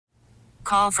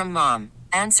call from mom.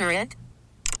 Answer it.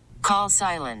 Call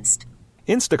silenced.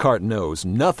 Instacart knows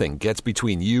nothing gets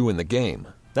between you and the game.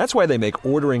 That's why they make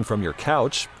ordering from your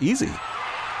couch easy.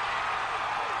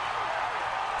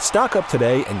 Stock up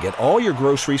today and get all your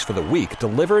groceries for the week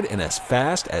delivered in as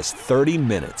fast as 30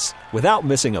 minutes without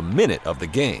missing a minute of the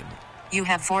game. You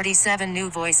have 47 new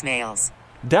voicemails.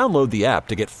 Download the app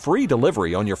to get free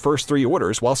delivery on your first 3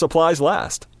 orders while supplies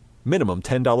last. Minimum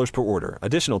 $10 per order.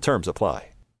 Additional terms apply.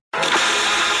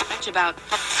 About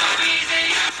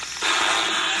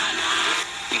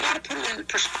you gotta put it in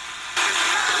perspective.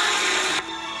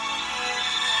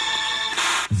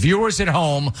 Viewers at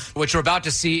home, what you're about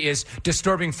to see is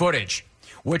disturbing footage.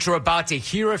 What you're about to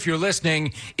hear, if you're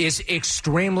listening, is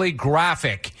extremely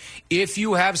graphic. If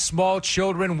you have small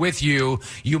children with you,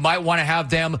 you might want to have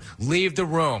them leave the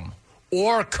room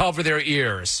or cover their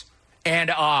ears and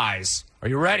eyes. Are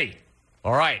you ready?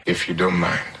 All right. If you don't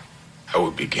mind, I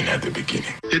will begin at the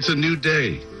beginning. It's a new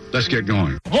day. Let's get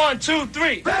going. 1, 2,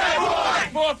 3.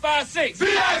 Bad boy. 4, 5, 6.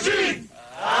 B.I.G.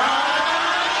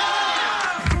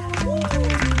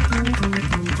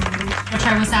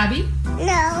 Try wasabi?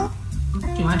 No. Do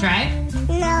you want to try it?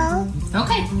 No.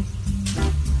 Okay.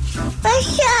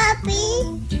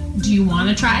 Wasabi. Do you want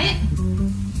to try it?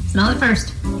 Smell it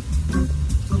first.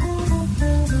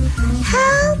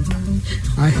 Help.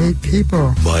 I hate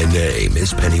people. My name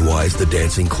is Pennywise the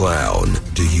Dancing Clown.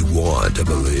 Do you want a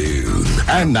balloon?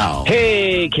 And now.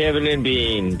 Hey, Kevin and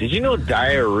Bean. Did you know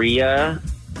diarrhea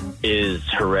is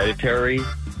hereditary?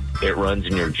 It runs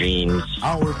in your genes.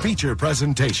 Our feature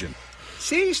presentation.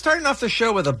 See, starting off the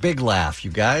show with a big laugh,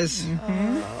 you guys.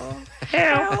 Mm-hmm.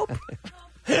 Help.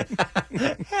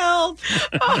 Help.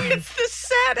 Oh, it's the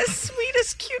saddest,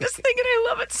 sweetest, cutest thing, and I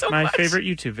love it so much. My favorite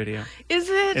YouTube video. Is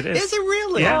it? It is. Is it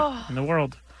really? Yeah, in the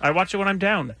world. I watch it when I'm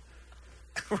down.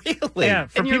 Really? Yeah.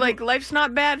 And you're like, life's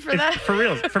not bad for that? For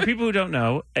real. For people who don't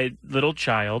know, a little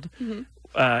child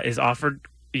is offered,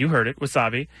 you heard it,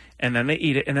 wasabi, and then they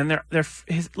eat it, and then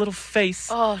his little face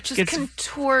just gets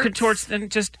contorts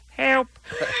and just help,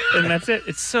 and that's it.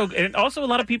 It's so good. And also a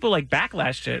lot of people like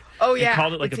backlashed it. Oh yeah, and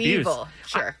called it like it's abuse. Evil.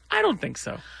 Sure. I don't think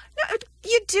so. No,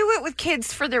 you do it with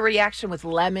kids for their reaction with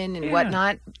lemon and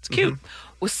whatnot. It's cute.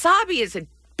 Wasabi is a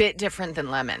bit different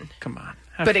than lemon. Come on.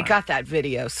 But it got that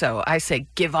video, so I say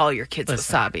give all your kids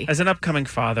wasabi. As an upcoming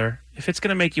father, if it's going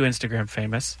to make you Instagram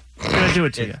famous, I'm going to do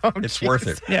it to you. It's worth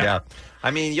it. Yeah.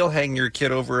 I mean, you'll hang your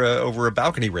kid over a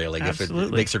balcony railing if it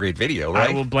makes a great video, right?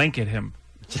 I will blanket him.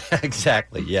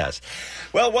 Exactly, yes.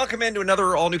 Well, welcome into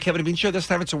another all-new Kevin and Bean show. This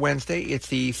time it's a Wednesday. It's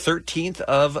the 13th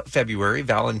of February,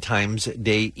 Valentine's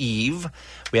Day Eve.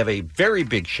 We have a very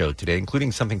big show today,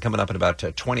 including something coming up in about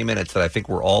 20 minutes that I think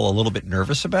we're all a little bit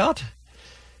nervous about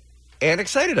and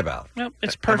excited about. Well,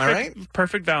 it's perfect. Am I right?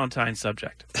 Perfect Valentine's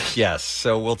subject. Yes,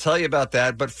 so we'll tell you about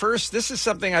that. But first, this is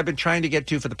something I've been trying to get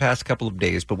to for the past couple of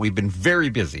days, but we've been very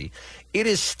busy. It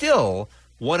is still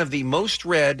one of the most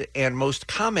read and most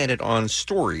commented on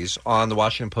stories on the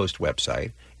Washington Post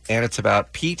website, and it's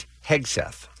about Pete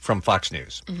Hegseth from Fox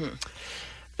News. Mm-hmm.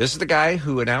 This is the guy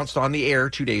who announced on the air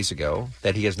 2 days ago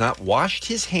that he has not washed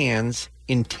his hands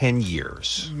in 10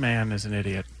 years. Man is an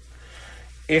idiot.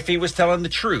 If he was telling the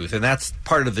truth, and that's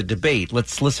part of the debate,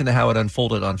 let's listen to how it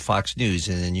unfolded on Fox News,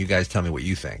 and then you guys tell me what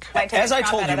you think. As I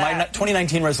told you, my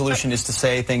 2019 resolution is to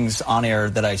say things on air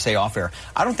that I say off air.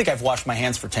 I don't think I've washed my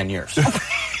hands for 10 years.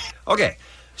 Okay,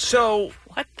 so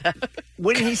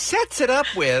when he sets it up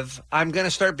with, I'm going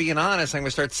to start being honest, I'm going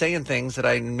to start saying things that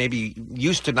I maybe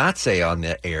used to not say on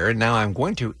the air, and now I'm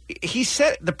going to. He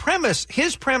said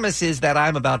his premise is that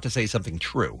I'm about to say something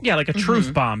true. Yeah, like a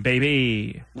truth bomb,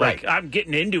 baby. Right. Like I'm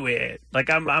getting into it. Like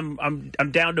I'm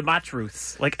down to my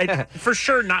truths. Like for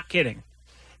sure, not kidding.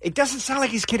 It doesn't sound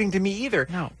like he's kidding to me either.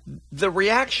 No. The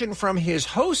reaction from his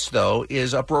host, though,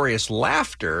 is uproarious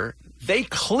laughter. They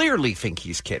clearly think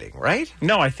he's kidding, right?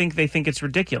 No, I think they think it's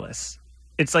ridiculous.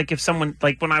 It's like if someone,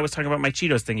 like when I was talking about my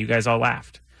Cheetos thing, you guys all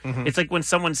laughed. Mm-hmm. It's like when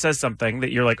someone says something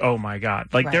that you're like, oh my God.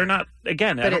 Like they're not,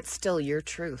 again. But it's still your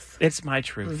truth. It's my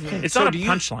truth. Mm-hmm. It's not a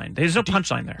punchline. There's no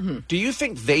punchline there. Mm-hmm. Do you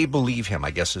think they believe him, I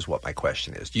guess is what my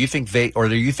question is. Do you think they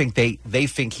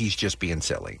think he's just being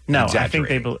silly? No, I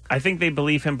think they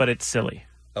believe him, but it's silly.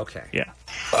 Okay. Yeah.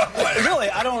 Really,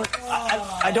 I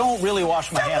don't really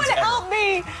wash my hands ever. Help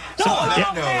me! No,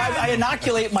 I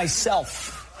inoculate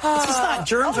myself. It's just not,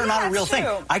 germs are not a real thing.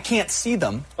 I can't see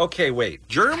them. Okay, wait.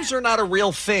 Germs are not a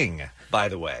real thing, by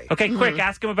the way. Okay, quick,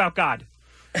 ask him about God.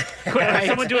 Quick,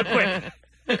 someone do it quick.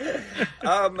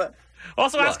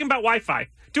 Also, ask him about Wi-Fi.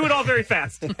 Do it all very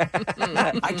fast.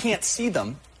 I can't see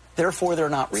them. Therefore, they're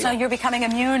not real. So you're becoming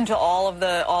immune to all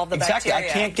the exactly. bacteria. I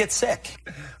can't get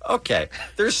sick. Okay.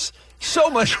 So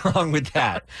much wrong with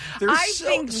that. There's I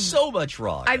think so much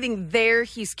wrong. I think there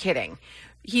he's kidding.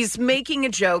 He's making a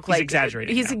joke. He's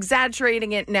exaggerating. He's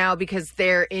exaggerating it now because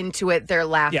they're into it. They're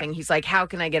laughing. Yeah. He's like, how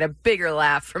can I get a bigger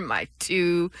laugh from my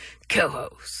two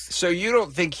co-hosts? So you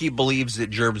don't think he believes that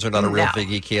germs are not a real thing?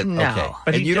 He can't. No. Okay,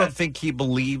 But and he you does. don't think he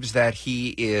believes that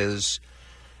he is.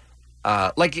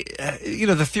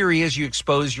 The theory is you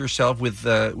expose yourself with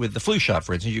the flu shot,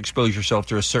 for instance. You expose yourself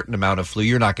to a certain amount of flu,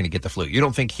 you're not going to get the flu. You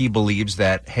don't think he believes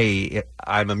that, hey,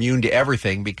 I'm immune to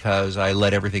everything because I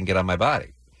let everything get on my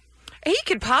body. He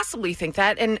could possibly think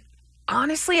that. And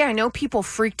honestly, I know people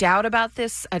freaked out about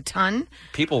this a ton.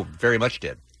 People very much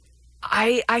did.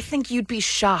 I think you'd be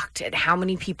shocked at how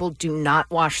many people do not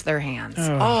wash their hands.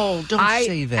 Oh, don't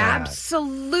say that.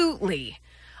 Absolutely.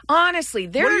 Honestly,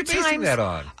 there What are are you basing times that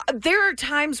on? There are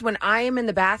times when I am in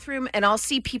the bathroom and I'll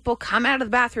see people come out of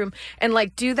the bathroom and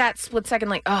like do that split second,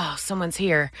 like, oh, someone's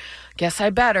here. Guess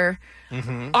I better.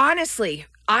 Mm-hmm. Honestly,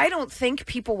 I don't think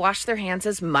people wash their hands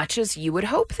as much as you would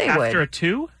hope they would. After a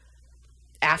 2?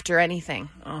 After anything.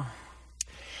 Oh.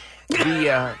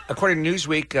 According to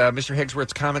Newsweek, Mr.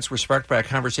 Higgsworth's comments were sparked by a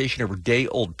conversation over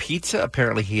day-old pizza.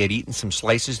 Apparently, he had eaten some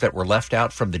slices that were left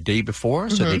out from the day before,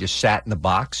 so they just sat in the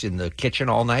box in the kitchen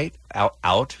all night,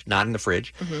 out, not in the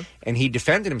fridge. And he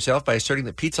defended himself by asserting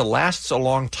that pizza lasts a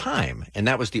long time, and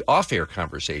that was the off-air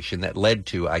conversation that led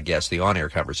to, I guess, the on-air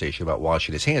conversation about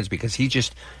washing his hands, because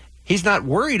he's not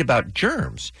worried about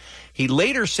germs. He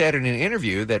later said in an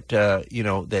interview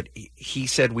that, he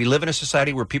said, we live in a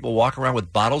society where people walk around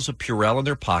with bottles of Purell in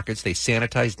their pockets. They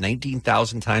sanitize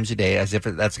 19,000 times a day as if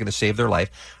that's going to save their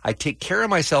life. I take care of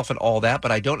myself and all that,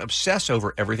 but I don't obsess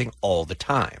over everything all the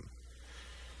time.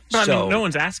 But I mean, no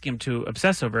one's asking him to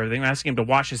obsess over everything. We're asking him to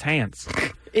wash his hands.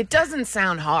 It doesn't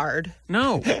sound hard.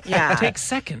 No. Yeah. It takes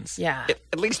seconds. Yeah.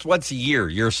 At least once a year,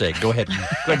 you're saying, go ahead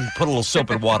and put a little soap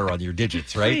and water on your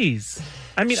digits, right? Please.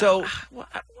 I mean, So-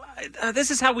 this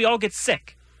is how we all get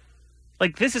sick.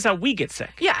 Like, this is how we get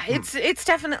sick. Yeah, it's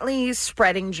definitely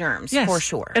spreading germs, Yes. for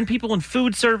sure. And people in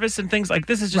food service and things like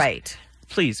this is just... Right.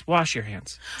 Please, wash your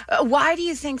hands. Why do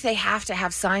you think they have to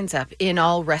have signs up in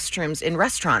all restrooms in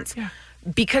restaurants? Yeah.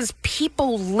 Because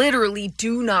people literally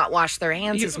do not wash their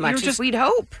hands as much as we'd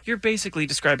hope. You're basically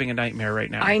describing a nightmare right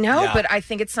now. I know, Yeah. but I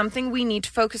think it's something we need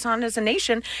to focus on as a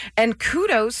nation. And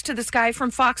kudos to this guy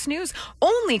from Fox News.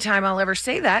 Only time I'll ever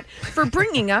say that, for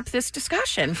bringing up this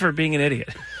discussion. For being an idiot.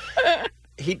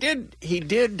 He did,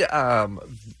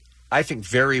 I think,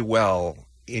 very well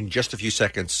in just a few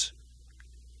seconds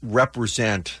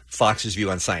represent Fox's view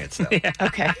on science, though. Yeah.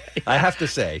 Okay. I have to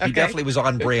say, he definitely was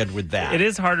on brand with that. It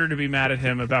is harder to be mad at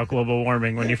him about global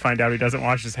warming when you find out he doesn't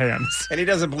wash his hands. And he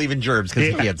doesn't believe in germs because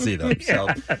he can't see them. So,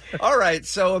 all right.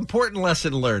 So, important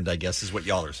lesson learned, I guess, is what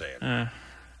y'all are saying.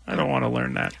 I don't want to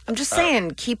learn that. I'm just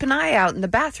saying, keep an eye out in the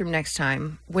bathroom next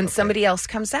time. When somebody else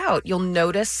comes out, you'll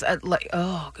notice,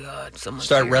 oh, God, someone's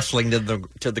Start here. wrestling to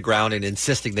the ground and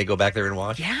insisting they go back there and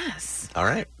wash? Yes. All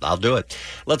right. I'll do it.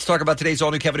 Let's talk about today's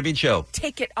all-new Kevin and Bean show.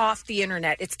 Take it off the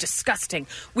internet. It's disgusting.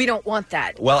 We don't want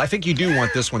that. Well, I think you do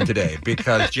want this one today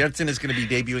because Jensen is going to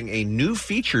be debuting a new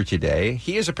feature today.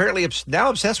 He is apparently now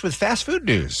obsessed with fast food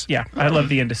news. Yeah, I love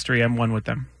the industry. I'm one with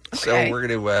them. So we're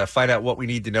going to find out what we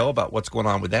need to know about what's going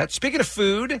on with that. Speaking of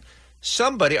food,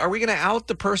 are we going to out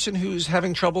the person who's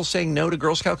having trouble saying no to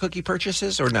Girl Scout cookie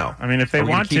purchases or no? I mean, if they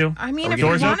want to. I mean, Are if we you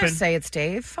doors want to open? say it's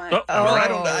Dave, fine. Oh, all right.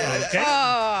 Okay.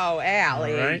 Oh,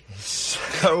 Allie. All right.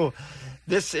 So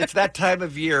it's that time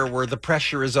of year where the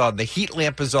pressure is on, the heat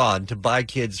lamp is on to buy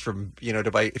kids from,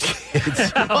 to buy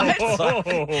kids.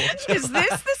 Oh. Is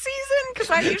this the season? Because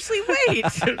I usually wait.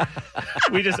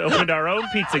 We just opened our own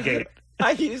Pizzagate.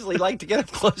 I usually like to get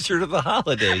them closer to the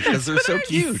holidays because they're so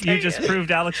cute. You just proved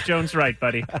Alex Jones right,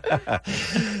 buddy.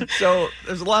 So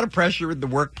there's a lot of pressure in the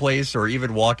workplace or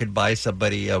even walking by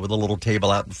somebody with a little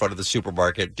table out in front of the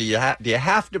supermarket. Do you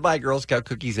have to buy Girl Scout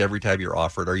cookies every time you're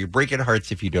offered? Are you breaking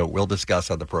hearts if you don't? We'll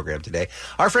discuss on the program today.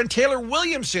 Our friend Taylor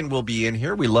Williamson will be in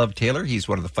here. We love Taylor. He's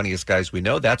one of the funniest guys we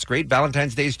know. That's great.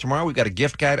 Valentine's Day is tomorrow. We've got a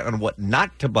gift guide on what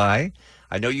not to buy.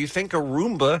 I know you think a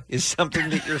Roomba is something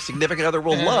that your significant other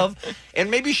will love,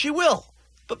 and maybe she will,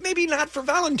 but maybe not for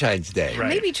Valentine's Day. Right.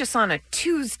 Maybe just on a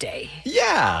Tuesday.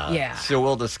 Yeah. Yeah. So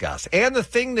we'll discuss. And the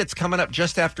thing that's coming up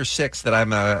just after 6 that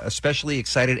I'm especially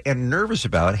excited and nervous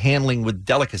about handling with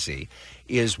delicacy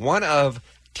is one of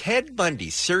Ted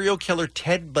Bundy, serial killer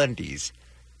Ted Bundy's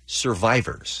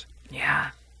survivors.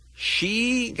 Yeah.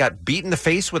 She got beat in the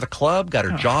face with a club, got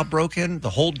her jaw broken,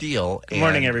 the whole deal. Good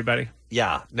morning, everybody.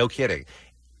 Yeah, no kidding.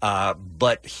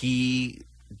 But he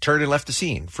turned and left the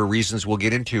scene for reasons we'll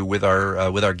get into with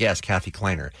our guest, Kathy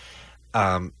Kleiner.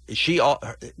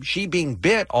 she being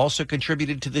bit also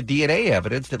contributed to the DNA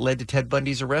evidence that led to Ted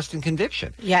Bundy's arrest and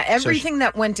conviction. Yeah, everything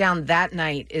that went down that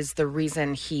night is the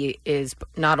reason he is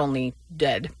not only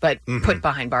dead, but put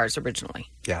behind bars originally.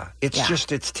 Yeah,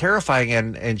 it's terrifying.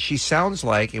 And she sounds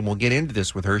like, and we'll get into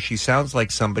this with her, she sounds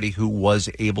like somebody who was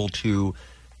able to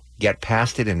get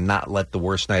past it and not let the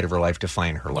worst night of her life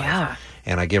define her life. Yeah.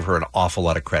 And I give her an awful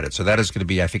lot of credit. So that is going to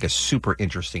be, I think, a super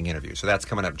interesting interview. So that's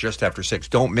coming up just after 6.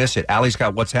 Don't miss it. Allie's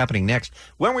got what's happening next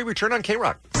when we return on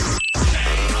K-Rock.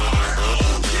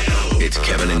 It's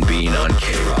Kevin and Bean on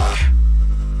K-Rock.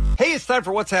 Hey, it's time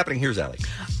for what's happening. Here's Allie.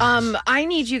 I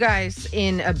need you guys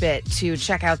in a bit to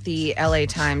check out the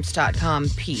LATimes.com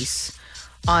piece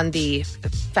on the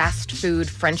fast food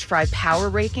French fry power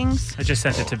rankings. I just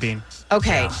sent it to Bean.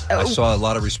 Okay. I saw a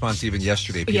lot of response even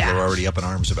yesterday. People are already up in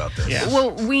arms about this. Yeah.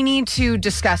 Well, we need to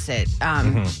discuss it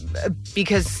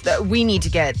because we need to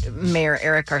get Mayor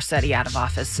Eric Garcetti out of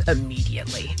office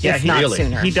immediately, if not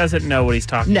sooner. He doesn't know what he's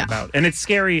talking about. And it's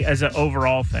scary as an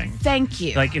overall thing. Thank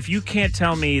you. Like, if you can't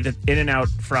tell me that In-N-Out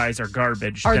fries are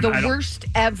garbage, are then the worst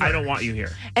ever. I don't want you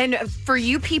here. And for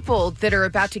you people that are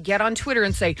about to get on Twitter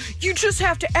and say, you just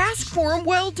have to ask for them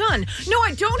well done. No,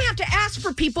 I don't have to ask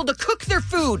for people to cook their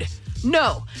food.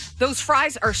 No, those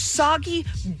fries are soggy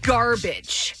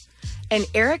garbage. And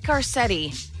Eric Garcetti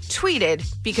tweeted,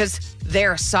 because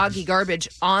they're soggy garbage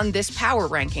on this power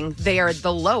ranking, they are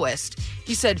the lowest.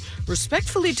 He said,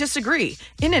 respectfully disagree.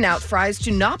 In-N-Out fries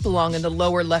do not belong in the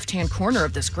lower left-hand corner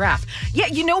of this graph. Yeah,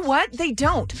 you know what? They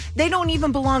don't. They don't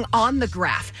even belong on the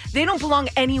graph. They don't belong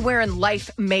anywhere in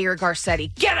life, Mayor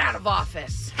Garcetti. Get out of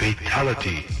office.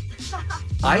 Fatality.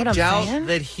 I doubt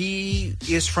that he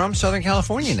is from Southern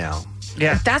California now.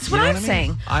 Yeah. That's what I'm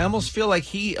saying. I almost feel like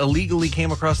he illegally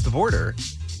came across the border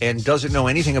and doesn't know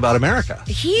anything about America.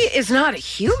 He is not a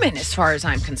human as far as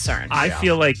I'm concerned. I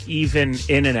feel like even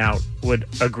In-N-Out would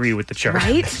agree with the charge.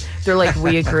 Right? They're like,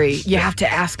 we agree. You have to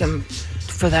ask them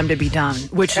for them to be done,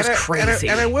 which is crazy.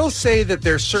 And I will say that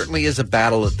there certainly is a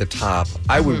battle at the top.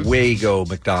 I would way go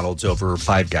McDonald's over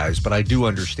Five Guys, but I do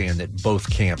understand that both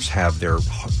camps have their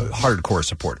hardcore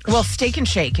supporters. Well, Steak and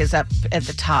Shake is up at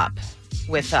the top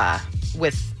with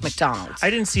McDonald's.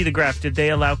 I didn't see the graph. Did they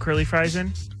allow curly fries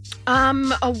in?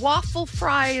 A waffle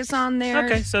fry is on there.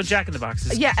 Okay, so Jack in the Box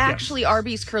is... Yeah, actually,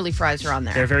 Arby's curly fries are on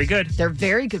there. They're very good. They're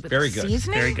very good with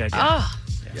seasoning. Very good. Yeah.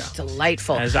 Oh,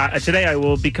 delightful. Today I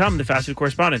will become the fast food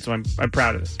correspondent, so I'm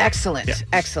proud of this. Excellent,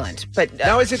 excellent. But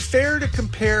now, is it fair to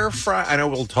compare fries? I know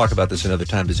we'll talk about this another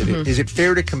time. Is it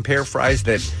fair to compare fries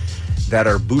that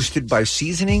are boosted by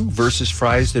seasoning versus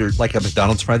fries that are like a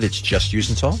McDonald's fry that's just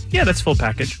using salt? Yeah, that's full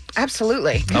package.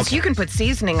 Absolutely. Because you can put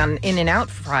seasoning on In-N-Out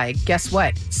fry. Guess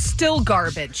what? Still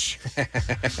garbage.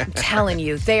 I'm telling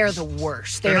you, they are the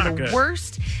worst. They're the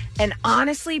worst. And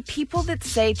honestly, people that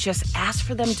say just ask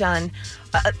for them done,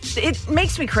 it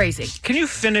makes me crazy. Can you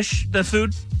finish the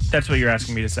food? That's what you're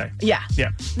asking me to say. Yeah.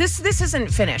 Yeah. This isn't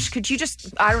finished. Could you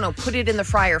just, I don't know, put it in the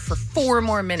fryer for 4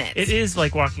 more minutes? It is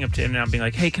like walking up to In-N-Out and being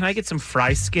like, hey, can I get some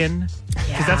fry skin?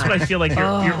 Because that's what I feel like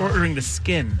you're ordering the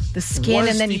skin. The skin,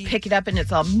 and then you pick it up and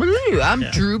it's all blue. I'm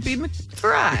Droopy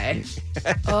McFry.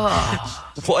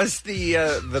 Was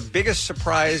the biggest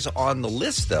surprise on the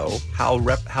list, though, how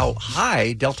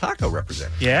high Del Taco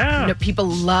represented? Yeah. You know, people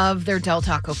love their Del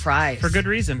Taco fries. For good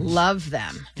reason. Love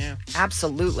them. Yeah.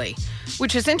 Absolutely.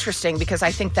 Which is interesting because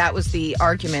I think that was the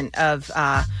argument of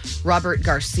Robert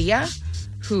Garcia,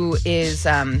 who is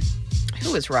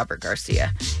Robert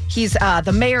Garcia? He's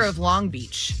the mayor of Long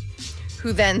Beach,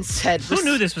 who then said... Who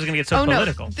knew this was going to get so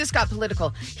political? No, this got political.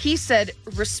 He said,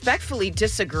 respectfully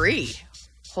disagree.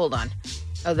 Hold on.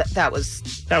 Oh, that was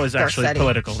actually Garcetti.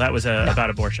 Political. That was about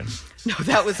abortion. No,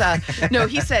 that was... no,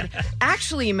 he said,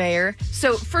 actually, Mayor...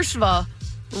 So, first of all,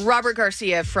 Robert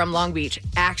Garcia from Long Beach,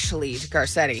 actually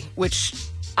Garcetti, which...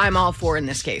 I'm all for in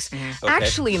this case. Okay.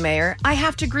 Actually, Mayor, I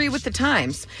have to agree with the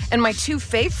Times. And my 2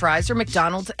 fave fries are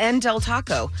McDonald's and Del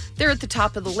Taco. They're at the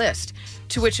top of the list.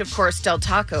 To which, of course, Del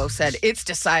Taco said, it's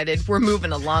decided. We're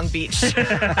moving to Long Beach.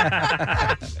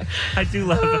 I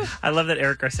love that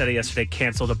Eric Garcetti yesterday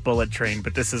canceled a bullet train,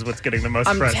 but this is what's getting the most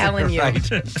press. I'm telling you. Right.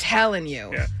 Telling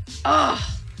you. Yeah.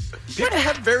 Oh. People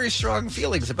have very strong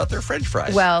feelings about their French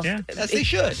fries. Well, as they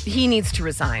should. He needs to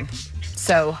resign.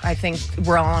 So I think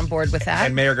we're all on board with that.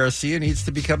 And Mayor Garcia needs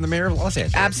to become the mayor of Los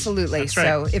Angeles. Absolutely. That's right.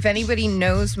 So if anybody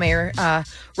knows Mayor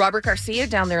Robert Garcia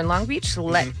down there in Long Beach,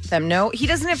 let them know. He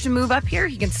doesn't have to move up here.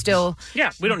 He can still... Yeah,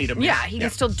 we don't need him. Yeah, he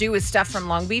can still do his stuff from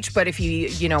Long Beach. But if he,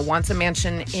 wants a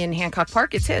mansion in Hancock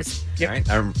Park, it's his. All right.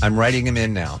 I'm writing him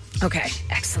in now. Okay,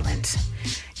 excellent.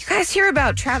 You guys hear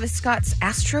about Travis Scott's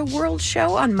Astro World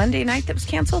show on Monday night that was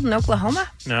canceled in Oklahoma?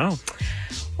 No.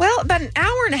 Well, about an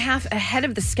hour and a half ahead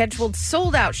of the scheduled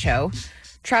sold-out show,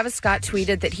 Travis Scott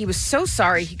tweeted that he was so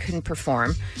sorry he couldn't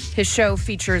perform. His show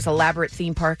features elaborate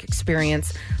theme park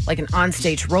experience, like an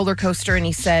onstage roller coaster, and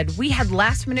he said, "We had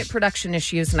last-minute production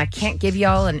issues, and I can't give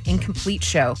y'all an incomplete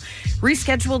show.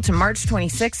 Rescheduled to March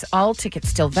 26th, all tickets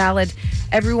still valid.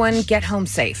 Everyone get home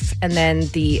safe." And then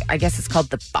I guess it's called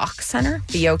the Bach Center,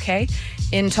 BOK,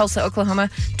 in Tulsa,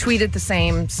 Oklahoma, tweeted the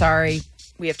same, "Sorry,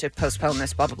 we have to postpone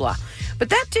this, blah, blah, blah." But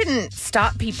that didn't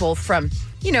stop people from,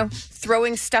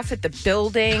 throwing stuff at the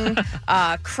building,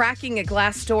 cracking a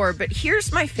glass door. But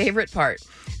here's my favorite part.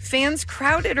 Fans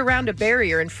crowded around a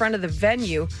barrier in front of the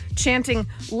venue, chanting,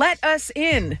 "Let us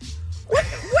in." What?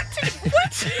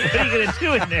 What are you going to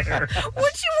do in there?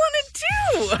 What do you want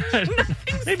to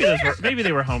do? Maybe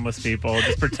they were homeless people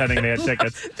just pretending they had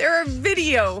tickets. There are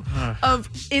video of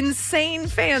insane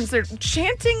fans. They're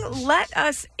chanting, "Let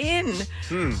us in."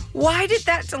 Why did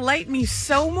that delight me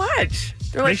so much?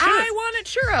 They're like, "I want a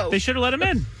churro." They should have let him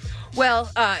in. Well,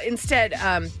 instead,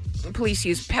 police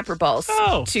used pepper balls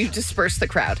to disperse the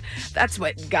crowd. That's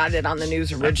what got it on the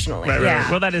news originally. Right.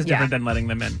 Yeah. Well, that is different than letting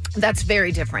them in. That's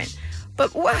very different.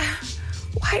 But why?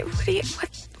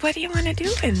 What do you want to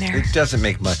do in there? It doesn't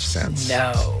make much sense.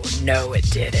 No, it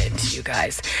didn't, you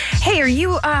guys. Hey, are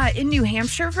you in New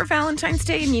Hampshire for Valentine's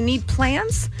Day and you need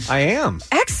plans? I am.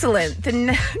 Excellent. The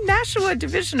Nashua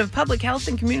Division of Public Health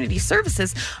and Community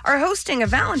Services are hosting a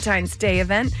Valentine's Day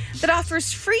event that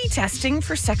offers free testing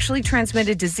for sexually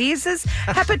transmitted diseases,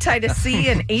 hepatitis C,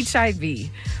 and HIV.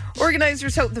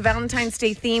 Organizers hope the Valentine's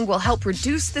Day theme will help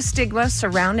reduce the stigma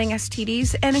surrounding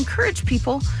STDs and encourage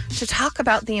people to talk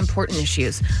about the important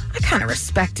issues. I kind of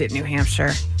respect it, New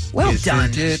Hampshire. Well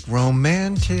done. Isn't it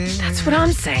romantic? That's what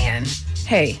I'm saying.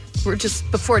 Hey, we're just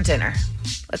before dinner.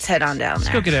 Let's head on down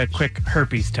there. Let's go get a quick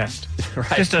herpes test. Right.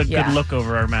 Just a good look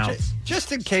over our mouths.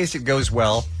 Just in case it goes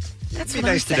well. That's It'd be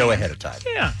what nice I'm to know saying. ahead of time.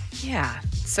 Yeah. Yeah.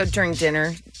 So during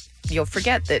dinner, you'll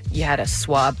forget that you had a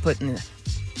swab put in the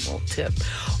little tip.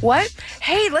 What?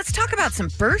 Hey, let's talk about some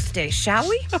birthdays, shall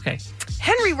we? Okay.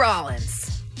 Henry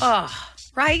Rollins. Oh,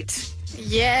 right?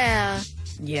 Yeah.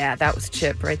 Yeah, that was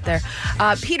Chip right there.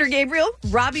 Peter Gabriel,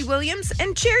 Robbie Williams,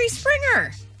 and Jerry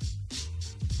Springer.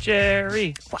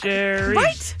 Jerry.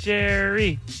 What?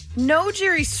 Jerry. No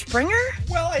Jerry Springer?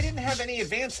 Well, I didn't have any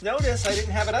advance notice. I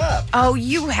didn't have it up. Oh,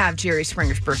 you have Jerry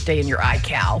Springer's birthday in your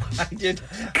iCal. I did.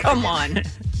 Come on.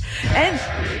 And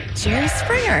Jerry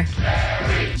Springer.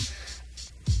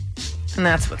 And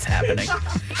that's what's happening.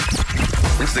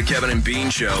 It's the Kevin and Bean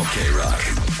Show. K-Rock.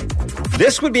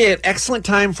 This would be an excellent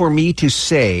time for me to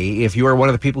say, if you are one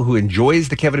of the people who enjoys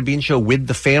the Kevin and Bean Show with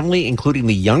the family, including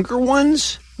the younger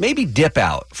ones, maybe dip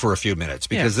out for a few minutes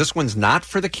because this one's not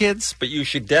for the kids, but you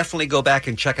should definitely go back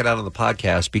and check it out on the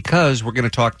podcast because we're going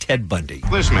to talk Ted Bundy.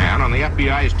 This man on the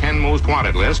FBI's 10 most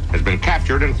wanted list has been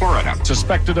captured in Florida.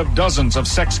 Suspected of dozens of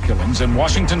sex killings in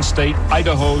Washington State,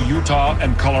 Idaho, Utah,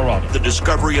 and Colorado. The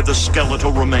discovery of the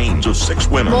skeletal remains of 6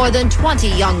 women. More than 20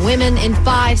 young women in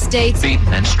 5 states.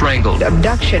 Beaten and strangled.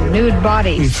 Abduction, nude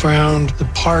bodies. We found the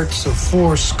parts of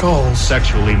 4 skulls.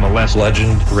 Sexually molested.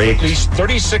 Legend, rape. At least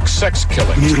 36 sex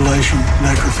killings. Mutilation,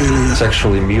 necrophilia.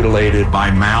 Sexually mutilated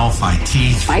by mouth, by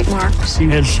teeth. Bite marks. You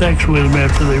had sex with them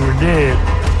after they were dead.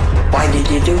 Why did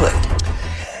you do it?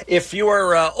 If you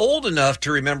are old enough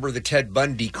to remember the Ted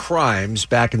Bundy crimes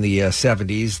back in the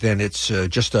 70s, then it's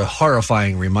just a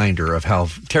horrifying reminder of how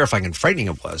terrifying and frightening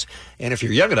it was. And if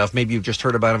you're young enough, maybe you've just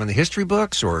heard about him in the history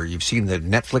books, or you've seen the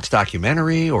Netflix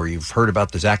documentary, or you've heard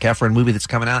about the Zac Efron movie that's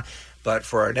coming out. But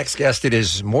for our next guest, it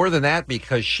is more than that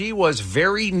because she was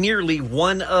very nearly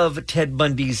one of Ted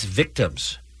Bundy's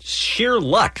victims. Sheer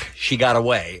luck she got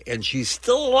away, and she's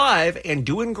still alive and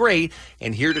doing great,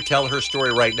 and here to tell her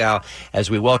story right now as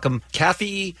we welcome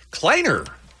Kathy Kleiner.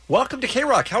 Welcome to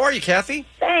K-Rock. How are you, Kathy?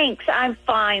 Thanks. I'm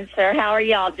fine, sir. How are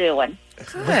y'all doing?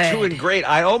 We're doing great.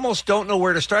 I almost don't know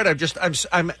where to start.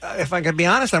 I'm if I can be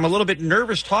honest, I'm a little bit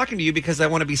nervous talking to you because I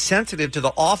want to be sensitive to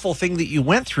the awful thing that you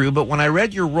went through. But when I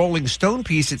read your Rolling Stone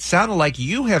piece, it sounded like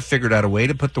you have figured out a way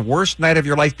to put the worst night of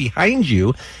your life behind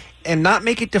you and not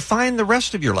make it define the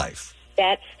rest of your life.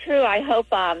 That's true. I hope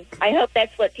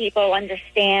that's what people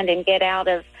understand and get out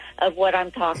of what I'm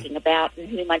talking about and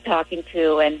whom I'm talking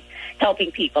to and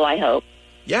helping people, I hope.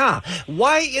 Yeah.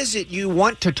 Why is it you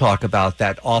want to talk about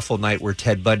that awful night where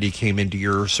Ted Bundy came into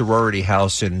your sorority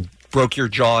house and broke your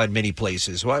jaw in many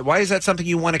places? Why is that something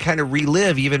you want to kind of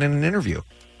relive even in an interview?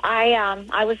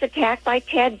 I was attacked by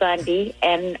Ted Bundy,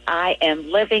 and I am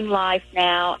living life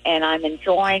now, and I'm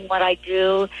enjoying what I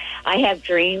do. I have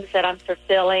dreams that I'm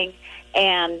fulfilling,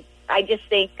 And I just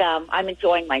think I'm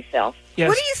enjoying myself. Yes.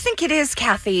 What do you think it is,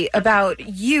 Kathy, about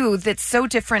you that's so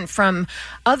different from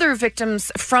other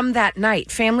victims from that night,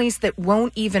 families that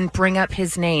won't even bring up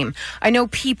his name? I know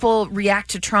people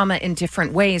react to trauma in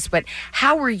different ways, but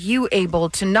how were you able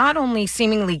to not only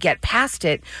seemingly get past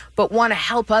it, but want to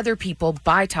help other people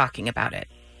by talking about it?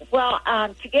 Well,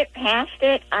 to get past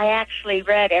it, I actually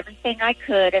read everything I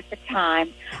could at the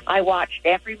time. I watched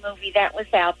every movie that was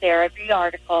out there, every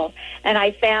article, and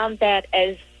I found that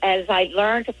as I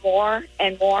learned more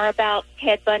and more about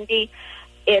Ted Bundy,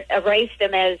 it erased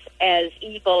him as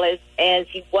evil as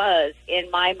he was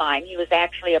in my mind. He was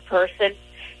actually a person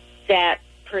that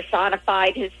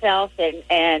personified himself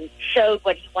and showed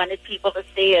what he wanted people to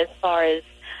see as far as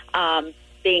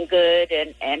being good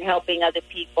and helping other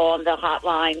people on the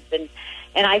hotlines.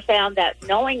 And I found that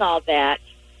knowing all that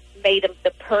made him the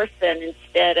person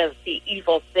instead of the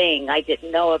evil thing I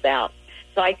didn't know about.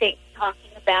 So I think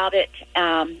talking about it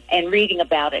and reading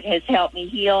about it has helped me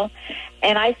heal.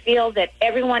 And I feel that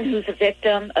everyone who's a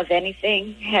victim of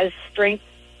anything has strength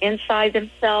inside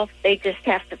themselves. They just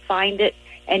have to find it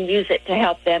and use it to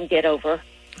help them get over.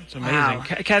 It's amazing. Wow.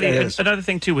 Kathy, another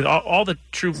thing, too, with all the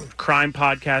true crime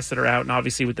podcasts that are out, and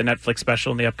obviously with the Netflix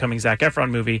special and the upcoming Zac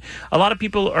Efron movie, a lot of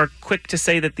people are quick to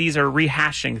say that these are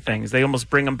rehashing things. They almost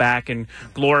bring them back and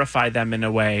glorify them in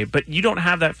a way. But you don't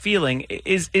have that feeling.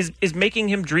 Is making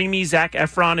him dreamy Zac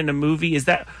Efron in a movie,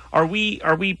 are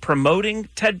we promoting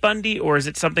Ted Bundy, or is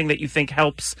it something that you think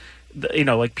helps,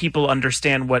 like people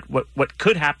understand what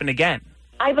could happen again?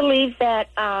 I believe that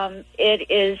it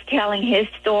is telling his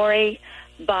story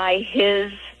by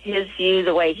his view,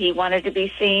 the way he wanted to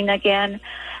be seen again.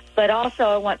 But also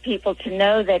I want people to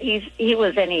know that he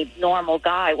was any normal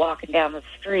guy walking down the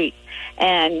street,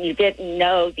 and you didn't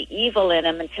know the evil in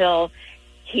him until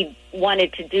he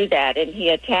wanted to do that, and he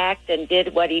attacked and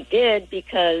did what he did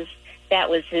because that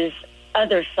was his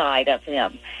other side of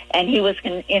him. And he was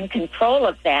in control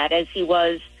of that as he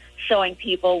was showing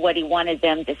people what he wanted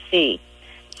them to see.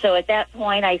 So at that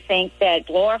point, I think that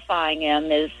glorifying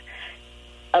him is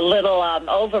a little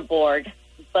overboard,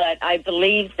 but I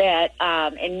believe that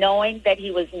in knowing that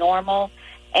he was normal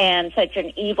and such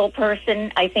an evil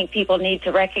person, I think people need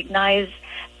to recognize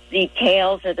the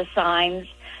tales or the signs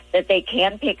that they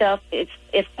can pick up.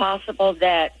 It's possible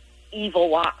that evil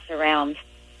walks around.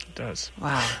 It does.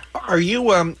 Wow. Are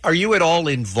you at all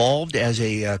involved as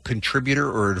a contributor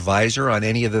or advisor on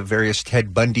any of the various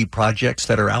Ted Bundy projects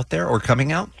that are out there or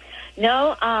coming out?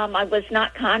 No, I was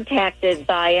not contacted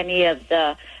by any of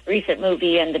the recent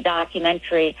movie and the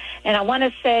documentary. And I want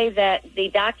to say that the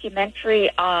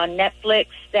documentary on Netflix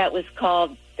that was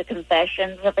called The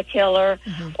Confessions of a Killer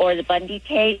or The Bundy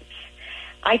Tapes,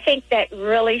 I think that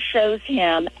really shows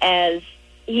him as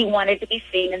he wanted to be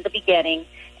seen in the beginning,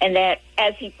 and that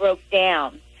as he broke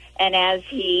down and as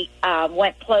he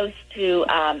went close to,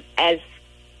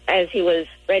 as he was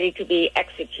ready to be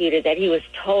executed, that he was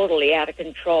totally out of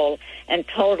control and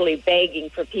totally begging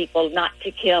for people not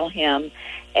to kill him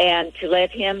and to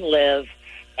let him live.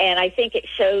 And I think it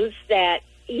shows that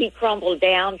he crumbled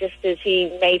down just as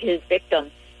he made his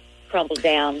victims crumble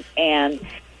down. And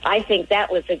I think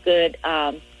that was a good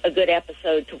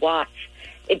episode to watch.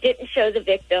 It didn't show the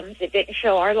victims, it didn't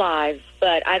show our lives,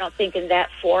 but I don't think in that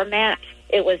format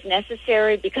it was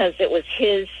necessary because it was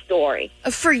his story.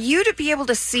 For you to be able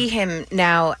to see him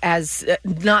now as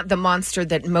not the monster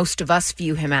that most of us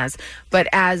view him as, but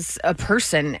as a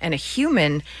person and a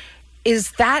human,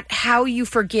 is that how you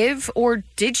forgive, or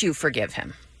did you forgive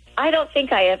him? I don't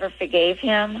think I ever forgave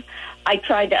him. I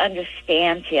tried to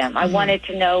understand him. I wanted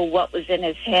to know what was in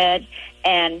his head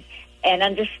and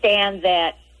understand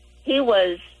that he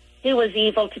was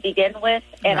evil to begin with,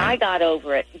 and I got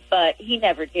over it, but he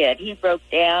never did. He broke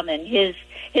down, and his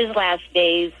last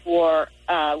days were,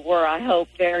 I hope,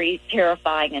 very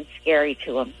terrifying and scary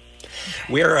to him.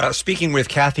 We're speaking with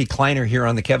Kathy Kleiner here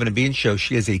on the Kevin and Bean Show.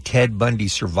 She is a Ted Bundy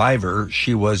survivor.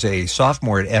 She was a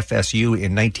sophomore at FSU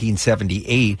in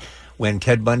 1978 when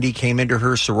Ted Bundy came into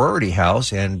her sorority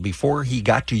house, and before he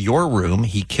got to your room,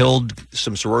 he killed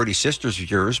some sorority sisters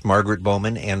of yours, Margaret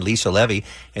Bowman and Lisa Levy,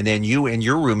 and then you and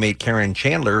your roommate, Karen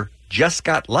Chandler, just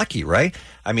got lucky, right?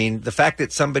 I mean, the fact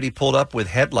that somebody pulled up with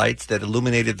headlights that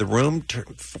illuminated the room,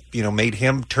 made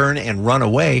him turn and run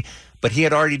away, but he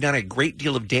had already done a great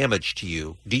deal of damage to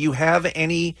you. Do you have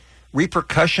any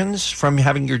repercussions from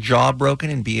having your jaw broken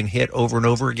and being hit over and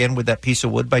over again with that piece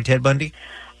of wood by Ted Bundy?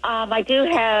 I do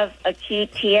have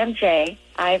acute TMJ.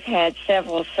 I've had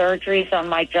several surgeries on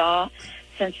my jaw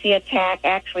since the attack.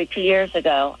 Actually, 2 years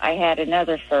ago, I had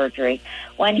another surgery.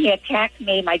 When he attacked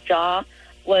me, my jaw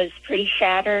was pretty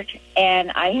shattered,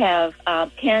 and I have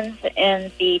pins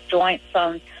in the joints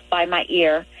by my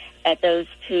ear at those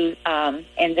two, and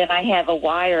then I have a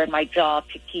wire in my jaw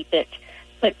to keep it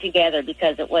put together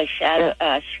because it was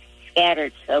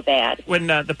scattered so bad. When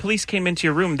the police came into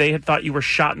your room, they had thought you were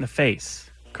shot in the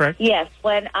face, correct? Yes.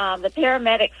 When the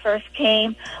paramedic first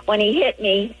came, when he hit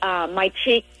me, my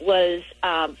cheek was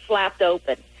flapped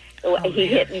open. He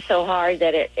hit me so hard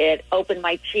that it opened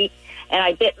my cheek, and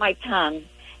I bit my tongue,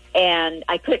 and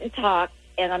I couldn't talk.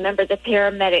 And I remember the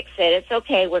paramedic said, "It's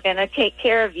okay, we're going to take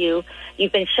care of you.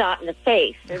 You've been shot in the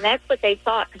face." And that's what they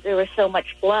thought because there was so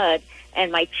much blood,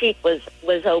 and my cheek was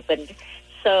opened.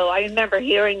 So I remember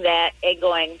hearing that and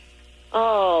going,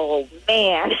 "Oh,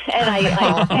 man." And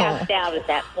I passed out at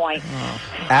that point.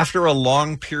 After a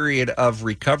long period of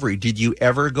recovery, did you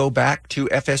ever go back to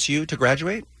FSU to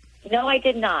graduate? No, I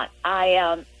did not.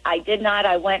 I did not.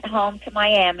 I went home to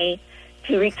Miami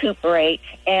to recuperate,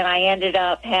 and I ended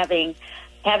up having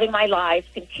my life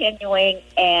continuing,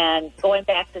 and going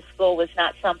back to school was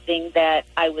not something that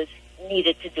I was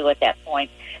needed to do at that point.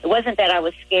 It wasn't that I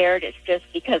was scared. It's just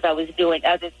because I was doing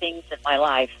other things in my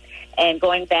life, and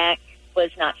going back was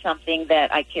not something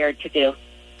that I cared to do.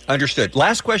 Understood.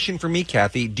 Last question for me,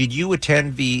 Kathy. Did you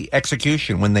attend the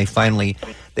execution when they finally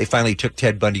took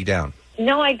Ted Bundy down?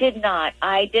 No, I did not.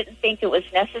 I didn't think it was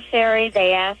necessary.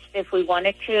 They asked if we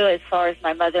wanted to, as far as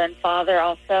my mother and father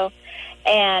also.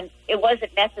 And it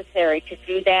wasn't necessary to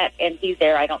do that and be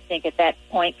there, I don't think, at that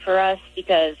point for us,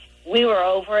 because we were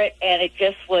over it and it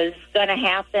just was going to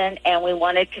happen, and we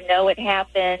wanted to know it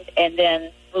happened and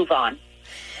then move on.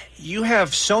 You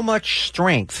have so much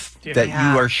strength that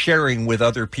you are sharing with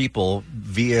other people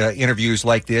via interviews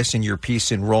like this and your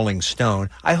piece in Rolling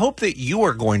Stone. I hope that you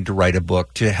are going to write a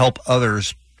book to help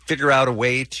others figure out a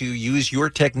way to use your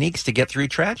techniques to get through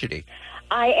tragedy.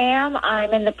 I am.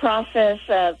 I'm in the process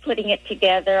of putting it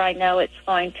together. I know it's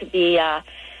going to be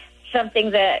something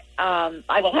that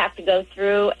I will have to go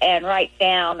through and write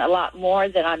down a lot more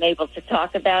than I'm able to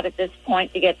talk about at this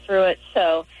point to get through it.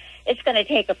 So it's going to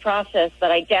take a process,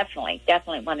 but I definitely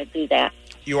want to do that.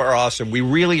 You are awesome. We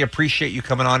really appreciate you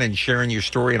coming on and sharing your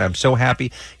story, and I'm so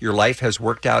happy your life has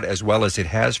worked out as well as it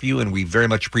has for you, and we very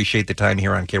much appreciate the time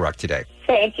here on K-Rock today.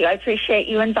 Thank you. I appreciate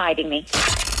you inviting me.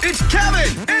 It's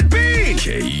Kevin and Bean!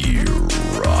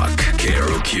 K-Rock,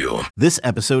 K-R-O-Q. This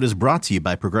episode is brought to you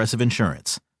by Progressive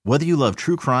Insurance. Whether you love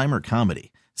true crime or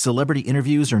comedy, celebrity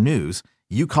interviews or news,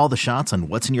 you call the shots on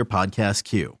what's in your podcast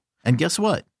queue. And guess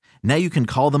what? Now you can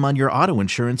call them on your auto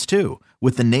insurance, too,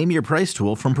 with the Name Your Price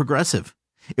tool from Progressive.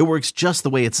 It works just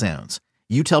the way it sounds.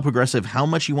 You tell Progressive how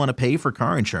much you want to pay for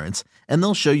car insurance, and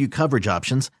they'll show you coverage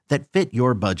options that fit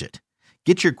your budget.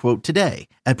 Get your quote today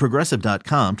at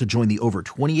Progressive.com to join the over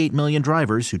 28 million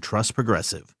drivers who trust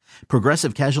Progressive.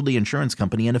 Progressive Casualty Insurance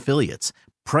Company and Affiliates.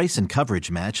 Price and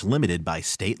coverage match limited by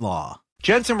state law.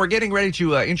 Jensen, we're getting ready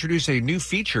to introduce a new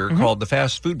feature called the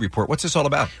Fast Food Report. What's this all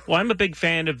about? Well, I'm a big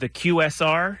fan of the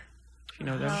QSR. You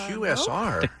know that?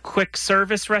 QSR? The quick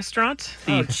service restaurant,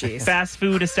 the fast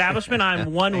food establishment.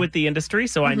 I'm one with the industry,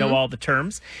 so I know all the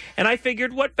terms. And I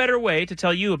figured what better way to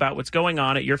tell you about what's going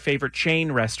on at your favorite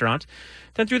chain restaurant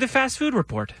than through the Fast Food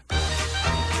Report.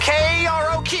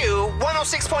 KROQ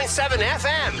 106.7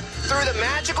 FM, through the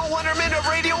magical wonderment of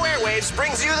radio airwaves,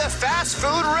 brings you the Fast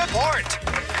Food Report.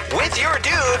 With your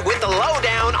dude with the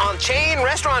lowdown on chain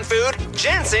restaurant food,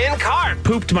 Jensen Karp.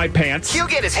 Pooped my pants. He'll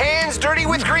get his hands dirty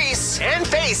with grease and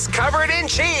face covered in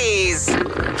cheese.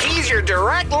 He's your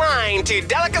direct line to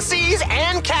delicacies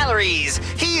and calories.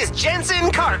 He's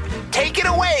Jensen Karp. Take it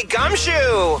away,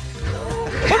 Gumshoe.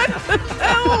 All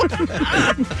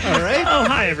right. Oh,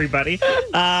 hi, everybody.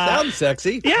 Sounds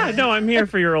sexy. Yeah, no, I'm here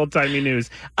for your old-timey news.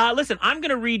 Listen, I'm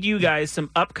going to read you guys some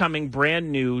upcoming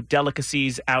brand new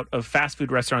delicacies out of fast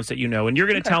food restaurants that you know, and you're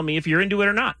going to tell me if you're into it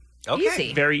or not. Okay.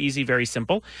 Easy. Very easy, very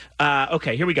simple.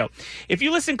 Okay, here we go. If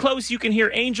you listen close, you can hear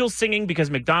angels singing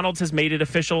because McDonald's has made it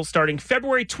official. Starting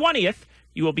February 20th,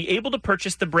 you will be able to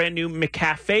purchase the brand new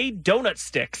McCafe Donut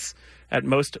Sticks at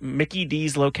most Mickey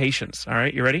D's locations. All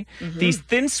right, you ready? These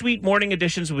thin, sweet morning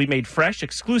editions will be made fresh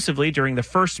exclusively during the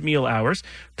first meal hours.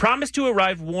 Promised to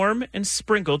arrive warm and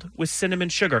sprinkled with cinnamon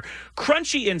sugar.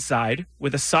 Crunchy inside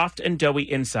with a soft and doughy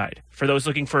inside. For those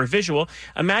looking for a visual,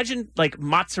 imagine like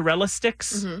mozzarella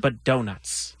sticks, but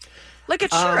donuts. Like a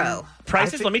churro.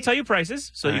 Prices, let me tell you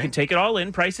prices, so you can take it all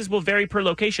in. Prices will vary per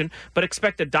location, but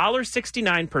expect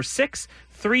 $1.69 per six,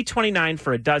 $3.29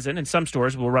 for a dozen, and some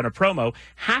stores will run a promo,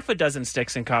 half a dozen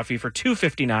sticks and coffee for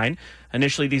 $2.59.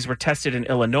 Initially, these were tested in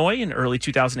Illinois in early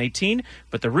 2018,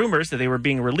 but the rumors that they were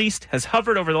being released has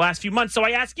hovered over the last few months. So I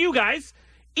ask you guys,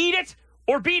 eat it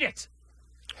or beat it?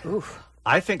 Oof.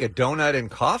 I think a donut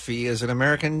and coffee is an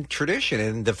American tradition,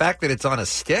 and the fact that it's on a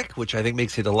stick, which I think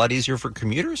makes it a lot easier for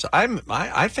commuters,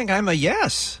 I think I'm a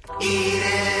yes.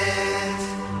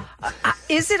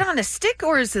 Is it on a stick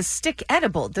or is the stick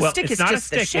edible? The stick it's is not just a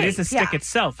stick. the shape. It is a stick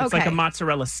itself. It's like a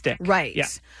mozzarella stick. Right. Yeah.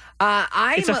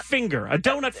 It's a finger, a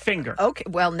donut finger. Okay.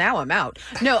 Well, now I'm out.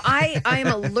 No, I'm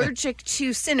allergic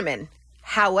to cinnamon.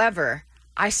 However,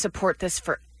 I support this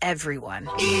for everyone.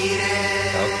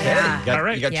 Okay. All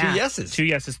right. You got 2 yeses. 2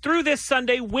 yeses. Through this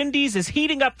Sunday, Wendy's is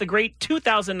heating up the great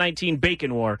 2019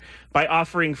 Bacon War by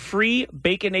offering free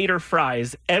Baconator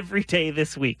fries every day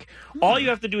this week. All you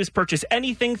have to do is purchase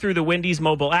anything through the Wendy's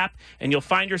mobile app, and you'll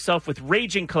find yourself with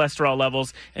raging cholesterol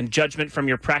levels and judgment from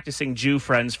your practicing Jew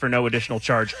friends for no additional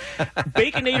charge.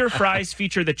 Baconator fries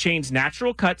feature the chain's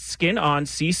natural cut, skin-on,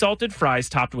 sea-salted fries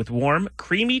topped with warm,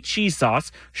 creamy cheese sauce,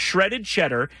 shredded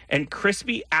cheddar, and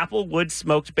crispy applewood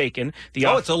smoked bacon.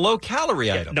 It's a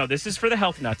low-calorie item. No, this is for the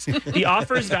health nuts. The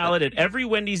offer is valid at every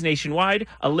Wendy's nationwide,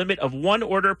 a limit of 1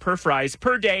 order per fries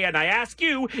per day, and I ask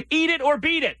you, eat it or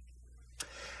beat it.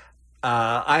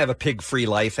 I have a pig-free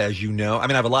life, as you know. I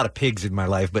mean, I have a lot of pigs in my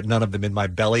life, but none of them in my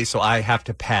belly, so I have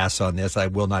to pass on this. I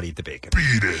will not eat the bacon.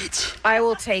 Beat it. I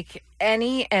will take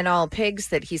any and all pigs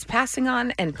that he's passing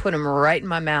on and put them right in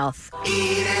my mouth.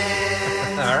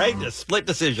 All right, a split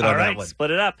decision on that one.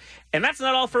 Split it up. And that's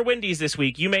not all for Wendy's this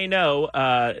week. You may know,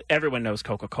 everyone knows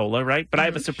Coca-Cola, right? But I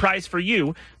have a surprise for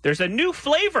you. There's a new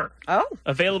flavor.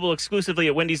 Available exclusively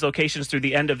at Wendy's locations through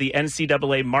the end of the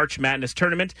NCAA March Madness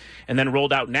tournament and then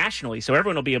rolled out nationally. So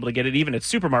everyone will be able to get it even at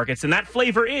supermarkets. And that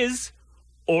flavor is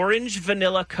Orange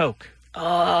Vanilla Coke.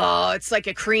 Oh, it's like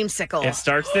a creamsicle. It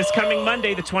starts this coming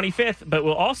Monday, the 25th, but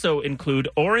will also include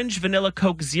Orange Vanilla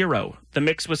Coke Zero. The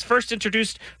mix was first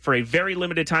introduced for a very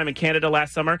limited time in Canada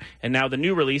last summer, and now the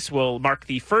new release will mark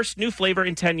the first new flavor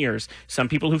in 10 years. Some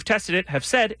people who've tested it have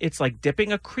said it's like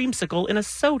dipping a creamsicle in a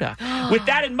soda. With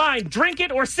that in mind, drink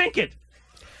it or sink it.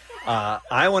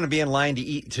 I want to be in line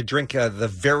to drink the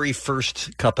very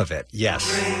first cup of it. Yes.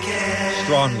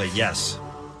 Strongly, yes.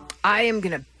 I am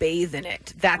going to bathe in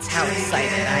it. That's how excited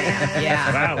I am.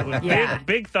 Yeah. Wow. Yeah.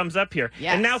 Big thumbs up here.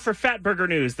 Yes. And now for Fat Burger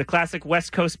news. The classic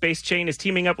West Coast-based chain is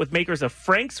teaming up with makers of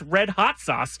Frank's Red Hot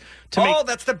Sauce to make...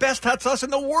 that's the best hot sauce in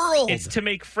the world. It's to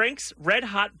make Frank's Red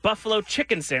Hot Buffalo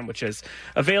Chicken Sandwiches.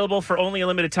 Available for only a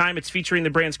limited time, it's featuring the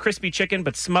brand's crispy chicken,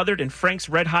 but smothered in Frank's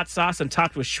Red Hot Sauce and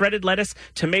topped with shredded lettuce,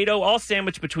 tomato, all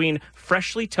sandwiched between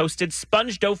freshly toasted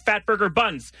sponge dough Fat Burger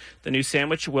buns. The new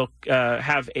sandwich will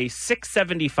have a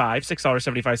 $6.75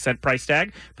 price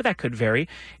tag, but that could vary.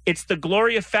 It's the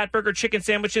glory of Fat Burger chicken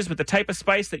sandwiches with the type of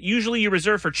spice that usually you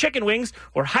reserve for chicken wings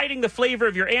or hiding the flavor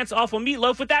of your aunt's awful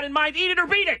meatloaf. With that in mind, eat it or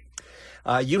beat it.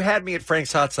 You had me at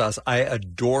Frank's Hot Sauce. I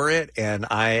adore it, and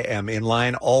I am in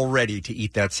line already to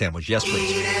eat that sandwich. Yes,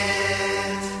 please.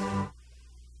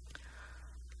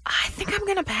 I think I'm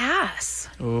going to pass.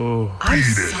 Oh, I'm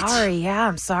sorry. Yeah,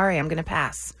 I'm sorry. I'm going to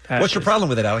pass. What's your problem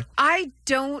with it, Allie? I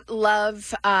don't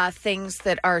love things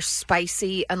that are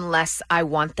spicy unless I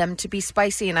want them to be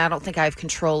spicy, and I don't think I have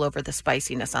control over the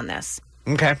spiciness on this.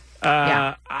 Okay.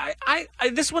 Yeah. I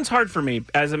this one's hard for me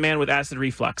as a man with acid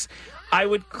reflux. I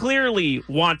would clearly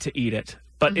want to eat it,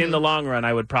 but in the long run,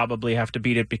 I would probably have to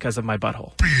beat it because of my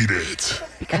butthole. Beat it.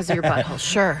 Because of your butthole,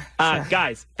 sure.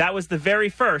 Guys, that was the very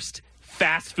first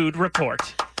Fast Food Report.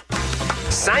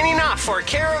 Signing off for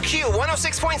KROQ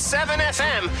 106.7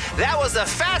 FM, that was the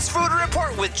Fast Food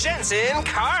Report with Jensen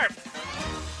Karp.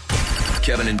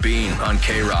 Kevin and Bean on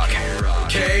K-Rock.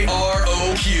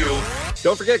 KROQ.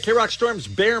 Don't forget K-Rock Storms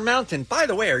Bear Mountain. By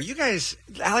the way, are you guys,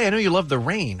 Allie, I know you love the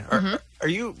rain. Are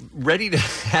you ready to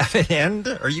have it end?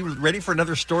 Are you ready for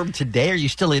another storm today? Are you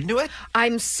still into it?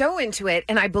 I'm so into it,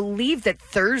 and I believe that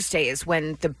Thursday is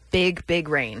when the big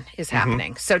rain is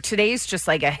happening. So today's just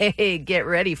like a, hey, get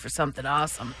ready for something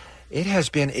awesome. It has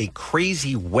been a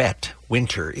crazy wet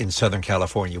winter in Southern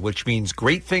California, which means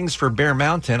great things for Bear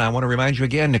Mountain. I want to remind you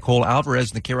again, Nicole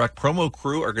Alvarez and the K-Rock promo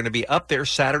crew are going to be up there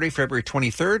Saturday, February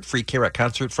 23rd. Free K-Rock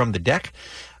concert from the deck,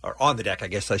 or on the deck, I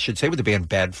guess I should say, with the band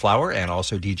Bad Flower and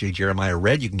also DJ Jeremiah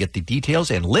Red. You can get the details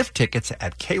and lift tickets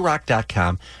at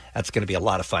krock.com. That's going to be a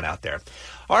lot of fun out there.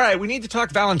 All right, we need to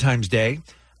talk Valentine's Day.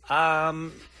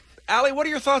 Allie, what are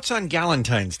your thoughts on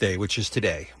Galentine's Day, which is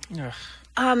today?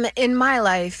 In my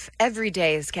life, every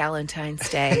day is Galentine's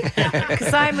Day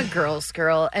because I'm a girl's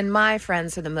girl and my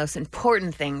friends are the most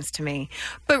important things to me.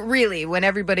 But really, when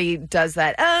everybody does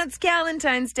that, it's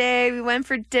Galentine's Day, we went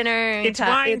for dinner. It's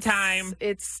wine time.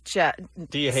 It's just...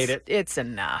 Do you hate it? It's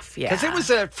enough, yeah. Because it was,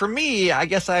 for me, I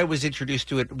guess I was introduced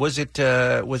to it. Was it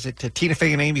Tina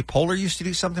Fey and Amy Poehler used to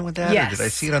do something with that? Yes. Or did I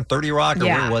see it on 30 Rock? Or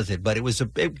where was it? But it was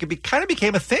it kind of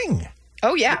became a thing.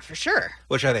 Oh, yeah, for sure.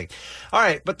 Which I think. All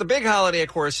right, but the big holiday, of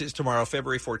course, is tomorrow,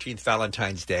 February 14th,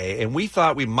 Valentine's Day. And we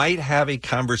thought we might have a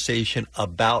conversation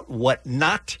about what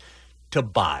not to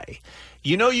buy.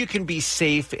 You know, you can be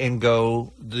safe and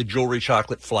go the jewelry,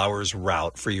 chocolate, flowers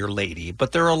route for your lady,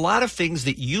 but there are a lot of things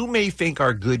that you may think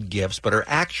are good gifts, but are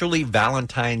actually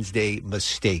Valentine's Day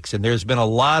mistakes. And there's been a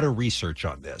lot of research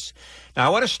on this. Now, I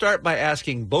want to start by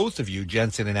asking both of you,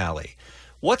 Jensen and Allie,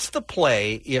 what's the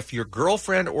play if your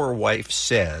girlfriend or wife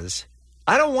says,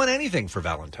 I don't want anything for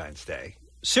Valentine's Day?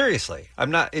 Seriously,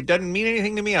 it doesn't mean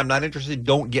anything to me. I'm not interested.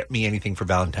 Don't get me anything for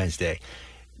Valentine's Day.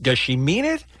 Does she mean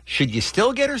it? Should you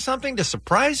still get her something to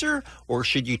surprise her? Or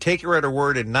should you take her at her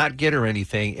word and not get her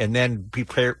anything and then be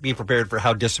prepared for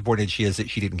how disappointed she is that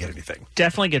she didn't get anything?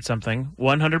 Definitely get something,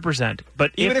 100%.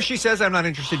 But even if she says, I'm not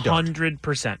interested, don't.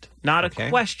 100%. Not a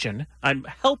question. I'm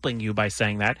helping you by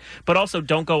saying that. But also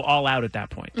don't go all out at that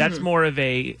point. That's more of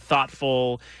a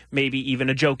thoughtful, maybe even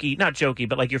a jokey, not jokey,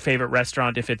 but like your favorite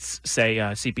restaurant, if it's, say,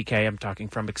 CPK, I'm talking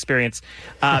from experience,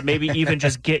 maybe even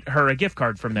just get her a gift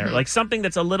card from there. Like something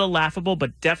that's a little laughable,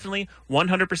 but definitely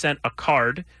 100% a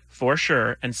card for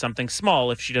sure, and something small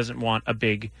if she doesn't want a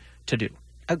big to-do.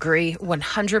 Agree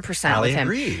 100% Allie with him.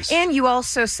 Agrees. And you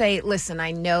also say, listen,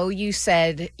 I know you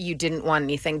said you didn't want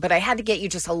anything, but I had to get you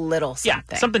just a little something.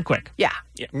 Yeah, something quick. Yeah.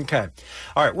 Okay.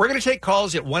 All right. We're going to take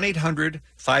calls at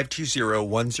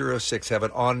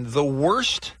 1-800-520-1067 on the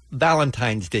worst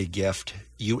Valentine's Day gift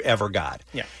you ever got.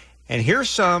 Yeah. And here's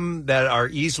some that are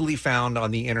easily found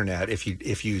on the internet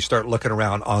if you start looking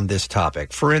around on this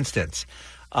topic. For instance,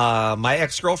 my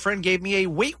ex-girlfriend gave me a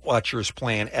Weight Watchers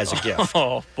plan as a gift.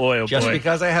 Oh, boy, Just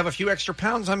because I have a few extra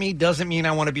pounds on me doesn't mean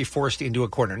I want to be forced into a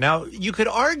corner. Now, you could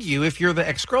argue, if you're the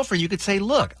ex-girlfriend, you could say,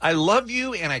 look, I love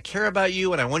you and I care about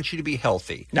you and I want you to be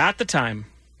healthy. Not the time.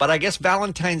 But I guess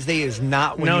Valentine's Day is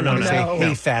not when you want to say,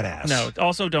 hey, fat ass. No,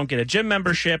 also don't get a gym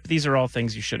membership. These are all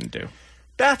things you shouldn't do.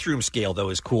 Bathroom scale, though,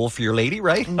 is cool for your lady,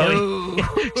 right? No.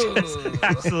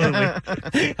 Absolutely.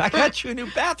 I got you a new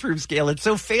bathroom scale. It's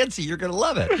so fancy, you're going to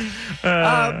love it.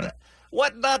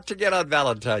 What not to get on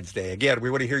Valentine's Day? Again,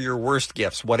 we want to hear your worst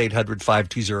gifts.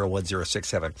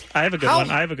 1-800-520-1067. I have a good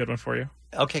one. I have a good one for you.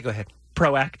 Okay, go ahead.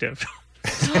 Proactive.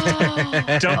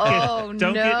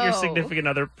 Don't get your significant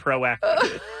other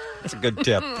proactive. That's a good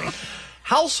tip.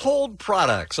 Household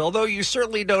products. Although you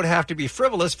certainly don't have to be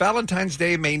frivolous, Valentine's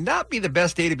Day may not be the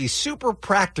best day to be super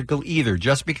practical either.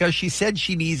 Just because she said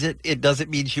she needs it, it doesn't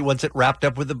mean she wants it wrapped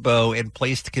up with a bow and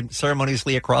placed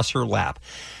ceremoniously across her lap.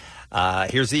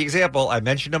 Here's the example. I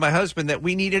mentioned to my husband that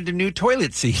we needed a new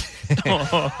toilet seat.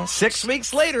 6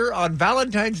 weeks later, on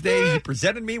Valentine's Day, he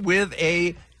presented me with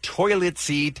a toilet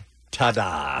seat.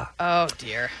 Ta-da. Oh,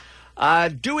 dear.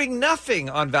 Doing nothing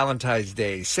on Valentine's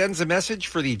Day sends a message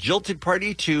for the jilted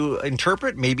party to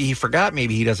interpret. Maybe he forgot.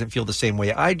 Maybe he doesn't feel the same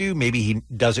way I do. Maybe he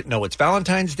doesn't know it's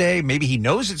Valentine's Day. Maybe he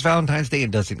knows it's Valentine's Day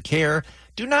and doesn't care.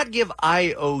 Do not give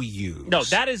IOUs. No,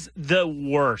 that is the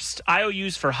worst.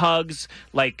 IOUs for hugs,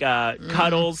 like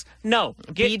cuddles. No.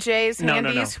 BJ's,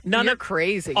 handies. No. You're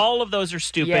crazy. All of those are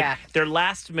stupid. Yeah. They're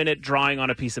last-minute drawing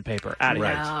on a piece of paper. Out of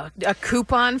here. A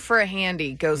coupon for a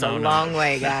handy goes a long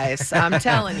way, guys. I'm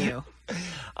telling you.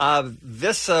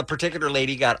 This particular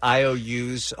lady got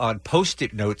IOUs on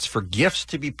Post-it notes for gifts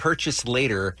to be purchased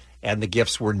later, and the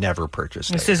gifts were never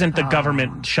purchased. This isn't the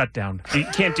government shutdown. You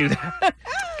can't do that.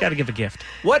 Got to give a gift.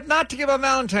 What not to give on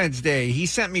Valentine's Day? He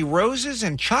sent me roses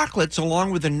and chocolates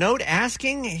along with a note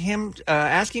asking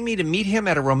me to meet him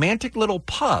at a romantic little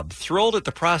pub. Thrilled at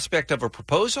the prospect of a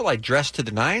proposal, I dressed to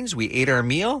the nines. We ate our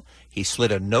meal. He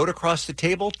slid a note across the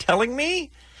table telling me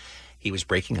he was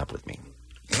breaking up with me.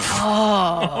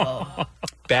 Oh.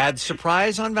 Bad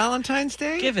surprise on Valentine's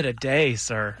Day? Give it a day,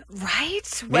 sir.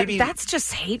 Right? Maybe that's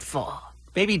just hateful.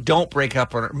 Maybe don't break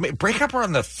up on the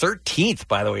 13th,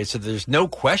 by the way, so there's no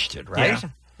question, right?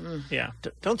 Yeah.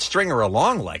 Don't string her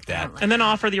along like that. And then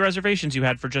offer the reservations you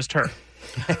had for just her.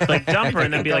 Like dump her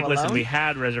and then be like, listen, we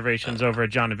had reservations over at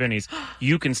John and Vinny's.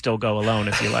 You can still go alone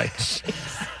if you like.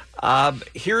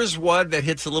 Here's one that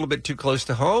hits a little bit too close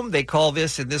to home. They call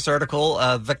this, in this article,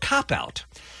 the cop-out.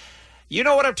 You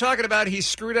know what I'm talking about. He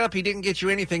screwed up. He didn't get you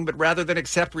anything, but rather than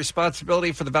accept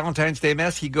responsibility for the Valentine's Day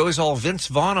mess, he goes all Vince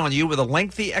Vaughn on you with a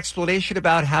lengthy explanation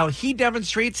about how he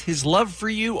demonstrates his love for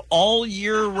you all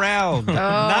year round,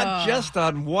 not just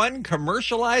on one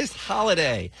commercialized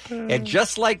holiday. And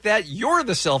just like that, you're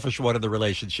the selfish one in the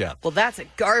relationship. Well, that's a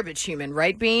garbage human,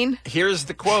 right, Bean? Here's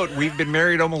the quote. We've been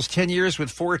married almost 10 years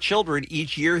with 4 children.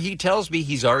 Each year he tells me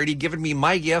he's already given me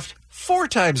my gift 4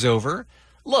 times over.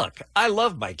 Look, I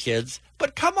love my kids,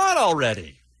 but come on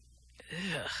already.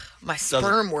 My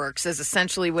sperm works is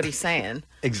essentially what he's saying.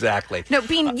 Exactly. No,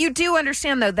 Bean, you do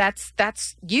understand, though,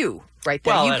 that's you right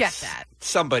there. Well, you get that's that.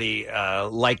 Somebody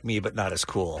like me, but not as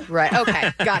cool. Right.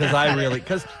 Okay. Got it.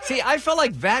 Because see, I felt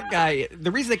like that guy,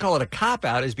 the reason they call it a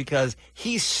cop-out is because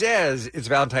he says it's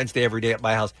Valentine's Day every day at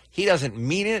my house. He doesn't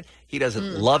mean it. He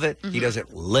doesn't love it. He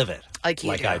doesn't live it.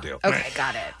 Like I do. Okay,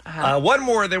 got it. One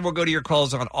more, then we'll go to your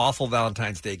calls on awful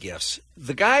Valentine's Day gifts.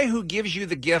 The guy who gives you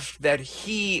the gift that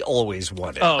he always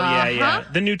wanted. Oh, yeah.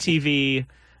 The new TV.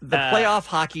 The playoff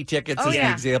hockey tickets is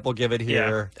the example given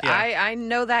here. Yeah. I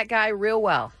know that guy real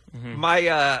well.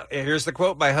 My here's the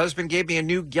quote. My husband gave me a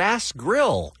new gas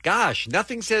grill. Gosh,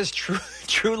 nothing says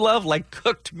true love like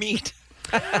cooked meat.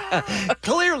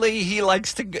 Clearly, he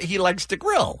likes to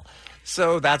grill.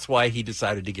 So that's why he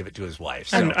decided to give it to his wife.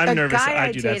 So. I'm nervous.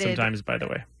 I do that sometimes, by the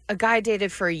way. A guy I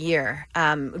dated for a year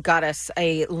got us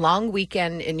a long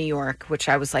weekend in New York, which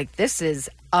I was like, this is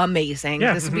amazing.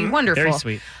 Yeah, this would be wonderful. Very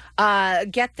sweet.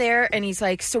 Get there, and he's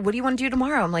like, so what do you want to do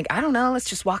tomorrow? I'm like, I don't know. Let's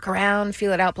just walk around,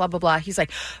 feel it out, blah, blah, blah. He's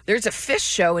like, there's a fish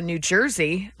show in New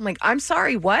Jersey. I'm like, I'm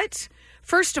sorry, what?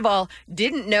 First of all,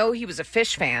 didn't know he was a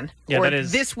fish fan, or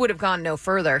this would have gone no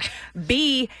further.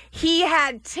 B, he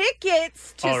had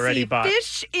tickets to already see bought.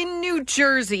 Fish in New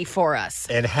Jersey for us.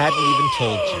 And hadn't even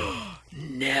told you.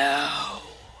 No.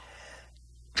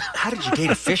 How did you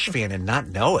date a fish fan and not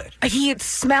know it? He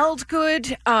smelled good.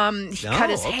 He cut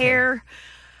his hair.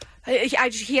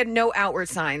 He had no outward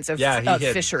signs of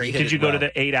fishery. Did you go to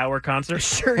the 8-hour concert?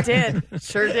 Sure did.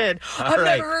 I've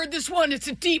never heard this one. It's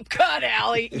a deep cut,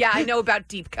 Allie. Yeah, I know about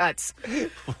deep cuts.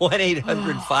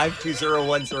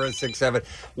 1-800-520-1067.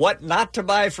 What not to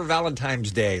buy for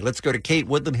Valentine's Day? Let's go to Kate,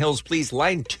 Woodland Hills, please.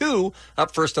 Line 2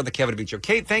 up first on the Kevin and Bean Show.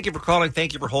 Kate, thank you for calling.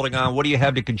 Thank you for holding on. What do you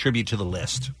have to contribute to the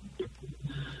list?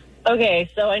 Okay,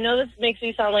 so I know this makes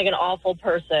me sound like an awful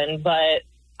person, but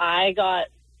I got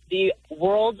the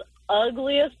world's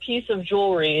ugliest piece of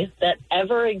jewelry that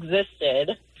ever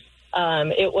existed.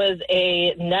 It was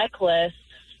a necklace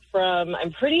from,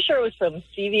 I'm pretty sure it was from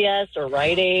CVS or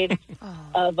Rite Aid,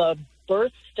 of a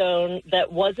birthstone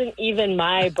that wasn't even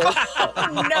my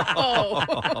birthstone.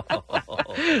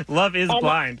 No. Love is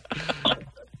blind.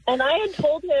 And I had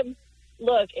told him,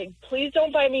 look, please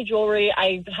don't buy me jewelry.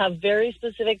 I have very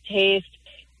specific taste.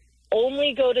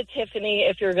 Only go to Tiffany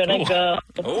if you're going to go.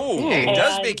 Oh, it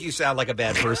does make you sound like a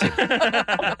bad person.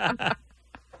 But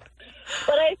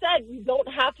I said, you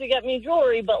don't have to get me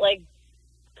jewelry, but, like,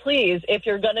 please, if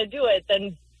you're going to do it,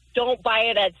 then don't buy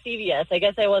it at CVS. I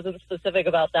guess I wasn't specific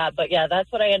about that. But, yeah,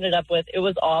 that's what I ended up with. It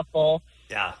was awful.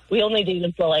 Yeah. We only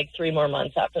dated for, like, 3 more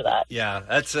months after that. Yeah,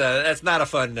 that's not a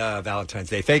fun Valentine's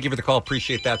Day. Thank you for the call.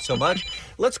 Appreciate that so much.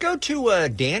 Let's go to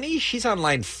Danny. She's on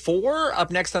line 4.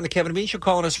 Up next on the Kevin and Bean Show,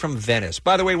 calling us from Venice.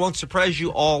 By the way, won't surprise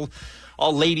you all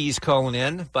ladies calling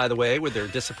in, by the way, with their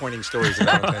disappointing stories of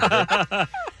Valentine's Day.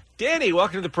 Danny,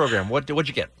 welcome to the program. What'd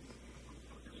you get?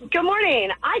 Good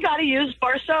morning. I got a used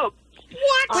bar soap.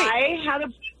 What?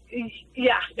 It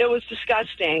was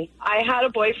disgusting. I had a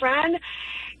boyfriend,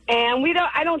 and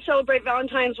I don't celebrate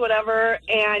Valentine's, whatever,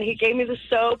 and he gave me the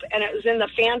soap, and it was in the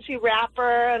fancy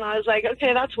wrapper, and I was like,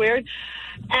 okay, that's weird.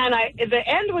 And the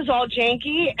end was all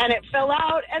janky, and it fell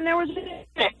out, and there was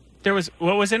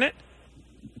What was in it?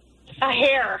 A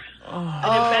hair.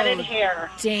 An embedded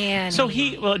hair. Dan. So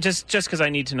just because I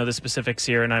need to know the specifics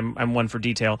here, and I'm one for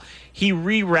detail, he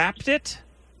rewrapped it?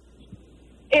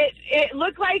 It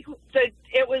looked like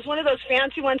it was one of those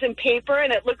fancy ones in paper,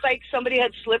 and it looked like somebody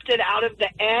had slipped it out of the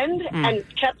end and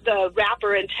kept the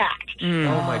wrapper intact.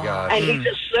 Oh, my gosh. And he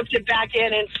just slipped it back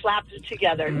in and slapped it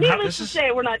together. Needless to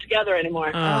say, we're not together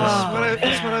anymore.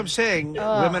 That's what I'm saying.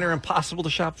 Women are impossible to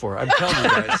shop for. I'm telling you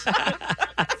guys.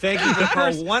 Thank you for the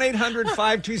call.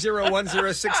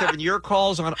 1-800-520-1067. Your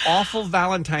calls on awful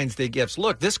Valentine's Day gifts.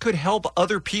 Look, this could help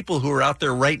other people who are out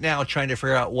there right now trying to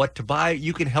figure out what to buy.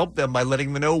 You can help them by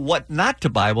letting them know what not to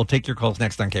buy. We'll take your calls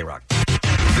next on K-Rock.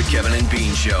 The Kevin and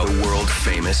Bean Show, world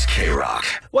famous K-Rock.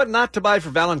 What not to buy for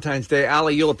Valentine's Day.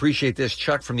 Allie, you'll appreciate this.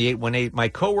 Chuck from the 818. My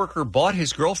coworker bought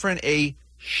his girlfriend a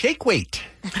shake weight.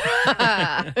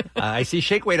 I see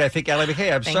shake weight. I think Allie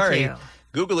McKay. I'm sorry. You.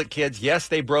 Google it, kids. Yes,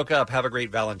 they broke up. Have a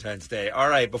great Valentine's Day. All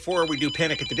right, before we do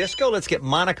Panic at the Disco, let's get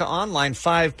Monica on line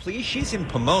 5, please. She's in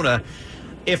Pomona.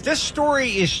 If this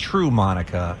story is true,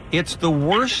 Monica, it's the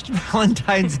worst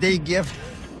Valentine's Day gift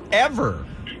ever.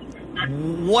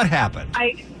 What happened?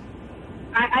 I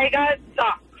got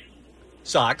socks.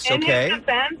 Socks, okay.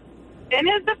 In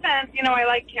his defense, I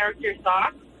like character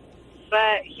socks.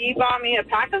 but he bought me a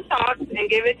pack of socks and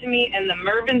gave it to me in the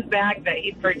Mervyn's bag that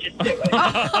he purchased it with.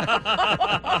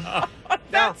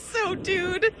 That's so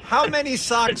dude. How many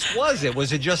socks was it?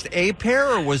 Was it just a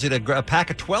pair, or was it a pack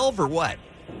of 12, or what?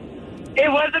 It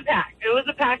was a pack. It was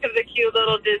a pack of the cute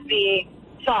little Disney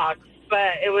socks,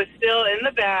 but it was still in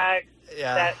the bag.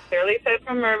 Yeah. That clearly said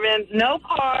from Mervyn's. No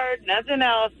card, nothing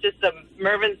else, just a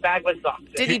Mervyn's bag with socks.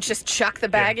 Did he just chuck the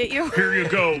bag at you? Here you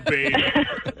go, babe.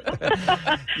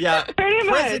 Yeah. Pretty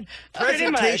much.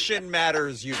 Presentation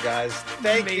matters, you guys.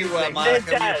 Thank you, Monica. It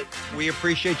does. We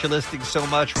appreciate you listening so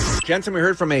much. Jensen, we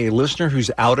heard from a listener who's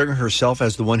outing herself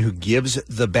as the one who gives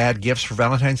the bad gifts for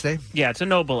Valentine's Day. Yeah, it's a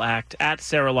noble act. At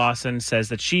Sarah Lawson says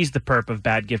that she's the perp of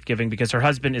bad gift giving because her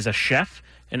husband is a chef,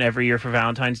 and every year for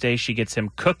Valentine's Day she gets him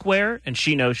cookware, and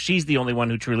she knows she's the only one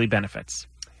who truly benefits.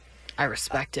 I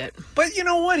respect it. But you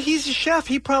know what? He's a chef.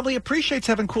 He probably appreciates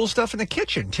having cool stuff in the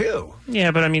kitchen, too.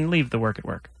 Yeah, but I mean, leave the work at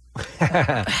work.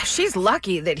 She's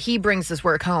lucky that he brings his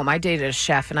work home. I dated a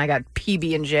chef, and I got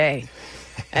PB&J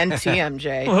and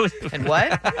TMJ. And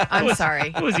what? I'm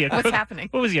sorry. What's happening?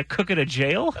 What was he, a cook at a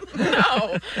jail?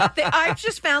 No. I've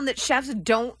just found that chefs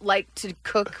don't like to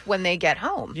cook when they get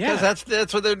home. Yeah, because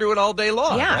that's what they're doing all day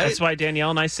long. Yeah. Right? That's why Danielle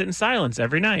and I sit in silence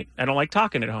every night. I don't like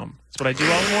talking at home. That's what I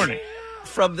do all morning.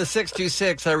 From the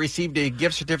 626, I received a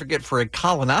gift certificate for a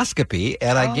colonoscopy,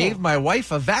 and I gave my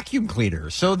wife a vacuum cleaner.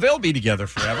 So they'll be together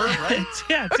forever, right?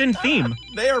 Yeah, it's in theme.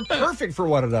 They are perfect for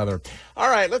one another. All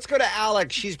right, let's go to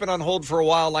Alex. She's been on hold for a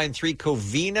while. Line 3,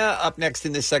 Covina. Up next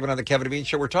in this segment on the Kevin and Bean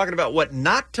Show, we're talking about what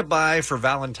not to buy for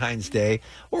Valentine's Day,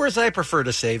 or as I prefer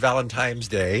to say, Valentine's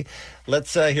Day.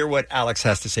 Let's hear what Alex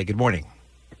has to say. Good morning.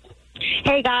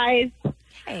 Hey, guys.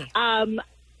 Hey.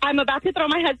 I'm about to throw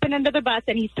my husband under the bus,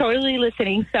 and he's totally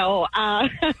listening. So I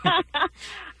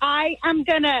am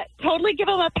going to totally give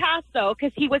him a pass, though,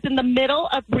 because he was in the middle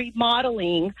of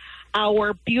remodeling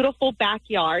our beautiful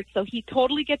backyard. So he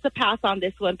totally gets a pass on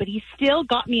this one, but he still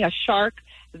got me a Shark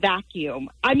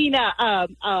vacuum. I mean,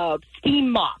 a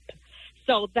steam mop.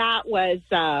 So that was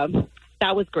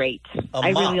great. I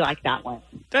really like that one.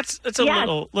 That's a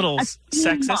little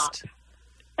sexist.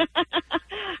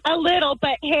 A little,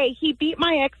 but hey, he beat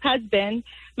my ex-husband.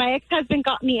 My ex-husband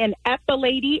got me an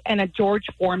Epilady and a George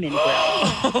Foreman grill.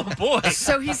 Oh, boy.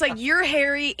 So he's like, you're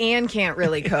hairy and can't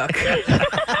really cook.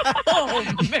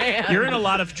 Oh, man. You're in a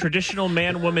lot of traditional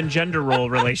man-woman gender role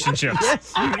relationships.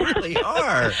 Yes, you really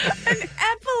are. An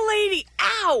Epilady.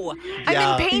 Ow.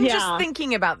 I'm in pain just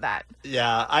thinking about that.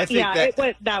 Yeah, I think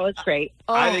that was great.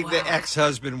 I think the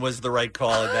ex-husband was the right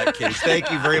call in that case. Thank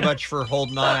you very much for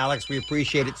holding on, Alex. We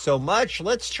appreciate it so much.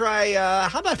 Let's try,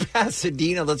 how about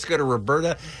Pasadena? Let's go to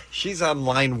Roberta. She's on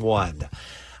line 1.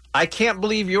 I can't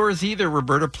believe yours either,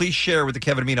 Roberta. Please share with the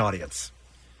Kevin and Bean audience.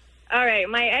 All right,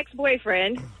 my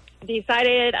ex-boyfriend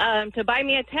decided to buy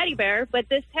me a teddy bear, but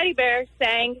this teddy bear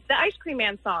sang the Ice Cream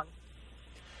Man song.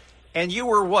 And you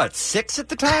were, what, 6 at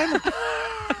the time?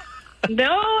 No,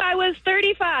 I was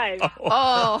 35.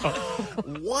 Oh.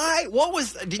 Why?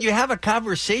 Did you have a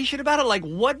conversation about it? Like,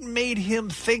 what made him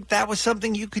think that was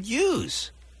something you could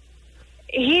use?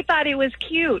 He thought it was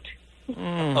cute.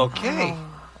 Okay.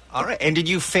 All right. And did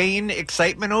you feign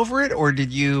excitement over it, or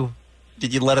did you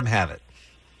let him have it?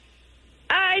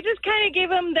 I just kind of gave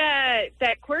him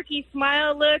that quirky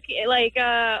smile look, like,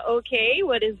 okay,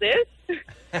 what is this?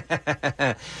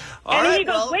 And he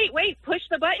goes, wait, push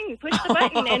the button.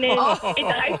 And it's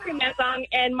the Ice Cream Man song.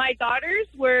 And my daughters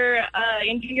were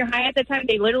in junior high at the time.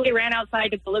 They literally ran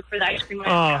outside to go look for the Ice Cream Man.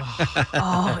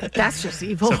 Oh, that's just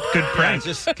evil. Good prank.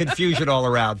 Yeah, just confusion all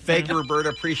around. Thank you, Roberta.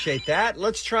 Appreciate that.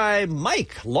 Let's try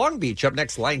Mike, Long Beach, up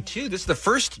next, line 2. This is the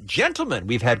first gentleman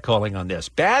we've had calling on this.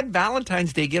 Bad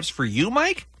Valentine's Day gifts for you,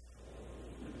 Mike?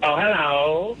 Oh,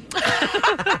 hello.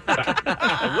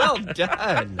 Well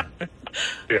done.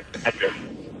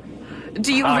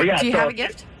 Do you have a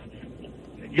gift?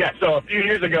 Yeah, so a few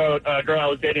years ago, a girl I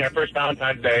was dating, our first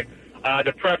Valentine's Day,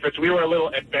 to preface, we were a little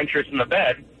adventurous in the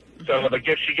bed, so the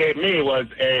gift she gave me was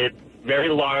a very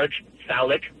large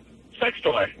phallic sex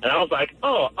toy. And I was like,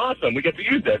 oh, awesome, we get to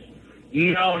use this.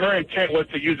 No, her intent was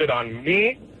to use it on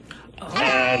me,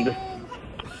 and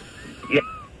yeah,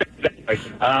 exactly.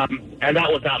 And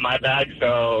that was not my bag,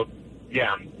 so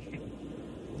yeah.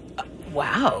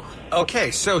 Wow.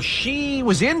 Okay, so she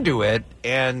was into it,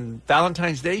 and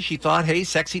Valentine's Day, she thought, hey,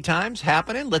 sexy times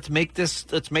happening. Let's make this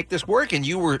work. And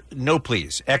you were, no,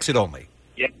 please, exit only.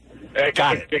 Yeah,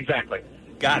 got it. Exactly.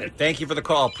 Got it. Thank you for the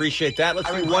call. Appreciate that. Let's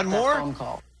do one more. Phone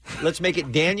call. Let's make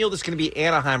it Daniel. This is going to be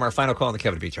Anaheim, our final call on the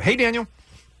Kevin Beach Show. Hey, Daniel.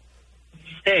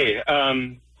 Hey,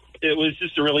 it was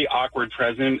just a really awkward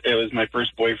present. It was my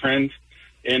first boyfriend,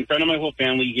 in front of my whole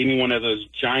family. He gave me one of those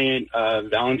giant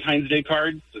Valentine's Day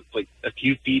cards. It's like a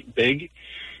few feet big.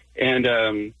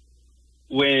 And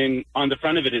when on the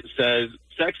front of it, it says,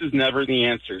 sex is never the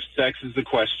answer. Sex is the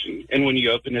question. And when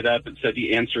you open it up, it said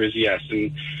the answer is yes.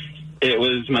 And it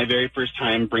was my very first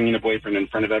time bringing a boyfriend in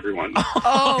front of everyone.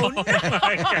 Oh, no.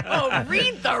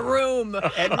 Read the room.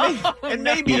 And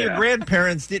maybe your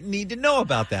grandparents didn't need to know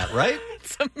about that, right?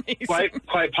 It's amazing.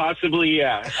 Quite possibly,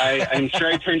 yeah. I'm sure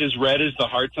I turned as red as the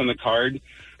hearts on the card.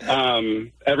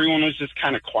 Everyone was just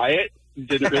kind of quiet.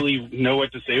 Didn't really know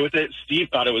what to say with it. Steve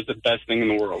thought it was the best thing in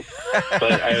the world.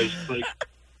 But I was like,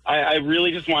 I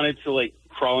really just wanted to, like,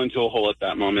 crawl into a hole at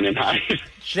that moment and hide.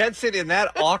 Jensen, in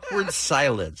that awkward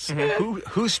silence,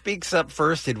 who speaks up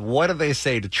first, and what do they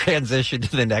say to transition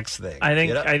to the next thing? I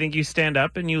think you stand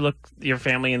up and you look your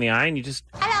family in the eye and you just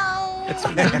It's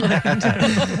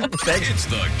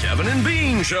the Kevin and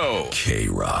Bean Show.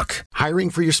 K-Rock. Hiring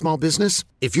for your small business?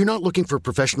 If you're not looking for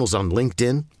professionals on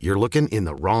LinkedIn, you're looking in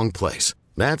the wrong place.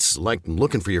 That's like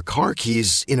looking for your car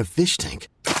keys in a fish tank.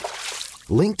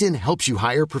 LinkedIn helps you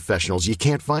hire professionals you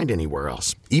can't find anywhere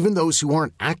else, even those who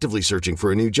aren't actively searching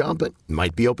for a new job but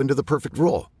might be open to the perfect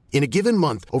role. In a given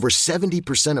month, over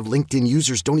 70% of LinkedIn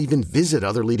users don't even visit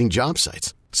other leading job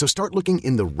sites. So start looking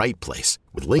in the right place.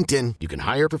 With LinkedIn, you can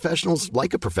hire professionals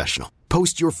like a professional.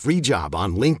 Post your free job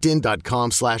on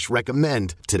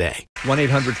linkedin.com/recommend today.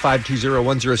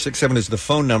 1-800-520-1067 is the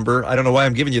phone number. I don't know why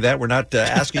I'm giving you that. We're not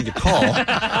asking you to call.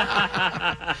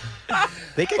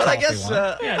 They can but call I guess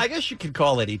I guess you can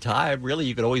call any time. Really,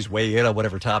 you can always weigh in on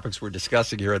whatever topics we're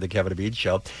discussing here on the Kevin and Bean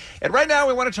Show. And right now,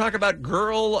 we want to talk about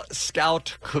Girl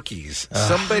Scout cookies.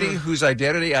 Somebody whose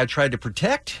identity I tried to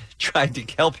protect, tried to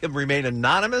help him remain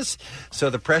anonymous, so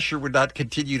the pressure would not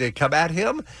continue to come at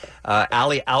him.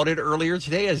 Allie outed earlier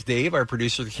today as Dave, our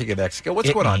producer, the King of Mexico.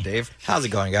 What's going on, Dave? How's it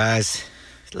going, guys?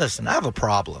 Listen, I have a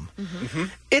problem.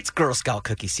 It's Girl Scout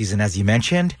cookie season, as you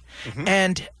mentioned,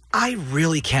 and I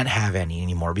really can't have any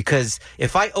anymore because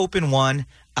if I open one,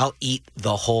 I'll eat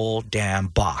the whole damn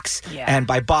box. Yeah. And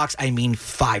by box, I mean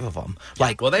 5 of them.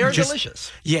 Like, well, they are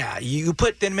delicious. Yeah, you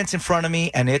put Thin Mints in front of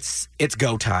me, and it's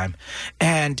go time.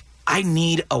 And I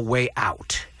need a way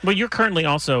out. Well, you're currently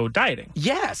also dieting.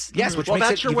 Yes, which well, makes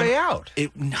that's it your way out.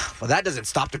 Well, that doesn't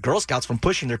stop the Girl Scouts from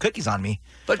pushing their cookies on me.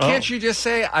 But can't you just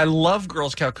say, I love Girl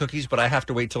Scout cookies, but I have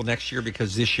to wait till next year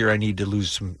because this year I need to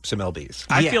lose some LBs?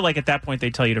 I feel like at that point they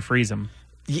tell you to freeze them.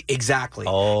 Exactly.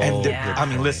 Oh, and I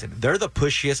mean, listen, they're the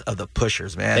pushiest of the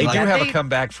pushers, man. They do have a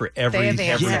comeback for every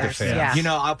defense. Yeah. You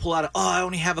know, I'll pull out, I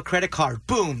only have a credit card.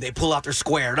 Boom, they pull out their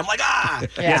square. And I'm like,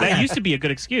 Yeah, that used to be a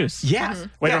good excuse. Yeah.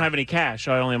 Well, I don't have any cash.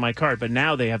 I only have my card. But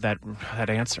now they have that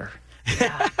answer.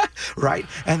 Right?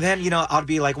 And then, I'd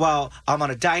be like, well, I'm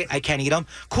on a diet. I can't eat them.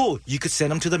 Cool. You could send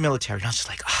them to the military. And I was just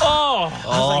like, oh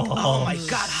my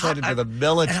God. Send them to the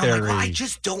military. And I'm like, well, I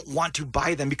just don't want to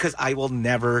buy them because I will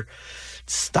never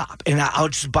stop. And I'll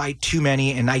just buy too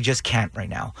many, and I just can't right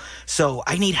now. So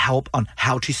I need help on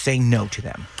how to say no to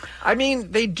them. I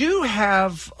mean, they do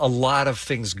have a lot of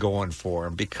things going for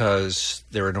them because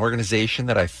they're an organization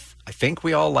that I think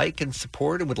we all like and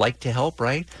support and would like to help,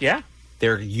 right? Yeah.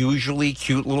 They're usually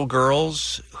cute little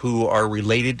girls who are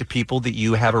related to people that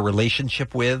you have a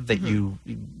relationship with that you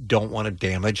don't want to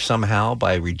damage somehow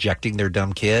by rejecting their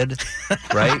dumb kid,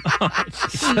 right?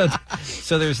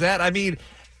 So there's that. I mean,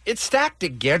 it's stacked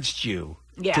against you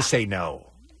to say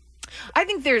no. I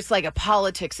think there's like a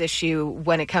politics issue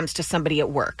when it comes to somebody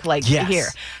at work, like here.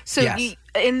 So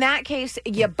in that case,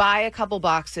 you buy a couple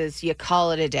boxes, you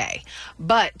call it a day.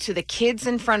 But to the kids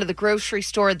in front of the grocery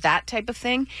store, that type of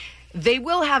thing, they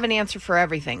will have an answer for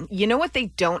everything. You know what they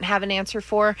don't have an answer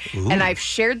for? Ooh. And I've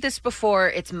shared this before.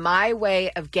 It's my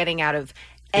way of getting out of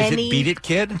Is it Beat It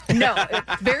Kid? No,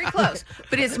 very close.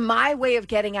 But it's my way of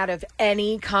getting out of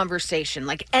any conversation.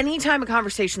 Like anytime a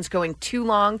conversation's going too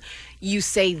long, you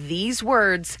say these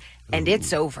words and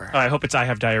it's over. Oh, I hope it's I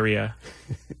have diarrhea.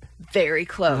 Very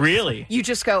close. Really? You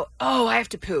just go, oh, I have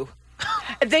to poo.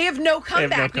 They have no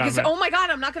comeback because, oh my God,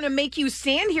 I'm not going to make you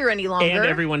stand here any longer. And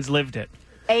everyone's lived it.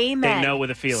 Amen. They know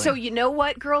with a feeling. So you know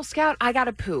what, Girl Scout? I got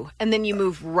to poo. And then you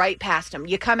move right past them.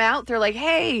 You come out, they're like,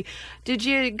 hey, did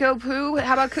you go poo?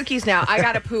 How about cookies now? I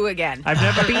got to poo again. I've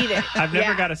never beat it. I've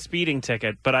never got a speeding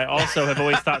ticket, but I also have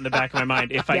always thought in the back of my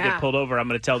mind, if I get pulled over, I'm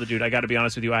going to tell the dude, I got to be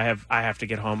honest with you, I have to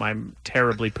get home. I'm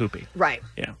terribly poopy. Right.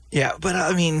 Yeah. Yeah, but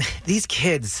I mean, these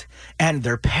kids and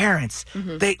their parents,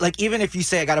 they like, even if you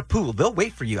say I got to poo, they'll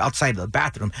wait for you outside the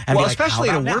bathroom. And Well, be like, especially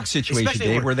 "How in a about work now?" situation, Especially at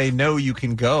Dave, work. where they know you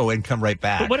can go and come right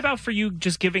back. back. But what about for you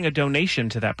just giving a donation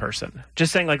to that person?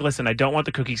 Just saying, like, listen, I don't want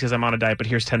the cookies because I'm on a diet, but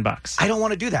here's $10. I don't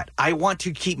want to do that. I want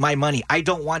to keep my money. I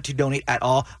don't want to donate at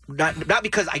all. Not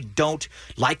because I don't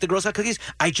like the Girl Scout cookies.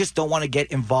 I just don't want to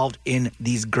get involved in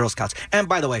these Girl Scouts. And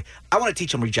by the way, I want to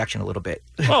teach them rejection a little bit.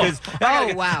 Wow.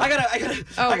 I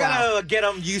gotta get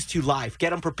them used to life. Get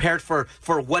them prepared for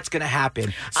what's going to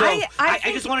happen. So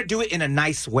I just want to do it in a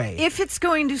nice way. If it's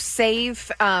going to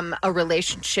save a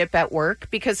relationship at work,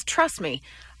 because trust me,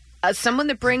 someone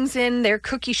that brings in their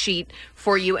cookie sheet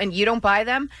for you and you don't buy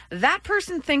them, that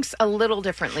person thinks a little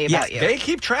differently about you. They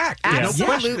keep track. Absolutely. No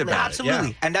question about Absolutely.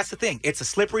 it. And that's the thing. It's a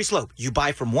slippery slope. You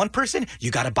buy from one person,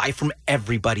 you got to buy from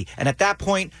everybody. And at that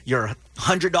point, you're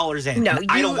 $100 in. No,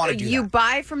 I don't want to do you that.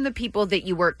 buy from the people that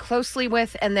you work closely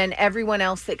with, and then everyone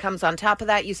else that comes on top of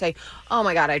that, you say, oh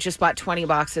my God, I just bought 20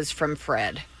 boxes from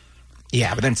Fred.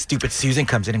 Yeah, but then stupid Susan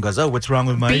comes in and goes, oh, what's wrong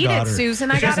with my Beat daughter? it,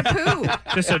 Susan. I got to poo.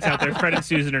 Just so it's out there, Fred and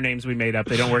Susan are names we made up.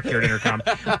 They don't work here at Intercom.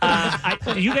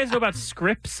 Do you guys know about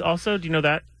Scripps also? Do you know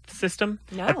that system?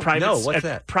 No. What's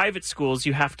that? Private schools,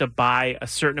 you have to buy a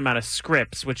certain amount of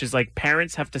scripts, which is like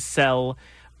parents have to sell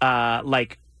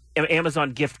like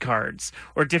Amazon gift cards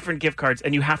or different gift cards,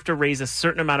 and you have to raise a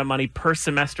certain amount of money per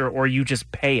semester or you just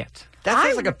pay it. That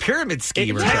sounds like a pyramid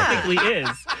scheme or It something. technically is.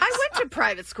 I went to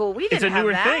private school. We didn't It's a have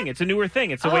newer that. thing. It's a newer thing.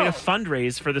 It's a way to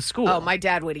fundraise for the school. Oh, my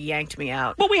dad would have yanked me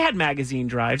out. Well, we had magazine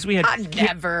drives. We had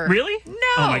never. Really? No.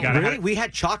 Oh my God! Really? We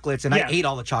had chocolates, and Yeah. I ate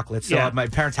all the chocolates, so Yeah. my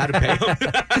parents had to pay them.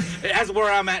 That's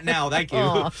where I'm at now. Thank you.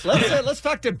 Let's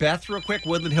talk to Beth real quick.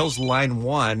 Woodland Hills line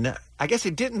 1. I guess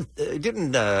it didn't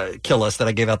kill us that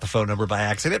I gave out the phone number by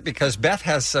accident because Beth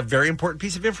has a very important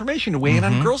piece of information to weigh in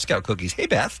on Girl Scout cookies. Hey,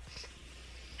 Beth.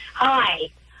 Hi.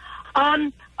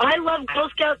 I love Girl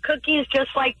Scout cookies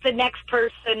just like the next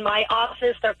person. My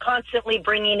office, they're constantly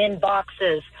bringing in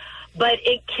boxes. But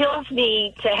it kills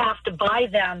me to have to buy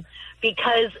them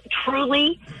because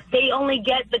truly they only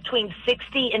get between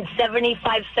 60 and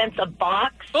 75 cents a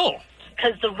box. Oh.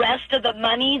 Because the rest of the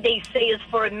money they say is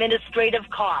for administrative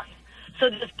costs. So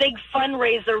this big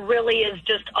fundraiser really is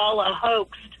just all a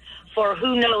hoax for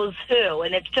who knows who,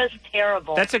 and it's just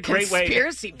terrible. That's a great way.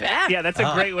 Conspiracy, Beth. Yeah, that's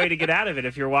a great way to get out of it.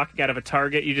 If you're walking out of a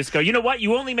Target, you just go, you know what?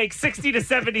 You only make 60 to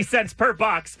 70 cents per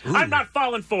box. I'm not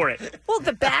falling for it. Well,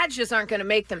 the badges aren't going to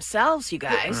make themselves, you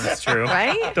guys. That's true.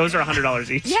 Right? Those are $100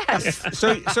 each. Yes. So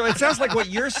it sounds like what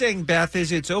you're saying, Beth,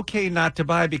 is it's okay not to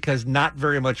buy because not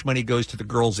very much money goes to the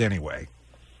girls anyway.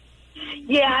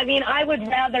 Yeah, I mean, I would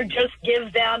rather just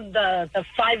give them the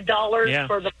 $5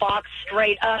 for the box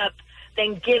straight up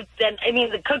than give them. I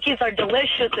mean, the cookies are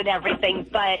delicious and everything,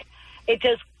 but it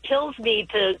just kills me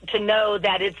to know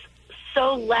that it's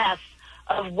so less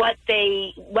of what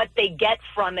they get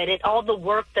from it. All the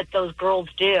work that those girls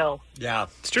do. Yeah,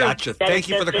 it's true. Gotcha. Thank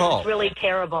you for the call. It's really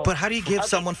terrible. But how do you give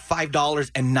someone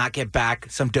 $5 and not get back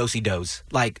some do-si-dos?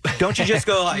 Like, don't you just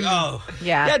go like, oh.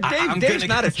 Yeah. Dave's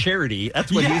not a charity.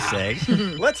 That's what he's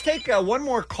saying. Let's take one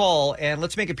more call, and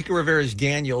let's make it Pico Rivera's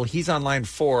Daniel. He's on line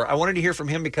 4. I wanted to hear from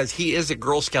him because he is a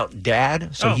Girl Scout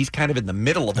dad, so he's kind of in the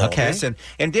middle of all this.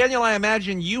 And Daniel, I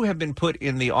imagine you have been put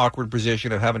in the awkward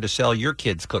position of having to sell your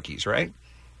kids cookies, right?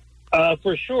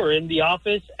 For sure, in the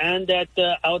office and at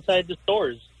outside the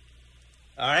stores.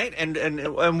 All right,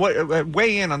 and what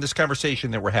weigh in on this conversation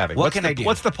that we're having. What can I do?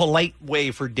 What's the polite way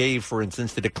for Dave, for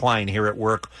instance, to decline here at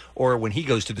work or when he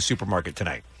goes to the supermarket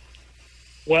tonight?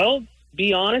 Well,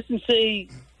 be honest and say,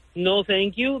 no,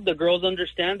 thank you. The girls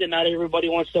understand that not everybody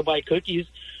wants to buy cookies.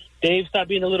 Dave, stop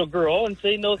being a little girl and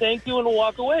say no thank you and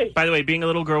walk away. By the way, being a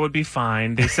little girl would be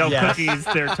fine. They sell cookies.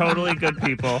 They're totally good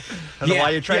people. I don't know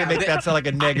why you're trying to make that sound like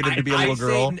a negative to be a little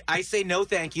girl. I say no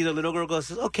thank you. The little girl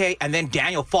goes, okay. And then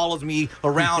Daniel follows me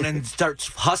around and starts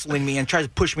hustling me and tries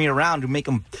to push me around to make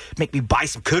me buy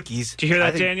some cookies. Did you hear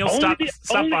that, Daniel?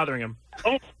 Stop bothering him.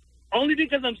 Only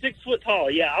because I'm 6 foot tall.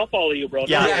 Yeah, I'll follow you, bro.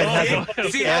 Yeah, Ed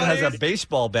has a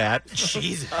baseball bat.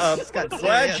 Jesus.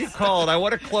 Glad you called. I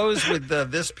want to close with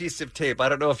this piece of tape. I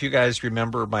don't know if you guys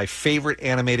remember my favorite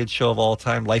animated show of all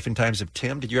time, Life and Times of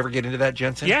Tim. Did you ever get into that,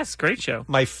 Jensen? Yes, great show.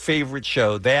 My favorite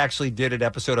show. They actually did an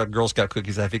episode on Girl Scout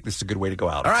cookies. I think this is a good way to go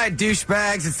out. All right,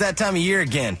 douchebags, it's that time of year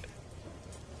again.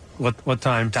 What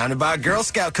time? Time to buy Girl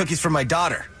Scout cookies for my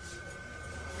daughter.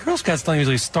 Girl Scouts don't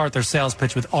usually start their sales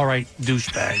pitch with "all right,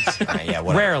 douchebags." Yeah,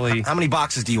 whatever. Rarely. How many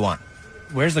boxes do you want?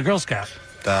 Where's the Girl Scout?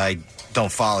 I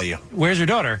don't follow you. Where's your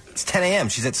daughter? It's 10 a.m.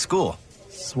 She's at school.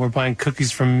 So we're buying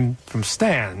cookies from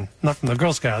Stan, not from the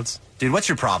Girl Scouts. Dude, what's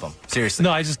your problem? Seriously. No,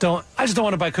 I just don't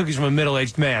want to buy cookies from a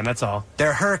middle-aged man, that's all.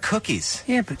 They're her cookies.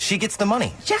 Yeah, but she gets the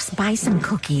money. Just buy some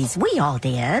cookies. We all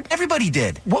did. Everybody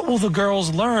did. What will the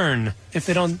girls learn if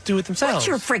they don't do it themselves? What's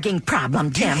your frigging problem,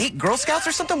 Do you Tim? hate Girl Scouts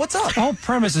or something? What's up? The whole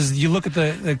premise is you look at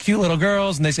the cute little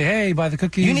girls and they say, hey, buy the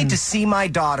cookies. You need to see my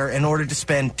daughter in order to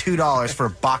spend $2 for a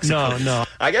box of cookies. No.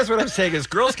 I guess what I'm saying is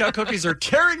Girl Scout cookies are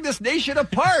tearing this nation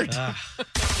apart.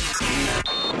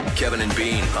 Kevin and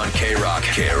Bean on K-Rock,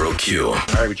 KROQ. All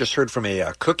right, we just heard from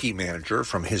a cookie manager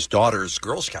from his daughter's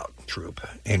Girl Scout troop,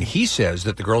 and he says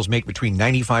that the girls make between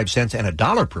 95 cents and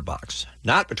 $1 per box,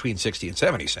 not between 60 and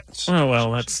 70 cents. Oh,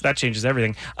 well, that changes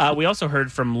everything. We also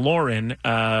heard from Lauren,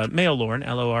 male Lauren,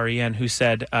 Loren, who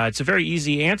said it's a very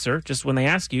easy answer. Just when they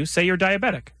ask you, say you're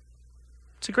diabetic.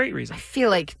 It's a great reason. I feel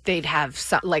like they'd have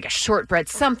like a shortbread,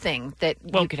 something that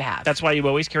you could have. That's why you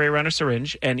always carry around a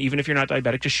syringe, and even if you're not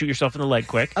diabetic, just shoot yourself in the leg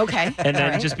quick. Okay. And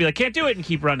then just be like, can't do it, and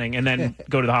keep running, and then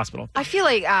go to the hospital. I feel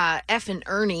like F and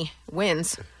Ernie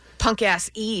wins. Punk ass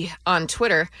E on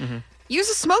Twitter. Mm-hmm. Use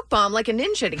a smoke bomb like a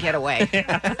ninja to get away.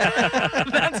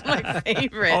 That's my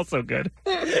favorite. Also good.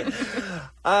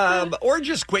 Or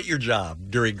just quit your job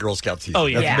during Girl Scout season. Oh,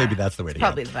 yeah. Maybe that's the way to go.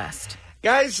 Probably the best.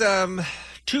 Guys,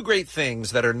 two great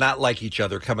things that are not like each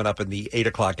other coming up in the 8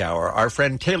 o'clock hour. Our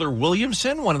friend Taylor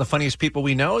Williamson, one of the funniest people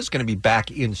we know, is going to be back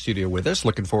in studio with us.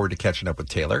 Looking forward to catching up with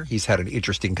Taylor. He's had an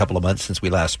interesting couple of months since we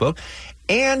last spoke.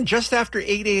 And just after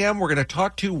 8 a.m., we're going to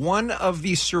talk to one of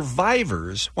the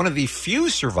survivors, one of the few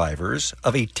survivors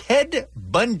of a Ted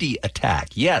Bundy attack.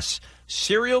 Yes,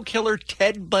 serial killer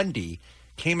Ted Bundy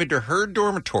came into her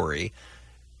dormitory,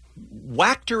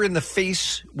 whacked her in the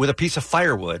face with a piece of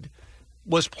firewood,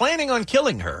 was planning on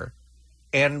killing her,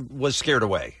 and was scared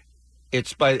away.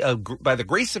 It's by the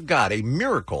grace of God, a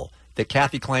miracle that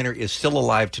Kathy Kleiner is still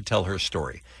alive to tell her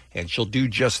story. And she'll do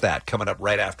just that coming up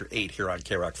right after 8 here on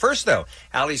K-Rock. First, though,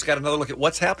 Allie's got another look at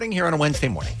what's happening here on a Wednesday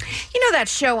morning. You know that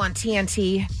show on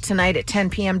TNT tonight at 10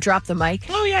 p.m., Drop the Mic?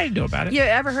 Oh, yeah, I know about it. You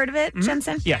ever heard of it,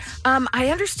 Jensen? Yes. I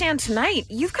understand tonight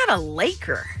you've got a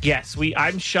Laker. Yes,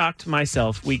 I'm shocked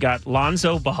myself. We got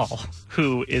Lonzo Ball,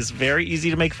 who is very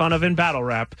easy to make fun of in battle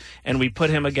rap, and we put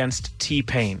him against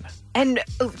T-Pain. And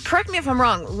correct me if I'm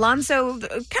wrong, Lonzo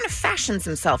kind of fashions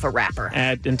himself a rapper.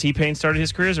 And T-Pain started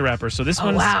his career as a rapper, so this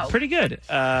one's pretty good.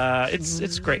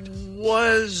 It's great.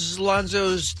 Was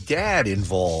Lonzo's dad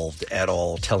involved at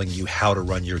all telling you how to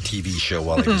run your TV show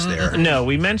while he was there? No,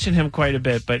 we mentioned him quite a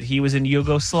bit, but he was in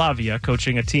Yugoslavia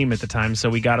coaching a team at the time, so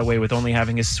we got away with only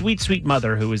having his sweet, sweet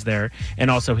mother who was there,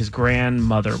 and also his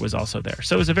grandmother was also there.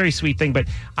 So it was a very sweet thing, but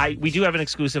we do have an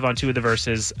exclusive on two of the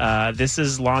verses. This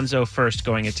is Lonzo first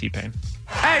going at T-Pain.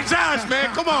 Hey, Josh,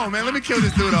 man, come on, man. Let me kill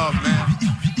this dude off, man.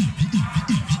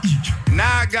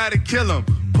 Now I gotta kill him.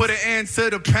 Put an end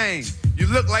to the pain. You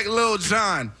look like Lil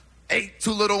Jon. Ate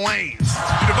 2 Lil Waynes.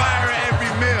 You devour every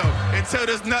meal until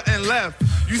there's nothing left.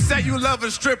 You say you love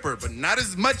a stripper, but not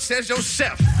as much as your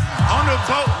chef. On the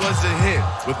Boat was a hit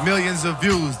with millions of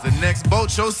views. The next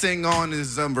boat you'll sing on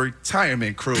is a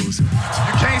retirement cruise. You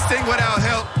can't sing without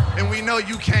help, and we know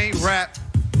you can't rap.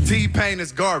 T-Pain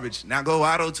is garbage. Now go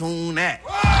auto-tune that.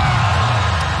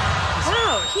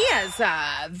 Oh, he has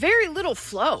very little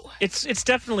flow. It's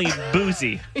definitely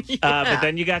boozy. But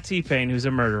then you got T-Pain, who's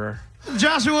a murderer.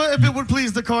 Joshua, if it would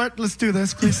please the court, let's do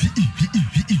this, please.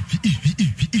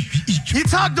 You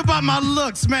talked about my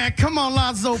looks, man. Come on,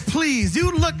 Lonzo, please.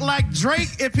 You look like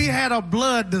Drake if he had a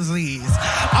blood disease.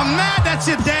 I'm mad that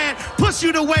your dad pushed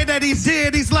you the way that he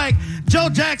did. He's like Joe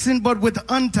Jackson, but with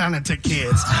untalented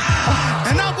kids.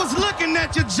 And I was looking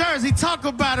at your jersey. Talk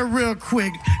about it real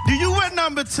quick. Do you wear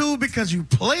number 2 because you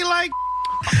play like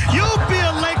you'll be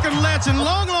a Laker legend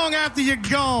long, long after you're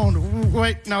gone.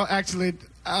 Wait, no, actually,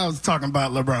 I was talking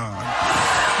about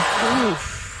LeBron.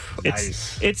 Oof.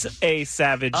 It's a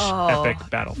savage, epic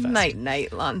battle fest.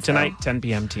 Night, Lonzo. Tonight, 10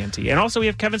 p.m. TNT. And also we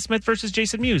have Kevin Smith versus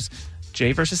Jason Mewes.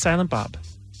 Jay versus Silent Bob.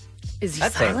 Is he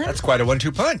silent? That's quite a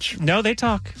 1-2 punch. No, they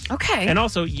talk. Okay. And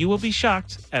also, you will be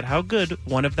shocked at how good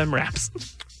one of them raps.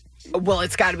 Well,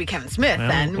 it's got to be Kevin Smith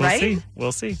then, we'll right? See.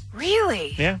 We'll see.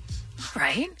 Really? Yeah.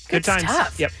 Right? Good times.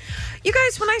 Stuff. Yep. You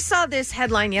guys, when I saw this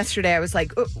headline yesterday, I was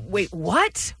like, wait,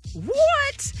 what?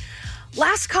 What?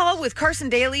 Last call with Carson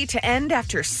Daly to end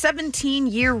after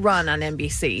 17-year run on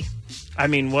NBC. I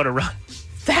mean, what a run.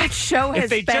 That show has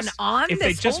been on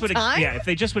this whole time? Yeah, if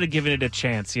they just would have given it a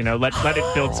chance, let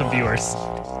it build some viewers.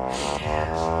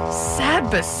 Sad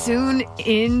bassoon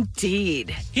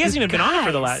indeed. He hasn't even been on it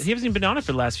for the last. He hasn't even been on it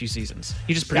for the last few seasons.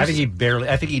 He just I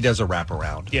produces. think he does a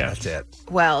wraparound. Yeah, that's it.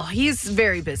 Well, he's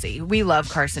very busy. We love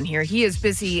Carson here. He is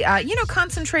busy,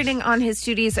 concentrating on his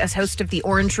duties as host of The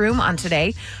Orange Room on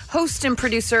Today, host and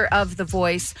producer of The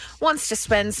Voice, wants to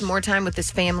spend some more time with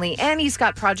his family, and he's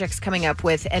got projects coming up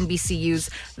with NBCU's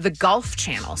The Golf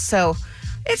Channel. So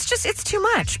it's too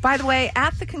much. By the way,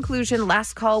 at the conclusion,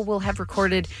 Last Call will have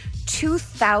recorded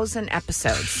 2,000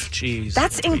 episodes. Jeez.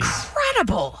 That's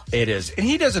incredible. It is. And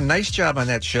he does a nice job on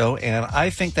that show, and I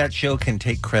think that show can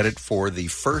take credit for the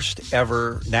first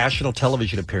ever national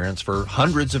television appearance for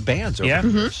hundreds of bands over the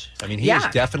years. I mean, he has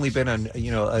definitely been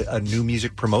a new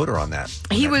music promoter on that.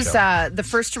 He was the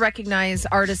first to recognize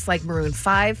artists like Maroon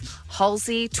 5,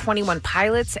 Halsey, 21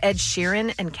 Pilots, Ed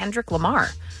Sheeran, and Kendrick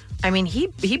Lamar. I mean, he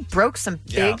broke some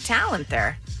big talent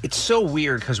there. It's so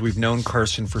weird because we've known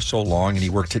Carson for so long, and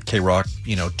he worked at K-Rock,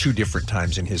 2 different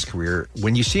times in his career.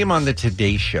 When you see him on the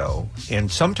Today Show,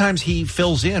 and sometimes he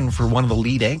fills in for one of the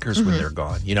lead anchors when they're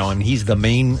gone, and he's the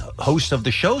main host of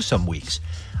the show some weeks.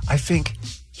 I think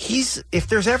if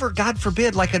there's ever, God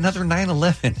forbid, like another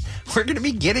 9/11, we're going to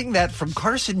be getting that from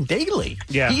Carson daily.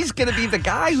 Yeah. He's going to be the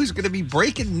guy who's going to be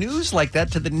breaking news like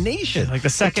that to the nation. Like the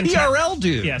second TRL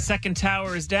dude. Yeah, second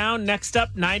tower is down. Next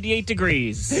up, 98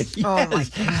 degrees. Yes. Oh, my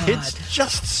God. It's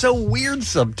just so weird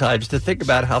sometimes to think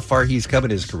about how far he's come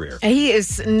in his career. He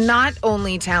is not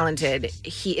only talented,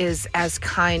 he is as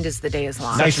kind as the day is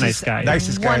long. Nice guy.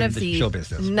 Nicest guy One in of the show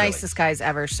business. Nicest guys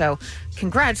ever. So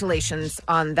congratulations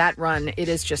on that run. It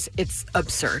is it's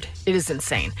absurd. It is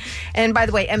insane. And by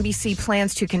the way, NBC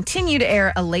plans to continue to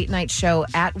air a late night show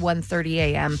at 1:30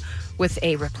 a.m. with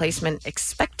a replacement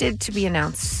expected to be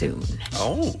announced soon.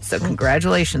 Oh. So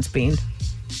congratulations, Bean.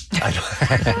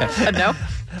 No?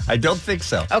 I don't think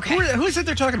so. Okay. Who is it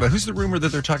they're talking about? Who's the rumor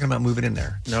that they're talking about moving in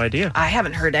there? No idea. I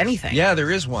haven't heard anything. Yeah,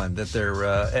 there is one that they're...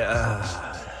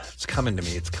 it's coming to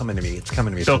me.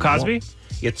 Bill Cosby?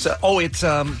 It's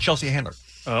Chelsea Handler.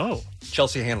 Oh.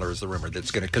 Chelsea Handler is the rumor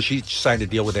that's going to... Because she signed a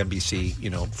deal with NBC,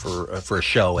 for a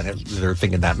show, and they're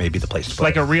thinking that may be the place to put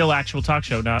Like a real actual talk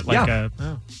show, not like a...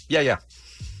 Oh. Yeah.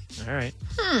 All right.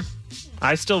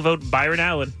 I still vote Byron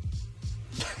Allen.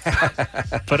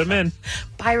 Put him in.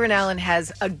 Byron Allen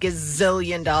has a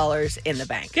gazillion dollars in the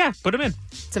bank. Yeah, put him in.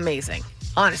 It's amazing.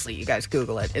 Honestly, you guys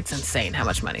Google it. It's insane how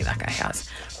much money that guy has.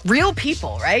 Real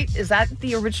People, right? Is that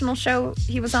the original show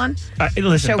he was on?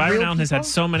 Listen, Byron Allen has had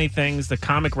so many things, the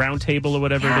Comic Roundtable or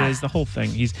whatever it is, the whole thing.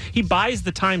 He buys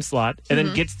the time slot and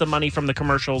then gets the money from the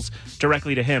commercials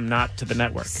directly to him, not to the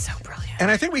network. So brilliant. And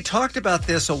I think we talked about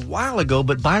this a while ago,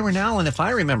 but Byron Allen, if I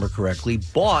remember correctly,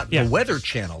 bought the Weather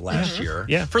Channel last year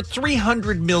for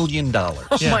 $300 million. Oh,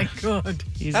 my God.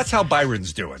 That's how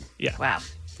Byron's doing. Yeah. Wow.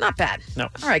 Not bad. No.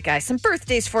 All right, guys. Some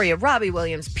birthdays for you. Robbie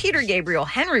Williams, Peter Gabriel,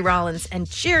 Henry Rollins, and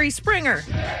Jerry Springer.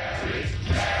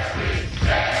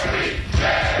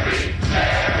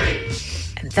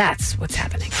 And that's what's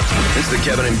happening. It's the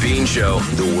Kevin and Bean Show,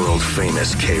 the world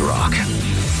famous K-Rock.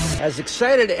 As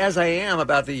excited as I am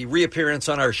about the reappearance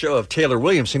on our show of Taylor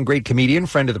Williamson, great comedian,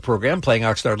 friend of the program, playing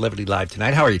Oxnard Liberty Live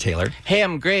tonight. How are you, Taylor? Hey,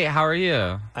 I'm great. How are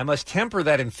you? I must temper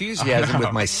that enthusiasm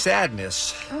with my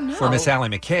sadness for Miss Allie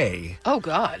McKay. Oh,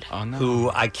 God. Oh, no. Who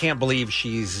I can't believe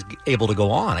she's able to go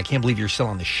on. I can't believe you're still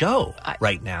on the show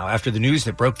right now after the news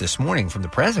that broke this morning from the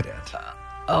president.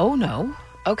 Oh, no.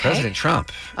 Okay. President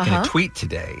Trump, in a tweet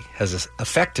today, has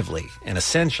effectively and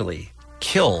essentially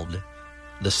killed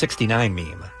the 69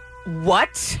 meme.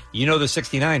 What? You know the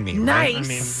 69 meme, nice. right?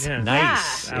 I mean,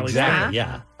 Nice. Yeah. Exactly,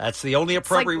 yeah. That's the only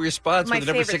appropriate response my when the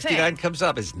number favorite 69 thing. comes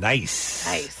up is nice.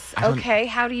 Nice. Okay,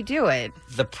 how do you do it?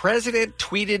 The president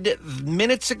tweeted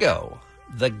minutes ago,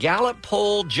 the Gallup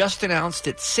poll just announced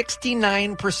that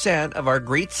 69% of our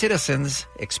great citizens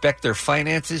expect their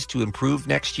finances to improve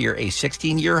next year, a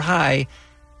 16-year high.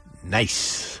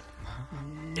 Nice.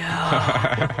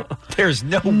 No. There's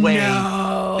no way.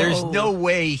 No. There's no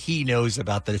way he knows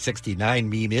about the 69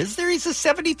 meme, is there? He's a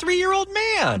 73-year-old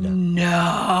man.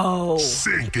 No.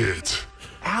 Sink it.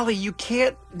 Allie, you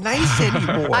can't nice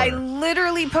anymore. I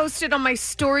literally posted on my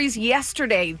stories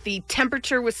yesterday, the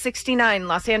temperature was 69 in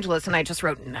Los Angeles, and I just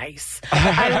wrote nice.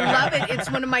 I love it.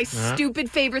 It's one of my stupid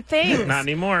favorite things. Not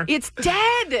anymore. It's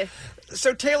dead.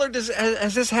 So, Taylor,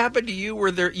 has this happened to you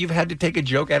where you've had to take a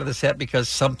joke out of the set because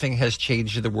something has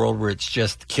changed in the world where it's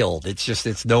just killed?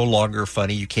 It's no longer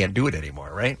funny. You can't do it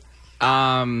anymore, right?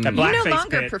 A you no blackface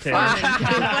longer bit, perform.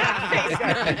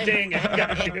 Dang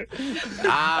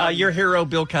it. Your hero,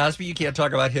 Bill Cosby, you can't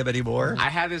talk about him anymore. I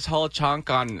had this whole chunk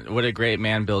on what a great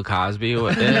man Bill Cosby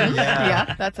is.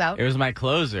 Yeah, that's out. It was my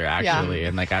closer, actually. Yeah.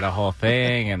 And, I had a whole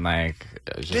thing. And,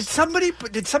 Did somebody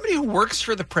who works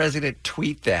for the president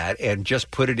tweet that and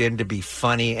just put it in to be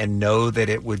funny and know that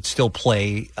it would still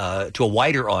play to a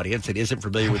wider audience that isn't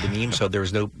familiar with the meme, so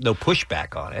there's no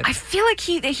pushback on it? I feel like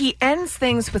he ends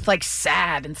things with like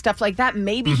sad and stuff like that.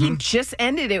 Maybe he just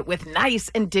ended it with nice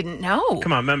and didn't know.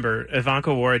 Come on, remember,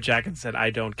 Ivanka wore a jacket and said, "I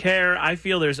don't care." I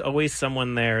feel there's always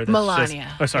someone there. That's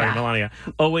Melania. Melania.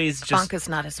 Always just... Ivanka's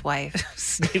not his wife.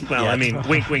 Well, I mean,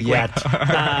 wink, wink, wink.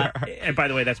 And by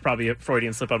the way, that's probably a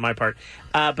Freudian slip on my part.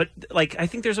 But, like, I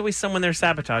think there's always someone there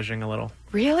sabotaging a little.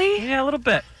 Really? Yeah, a little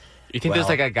bit. You think there's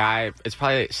like a guy? It's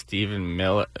probably Stephen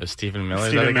Miller. Stephen Miller,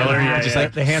 just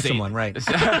like the handsome one, right?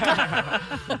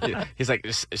 He's like,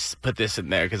 just put this in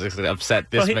there because it's going to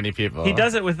upset this many people. He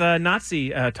does it with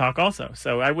Nazi talk also,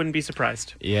 so I wouldn't be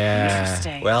surprised. Yeah.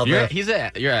 Interesting. Well, you're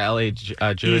a LA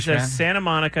Jewish He's a man? Santa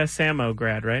Monica Samo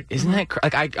grad, right? Isn't that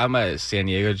like I'm a San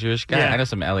Diego Jewish guy? Yeah. I know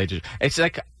some LA Jewish. It's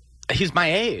like. He's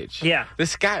my age. Yeah.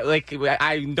 This guy, like,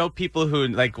 I know people who,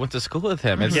 like, went to school with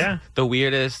him. It's the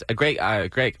weirdest. Great. By the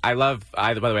way,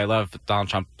 I love Donald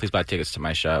Trump. Please buy tickets to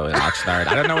my show in Oxnard.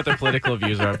 I don't know what the political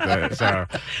views are, but, so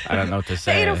I don't know what to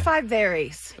say. The 805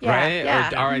 varies. Yeah, right?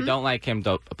 Yeah. Or I don't like him.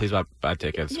 Please buy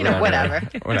tickets. You know, whatever.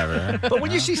 But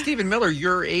when you see Stephen Miller,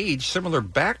 your age, similar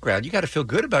background, you got to feel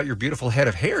good about your beautiful head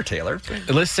of hair, Taylor.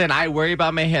 Listen, I worry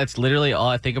about my hair. It's literally all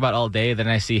I think about all day. Then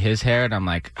I see his hair, and I'm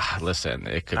like, listen,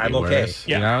 it could be worse.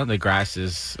 Yeah. You know, the grass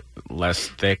is less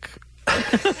thick.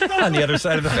 On the other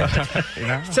side of the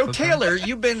fence. So, Taylor,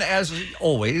 you've been, as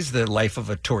always, the life of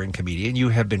a touring comedian. You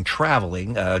have been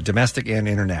traveling, domestic and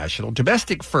international.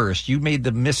 Domestic first, you made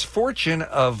the misfortune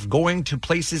of going to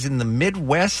places in the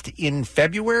Midwest in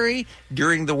February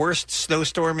during the worst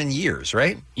snowstorm in years,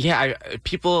 right? Yeah,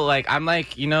 people like, I'm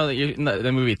like, you know,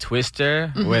 the movie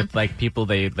Twister with like people,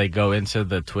 they go into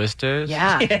the twisters.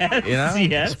 Yeah. Yes, You know?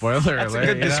 yes. Spoiler That's alert. a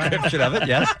good description of it,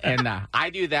 yes. And I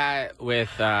do that with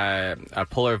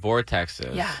polar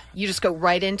vortexes. Yeah. You just go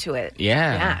right into it.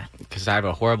 Yeah. Because I have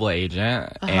a horrible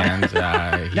agent. And he's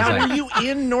Now, like, were you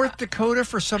in North Dakota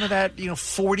for some of that,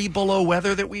 40 below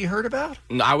weather that we heard about?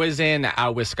 No, I was in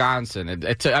Wisconsin.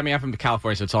 I mean, I'm from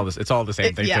California, so it's all the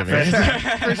same thing Yeah, to me.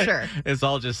 for sure. It's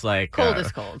all just like Cold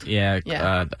is cold. Yeah,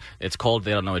 Yeah. It's cold.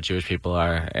 They don't know what Jewish people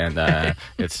are, and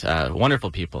it's wonderful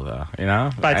people, though. You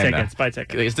know, Buy And, tickets. Buy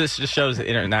tickets. Is this just shows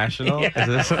international? Yeah.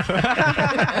 Is this?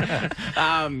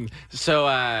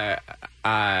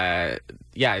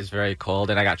 Yeah, it's very cold,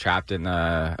 and I got trapped in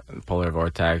the polar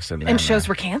vortex, and then, shows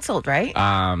were canceled, right?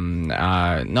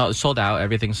 no, it's sold out.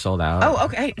 Everything's sold out. Oh,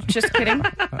 okay. Just kidding.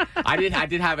 I did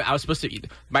have. I was supposed to.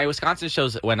 My Wisconsin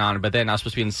shows went on, but then I was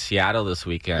supposed to be in Seattle this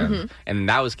weekend, and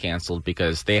that was canceled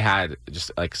because they had just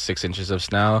like 6 inches of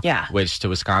snow. Yeah. Which to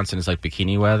Wisconsin is like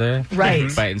bikini weather. Right.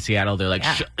 But in Seattle, they're like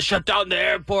shut down the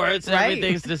airports. Right.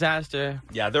 Everything's a disaster.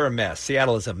 Yeah, they're a mess.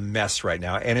 Seattle is a mess right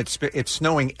now, and it's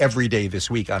snowing every day this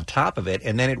week on top of it,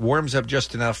 and then it warms up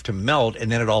just enough to melt,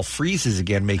 and then it all freezes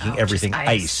again, making everything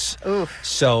ice. Oof.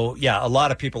 So, yeah, a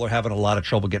lot of people are having a lot of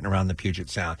trouble getting around the Puget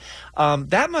Sound.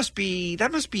 That must be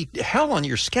hell on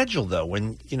your schedule, though,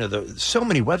 when, so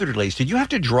many weather delays. Did you have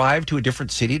to drive to a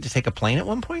different city to take a plane at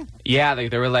one point? Yeah,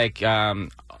 they were like, it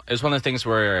was one of the things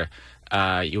where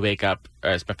you wake up,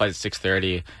 it's my flight at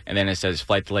 6:30, and then it says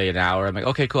flight delayed an hour. I'm like,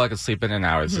 okay, cool, I can sleep in an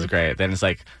hour. This is great. Then it's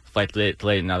like, flight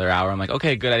delayed another hour. I'm like,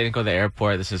 okay, good, I didn't go to the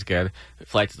airport. This is good.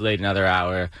 Flight delayed another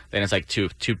hour. Then it's like 2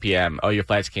 p.m. Oh, your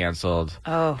flight's canceled.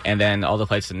 Oh. And then all the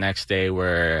flights the next day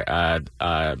were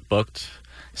booked.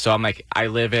 So I'm like, I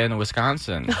live in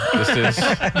Wisconsin. This is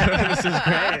this is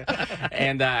great.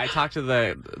 And I talked to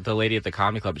the lady at the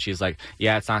comedy club, and she's like,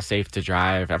 yeah, it's not safe to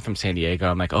drive. I'm from San Diego.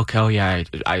 I'm like, okay, oh yeah,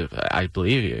 I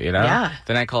believe you, you know? Yeah.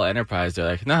 Then I call Enterprise. They're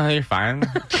like, no, you're fine.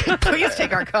 Please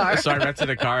take our car. So I rented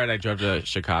a car, and I drove to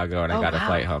Chicago, and I got a wow.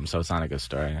 flight home. So it's not a good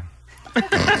story.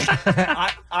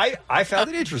 I found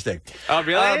it interesting. Oh,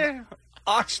 really?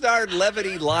 Oxnard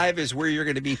Levity Live is where you're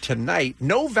going to be tonight.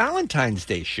 No Valentine's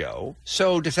Day show.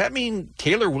 So does that mean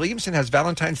Taylor Williamson has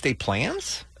Valentine's Day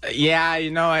plans? Yeah,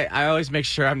 I always make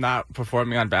sure I'm not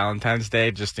performing on Valentine's Day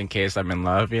just in case I'm in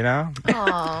love,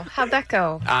 Oh, how'd that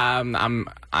go?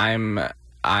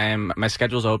 My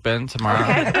schedule's open tomorrow.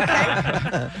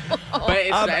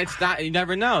 Okay. But it's not. You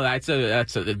never know.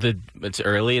 It's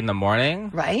early in the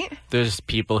morning. Right. There's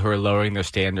people who are lowering their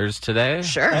standards today.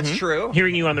 Sure. That's true.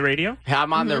 Hearing you on the radio?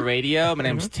 I'm on the radio. My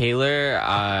name's Taylor.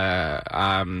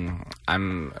 I'm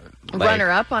like,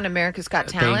 Runner up on America's Got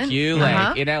Talent. Thank you.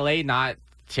 Like in LA, not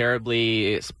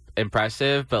terribly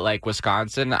impressive, but like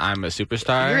Wisconsin, I'm a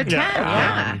superstar. You're a 10,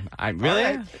 yeah. I'm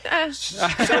really.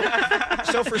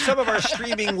 So for some of our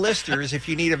streaming listeners, if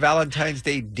you need a Valentine's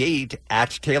Day date,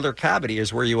 at Taylor Comedy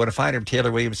is where you want to find him,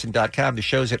 TaylorWilliamson.com. The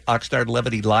show's at Oxnard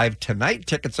Levity Live tonight.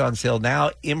 Tickets on sale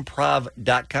now,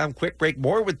 improv.com. Quick break,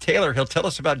 more with Taylor. He'll tell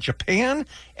us about Japan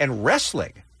and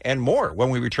wrestling and more when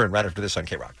we return right after this on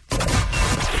K-Rock.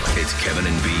 It's Kevin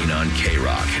and Bean on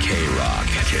K-Rock. K-Rock.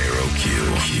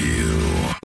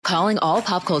 K-R-O-Q. Calling all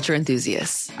pop culture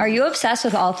enthusiasts. Are you obsessed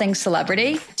with all things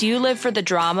celebrity? Do you live for the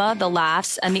drama, the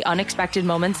laughs, and the unexpected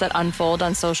moments that unfold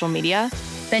on social media?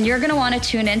 Then you're going to want to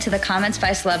tune in to the Comments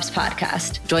by Celebs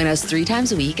podcast. Join us 3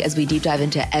 times a week as we deep dive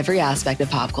into every aspect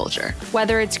of pop culture.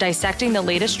 Whether it's dissecting the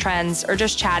latest trends or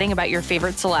just chatting about your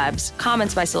favorite celebs,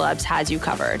 Comments by Celebs has you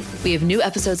covered. We have new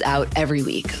episodes out every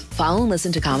week. Follow and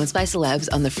listen to Comments by Celebs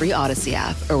on the free Odyssey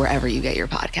app or wherever you get your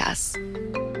podcasts.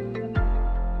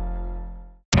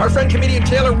 Our friend comedian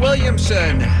Taylor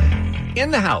Williamson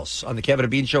in the house on the Kevin and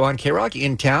Bean Show on K-Rock,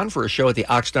 in town for a show at the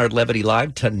Oxnard Levity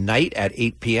Live tonight at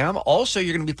 8 p.m. Also,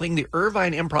 you're going to be playing the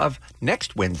Irvine Improv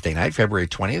next Wednesday night, February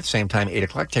 20th, same time, 8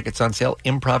 o'clock. Tickets on sale,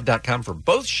 improv.com for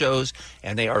both shows,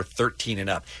 and they are 13 and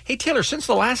up. Hey, Taylor, since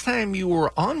the last time you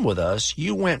were on with us,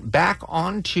 you went back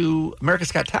on to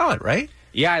America's Got Talent, right?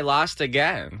 Yeah, I lost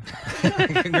again.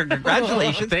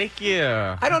 Congratulations. Thank you.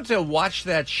 I don't watch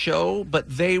that show, but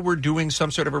they were doing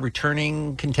some sort of a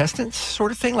returning contestants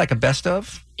sort of thing, like a best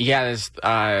of? Yeah,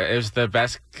 it was the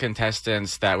best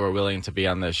contestants that were willing to be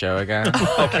on the show again.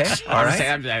 Okay, all right.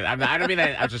 I don't mean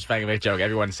that. I was just making a joke.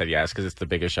 Everyone said yes because it's the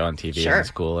biggest show on TV. Sure. And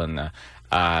it's cool. And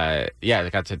yeah, they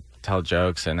got to tell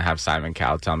jokes and have Simon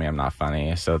Cowell tell me I'm not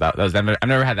funny. So that was I've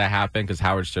never had that happen because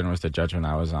Howard Stern was the judge when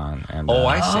I was on. And,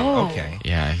 I see. Okay.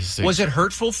 Yeah. Was it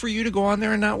hurtful for you to go on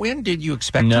there and not win? Did you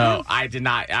expect to No, win? I did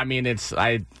not. I mean, it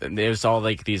was all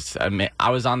like these. I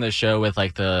was on the show with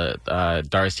like the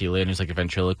Darcy Lynn, who's like a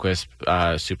ventriloquist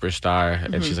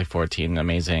superstar, and she's like 14,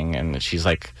 amazing, and she's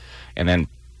like, and then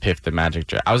Piff the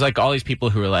Magic. I was like all these people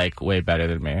who were like way better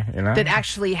than me, you know, that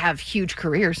actually have huge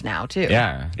careers now too.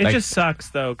 Yeah, it just sucks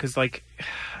though, because like,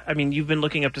 I mean, you've been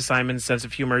looking up to Simon's sense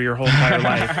of humor your whole entire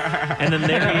life, and then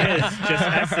there he is just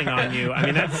messing on you. I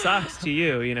mean, that sucks to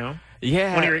you, you know.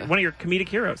 Yeah, one of your comedic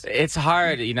heroes. It's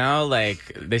hard, you know.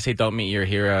 Like they say, don't meet your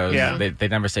heroes. Yeah. They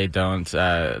never say don't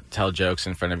tell jokes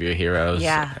in front of your heroes.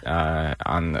 Yeah.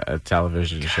 On a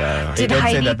television show. Did don't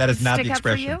Heidi say that. That is not stick the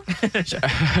expression. Up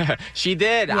for you? She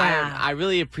did. Yeah. I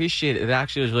really appreciate it. It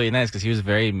actually was really nice because he was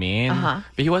very mean, but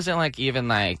he wasn't like even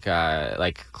like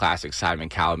classic Simon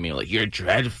Cowell mean, like you're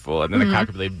dreadful, and then the crowd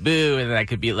could be like boo, and then I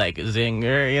could be like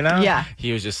zinger, you know? Yeah.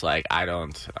 He was just like, I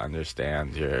don't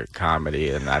understand your comedy,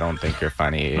 and I don't think you're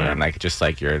funny, and like just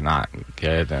like you're not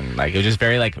good, and like it was just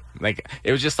very like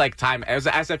it was just like time. It was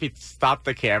as if he stopped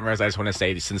the cameras. I just want to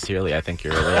say sincerely, I think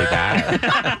you're really bad.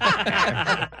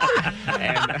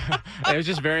 and it was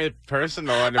just very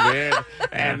personal and weird.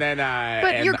 And then,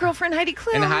 but your girlfriend Heidi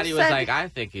Klum and Heidi was said, like, I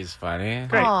think he's funny.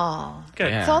 Great. "Oh,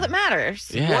 Good. That's all that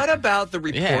matters." Yeah. What about the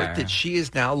report Yeah. that she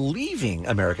is now leaving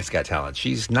America's Got Talent?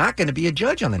 She's not going to be a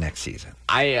judge on the next season.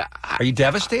 Are you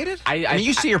devastated? I mean,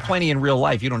 you see her plenty in real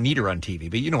life. You don't need her on TV,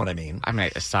 but you know what I mean. I mean,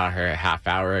 I saw her a half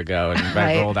hour ago and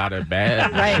Right. rolled out of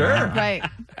bed. Right, Sure. right.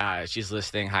 She's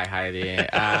listening. Hi, Heidi.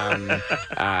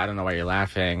 I don't know why you're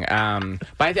laughing.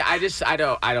 But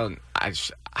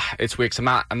it's weird because I'm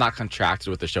not contracted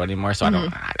with the show anymore, so I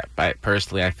don't. But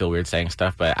personally, I feel weird saying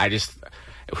stuff. But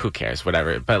who cares?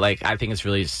 Whatever. But like, I think it's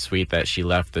really sweet that she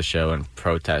left the show in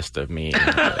protest of me being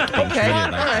treated like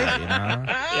that. You know?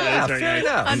 Yeah, fair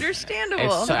enough.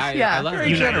 Understandable. I love her.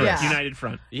 United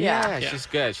Front. Yeah, she's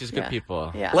good. She's good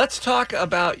people. Yeah. Let's talk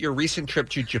about your recent trip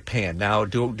to Japan. Now,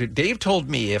 Dave told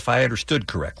me, if I understood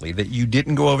correctly, that you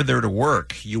didn't go over there to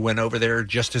work. You went over there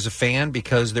just as a fan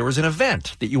because there was an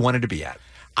event that you wanted to be at.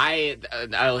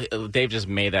 Dave just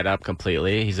made that up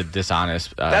completely. He's a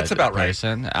dishonest That's about right.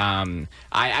 person.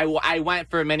 I went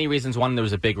for many reasons. One, there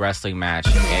was a big wrestling match,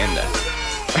 and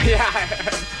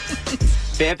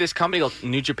they have this company called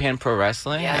New Japan Pro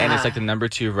Wrestling, and it's like the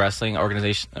 #2 wrestling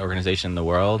organization in the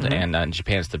world. And in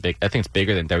Japan, it's I think it's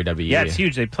bigger than WWE. Yeah, it's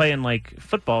huge. They play in like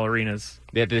football arenas.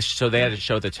 They had this show. They had a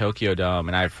show at the Tokyo Dome,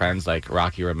 and I have friends like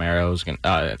Rocky Romero.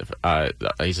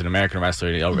 He's an American wrestler,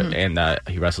 and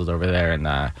he wrestled over there. And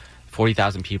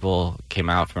 40,000 people came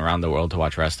out from around the world to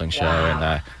watch a wrestling show.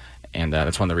 Wow. And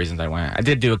that's one of the reasons I went. I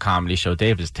did do a comedy show.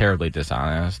 Dave is terribly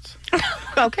dishonest.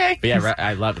 Okay. But yeah,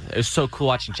 I love it. It was so cool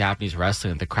watching Japanese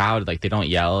wrestling. The crowd, like, they don't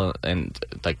yell and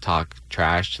like talk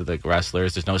trash to the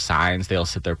wrestlers. There's no signs. They all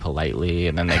sit there politely,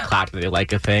 and then they clap if they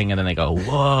like a thing, and then they go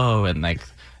whoa, and like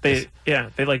they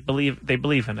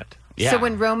believe in it. So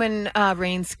when Roman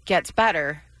Reigns gets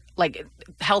better, like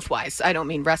health-wise, I don't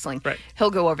mean wrestling, he'll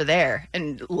go over there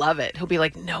and love it. He'll be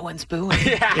like, no one's booing.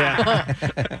 Yeah.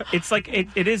 It's like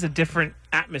it is a different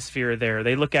atmosphere there.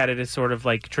 They look at it as sort of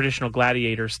like traditional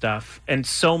gladiator stuff. And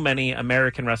so many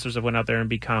American wrestlers have went out there and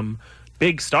become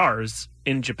big stars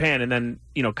in Japan and then,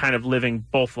 kind of living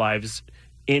both lives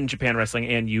in Japan wrestling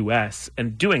and U.S.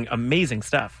 and doing amazing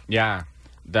stuff. Yeah.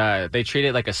 They treat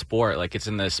it like a sport, like it's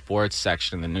in the sports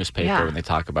section in the newspaper when they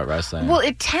talk about wrestling. Well,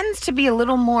 it tends to be a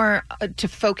little more to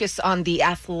focus on the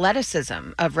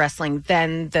athleticism of wrestling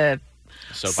than the,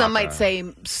 some might say,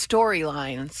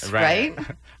 storylines, right?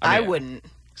 I wouldn't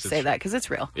say that because it's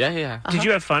real. Yeah. Did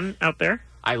you have fun out there?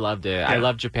 I loved it. Yeah. I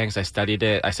loved Japan because I studied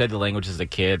it. I studied the language as a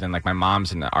kid, and like my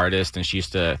mom's an artist, and she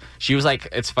was like,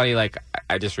 it's funny, like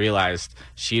I just realized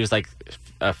she was like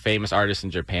a famous artist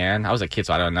in Japan. I was a kid,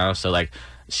 so I don't know. So like,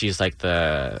 she's like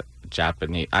the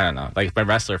Japanese, I don't know, like my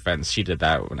wrestler friends, she did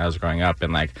that when I was growing up,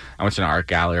 and like I went to an art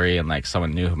gallery, and like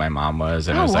someone knew who my mom was,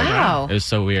 and it was like, it was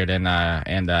so weird,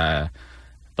 but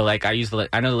like I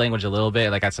know the language a little bit.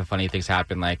 Like, had some funny things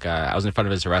happen. Like I was in front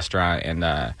of his restaurant,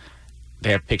 and they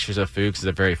have pictures of food because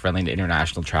they're very friendly to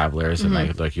international travelers. And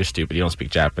like, you're stupid, you don't speak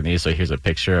Japanese, so here's a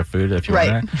picture of food if you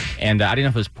want it. And I didn't know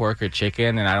if it was pork or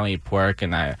chicken, and I don't eat pork,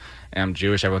 and I'm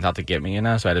Jewish. Everyone's out to get me, so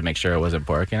I had to make sure it wasn't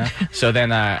pork, So then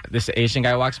this Asian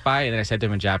guy walks by, and then I said to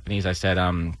him in Japanese, I said,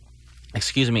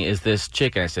 excuse me, is this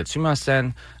chicken? I said,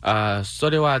 sumimasen,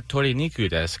 sore wa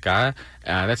toriniku desu ka?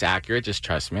 That's accurate, just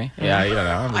trust me. Yeah, you don't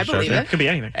know. I believe it. Could be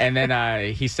anything. And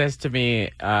then he says to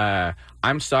me,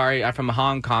 I'm sorry, I'm from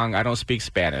Hong Kong, I don't speak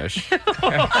Spanish. And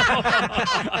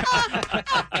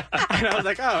I was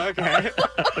like, oh, okay.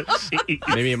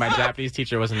 Maybe my Japanese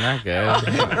teacher wasn't that good.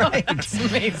 That's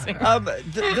amazing.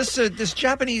 This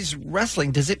Japanese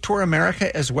wrestling, does it tour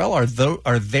America as well? Are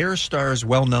their stars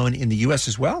well known in the U.S.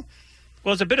 as well?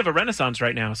 Well, it's a bit of a renaissance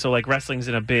right now. So, like, wrestling's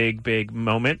in a big, big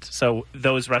moment. So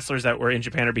those wrestlers that were in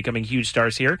Japan are becoming huge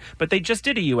stars here. But they just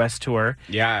did a U.S. tour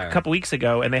a couple weeks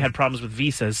ago, and they had problems with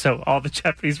visas. So all the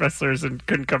Japanese wrestlers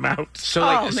couldn't come out.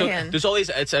 So, there's all these,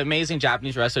 it's amazing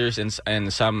Japanese wrestlers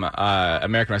and some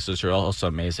American wrestlers are also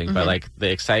amazing. But, like,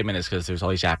 the excitement is because there's all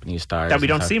these Japanese stars. That we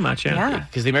don't see much,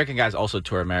 Because the American guys also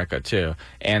tour America, too.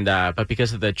 And but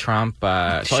because of the Trump,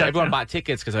 so everyone bought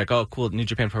tickets because, like, oh, cool, New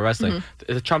Japan Pro Wrestling.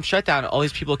 The Trump shutdown, all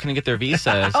these people couldn't get their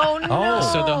visas. Oh, no.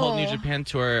 So the whole New Japan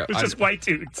tour... It's just white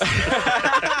dudes.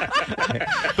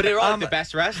 But they're all the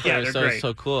best wrestlers, they're so great. it's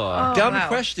so cool. Dumb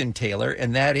question, Taylor,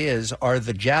 and that is, are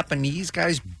the Japanese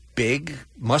guys big,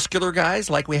 muscular guys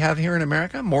like we have here in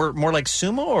America? More like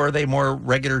sumo, or are they more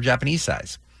regular Japanese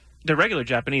size? They're regular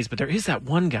Japanese, but there is that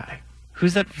one guy.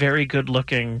 Who's that very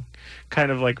good-looking,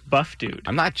 kind of like buff dude?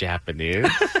 I'm not Japanese.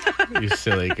 You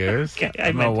silly goose. Okay,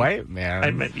 I'm a white man.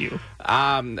 I meant you.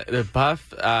 The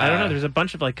buff. I don't know. There's a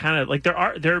bunch of like kind of like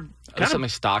they're kind some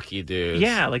stocky dudes.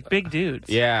 Yeah, like big dudes.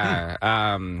 Yeah.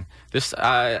 There's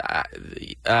a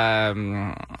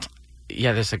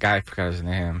guy, I forgot his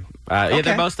name. Yeah,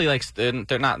 they're mostly like they're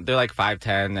like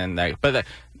 5'10" and but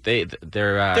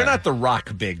they're not the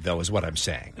Rock big though, is what I'm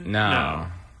saying. No.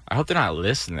 I hope they're not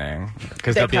listening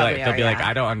because they'll be like,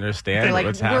 I don't understand. They're like,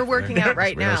 what's we're happening. working out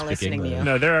right now listening to you.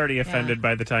 No, they're already offended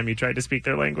by the time you tried to speak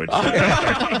their language.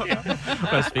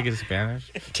 I'm speaking Spanish.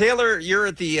 Taylor, you're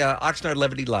at the Oxnard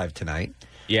Levity Live tonight.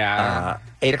 Yeah.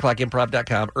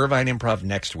 8o'clockimprov.com, Irvine Improv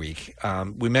next week.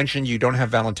 We mentioned you don't have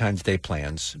Valentine's Day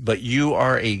plans, but you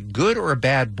are a good or a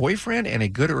bad boyfriend and a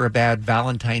good or a bad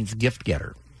Valentine's gift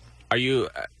getter. Are you?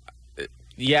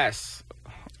 Yes.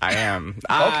 I am.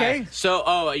 Okay.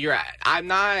 I'm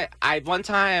not. One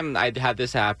time I had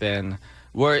this happen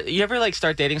where you ever like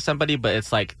start dating somebody, but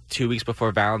it's like 2 weeks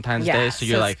before Valentine's Day, so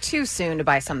you're like it's too soon to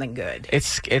buy something good.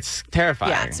 It's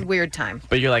terrifying. Yeah, it's a weird time.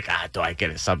 But you're like, do I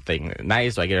get her something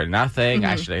nice? Do I get her nothing?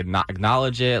 I should not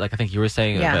acknowledge it. Like I think you were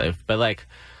saying, but like,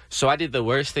 so I did the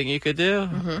worst thing you could do,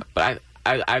 but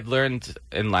I've learned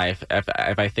in life, if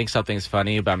I think something's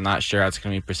funny, but I'm not sure how it's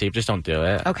going to be perceived, just don't do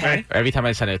it. Okay. Right. Every time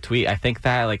I send a tweet, I think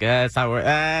that, like, it's not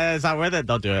worth it,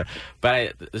 don't do it.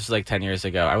 But this is like 10 years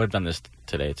ago. I would have done this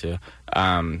today, too.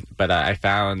 But I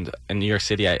found, in New York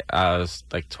City, I was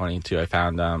like 22, I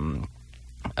found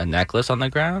a necklace on the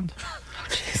ground.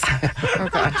 Oh,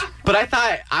 gosh. But I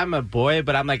thought, I'm a boy,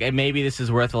 but I'm like, maybe this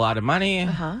is worth a lot of money.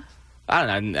 I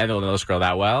don't know. I don't know this girl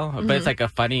that well, but it's like a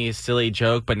funny, silly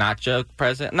joke, but not joke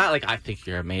present. Not like, I think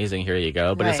you're amazing, here you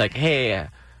go. But it's like, hey,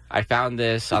 I found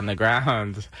this on the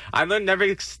ground. I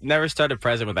never start a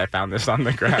present with I found this on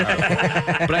the ground.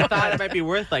 But I thought it might be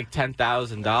worth like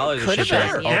 $10,000. Could have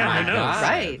been. Like, oh my God. God.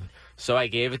 Right. So I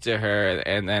gave it to her,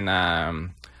 and then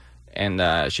And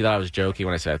she thought I was joking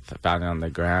when I said I found it on the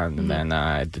ground. And then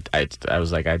I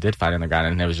was like, I did find it on the ground,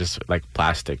 and it was just like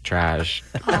plastic trash.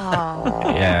 Oh.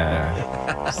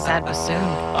 Yeah. Sad bassoon.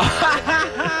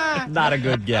 Not a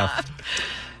good gift.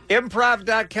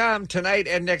 Improv.com tonight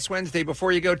and next Wednesday.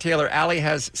 Before you go, Taylor, Allie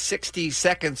has 60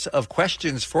 seconds of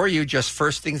questions for you. Just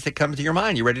first things that come to your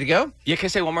mind. You ready to go? Yeah, can I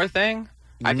say one more thing?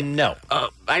 No.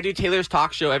 I do Taylor's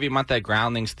talk show every month at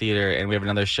Groundlings Theater, and we have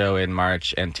another show in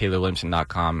March, and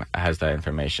TaylorWilliamson.com has that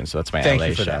information. So that's my Thank LA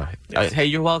you for show. that. Hey,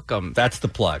 you're welcome. That's the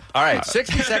plug. All right,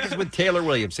 60 seconds with Taylor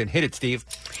Williamson. Hit it, Steve.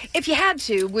 If you had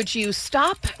to, would you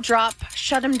stop, drop,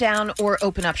 shut him down, or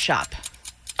open up shop?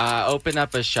 Open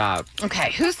up a shop.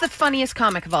 Okay, who's the funniest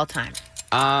comic of all time?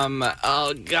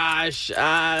 Oh gosh.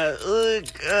 I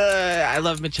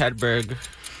love Mitch Hedberg.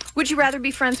 Would you rather be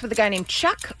friends with a guy named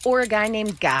Chuck or a guy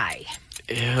named Guy?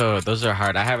 Ew, those are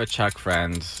hard. I have a Chuck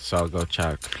friend, so I'll go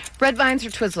Chuck. Red Vines or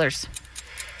Twizzlers?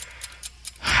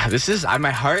 This is my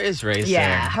heart is racing.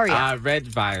 Yeah, hurry up. Red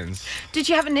Vines. Did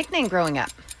you have a nickname growing up?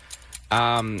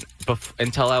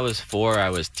 Until I was 4,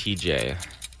 I was TJ.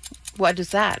 What is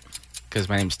that? Because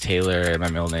my name's Taylor and my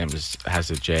middle name has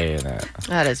a J in it.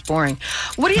 That is boring.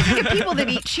 What do you think of people that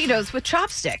eat Cheetos with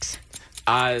chopsticks?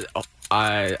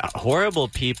 Horrible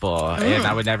people, and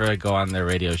I would never go on their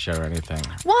radio show or anything.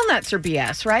 Walnuts are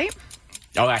BS, right?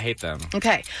 Oh, I hate them.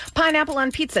 Okay. Pineapple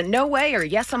on pizza, no way, or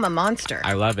yes, I'm a monster?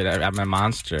 I love it. I'm a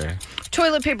monster.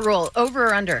 Toilet paper roll, over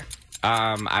or under?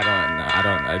 I don't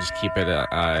know. I just keep it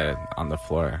on the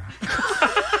floor.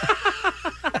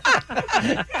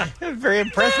 Very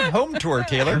impressive home tour,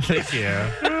 Taylor. Thank you.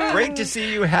 Great to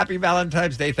see you. Happy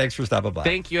Valentine's Day. Thanks for stopping by.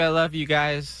 Thank you. I love you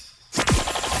guys.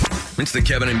 It's the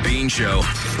Kevin and Bean Show.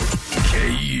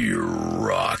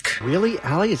 K-Rock. Really,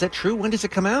 Allie? Is that true? When does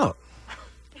it come out?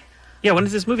 Yeah, when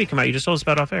does this movie come out? You just told us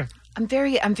about off air. I'm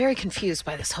very confused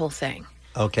by this whole thing.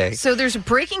 Okay. So there's a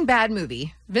Breaking Bad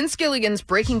movie, Vince Gilligan's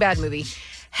Breaking Bad movie,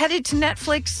 headed to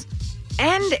Netflix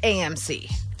and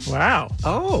AMC. Wow.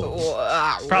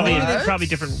 Oh. Probably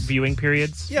different viewing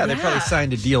periods. Yeah, they probably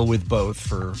signed a deal with both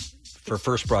for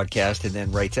first broadcast and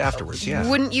then rights afterwards, yeah.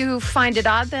 Wouldn't you find it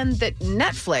odd then that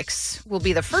Netflix will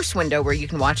be the first window where you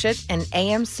can watch it and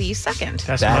AMC second?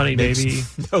 That's money, baby.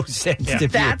 No sense to me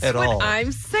That's at what all.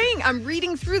 I'm saying. I'm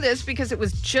reading through this because it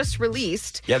was just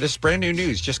released. Yeah, this is brand new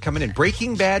news just coming in.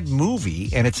 Breaking Bad movie,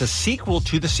 and it's a sequel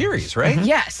to the series, right? Mm-hmm.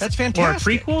 Yes. That's fantastic.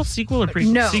 Or a prequel? Sequel or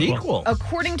prequel? No. Sequel.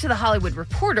 According to The Hollywood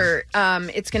Reporter,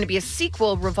 it's going to be a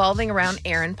sequel revolving around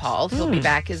Aaron Paul. He'll be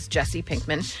back as Jesse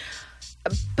Pinkman.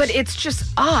 But it's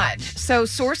just odd. So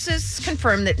sources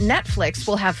confirm that Netflix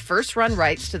will have first-run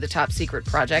rights to the top secret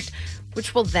project,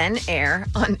 which will then air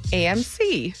on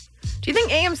AMC. Do you think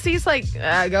AMC's like,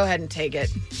 go ahead and take it?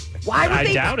 Why would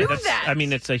they doubt do it. that? I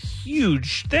mean, it's a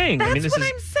huge thing. That's this what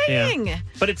I'm saying. Yeah.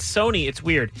 But it's Sony. It's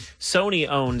weird. Sony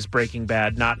owns Breaking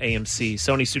Bad, not AMC.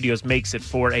 Sony Studios makes it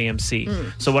for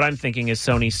AMC. So what I'm thinking is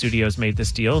Sony Studios made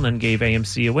this deal and then gave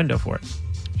AMC a window for it.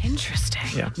 Interesting.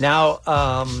 Yeah. Now,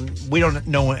 we don't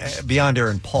know, beyond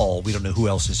Aaron Paul, we don't know who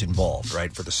else is involved,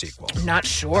 right, for the sequel. Not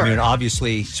sure. I mean,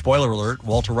 obviously, spoiler alert,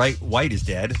 Walter White is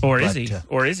dead. Or is he?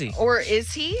 Or is he? Or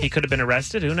is he? He could have been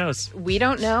arrested. Who knows? We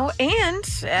don't know. And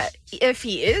if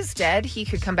he is dead, he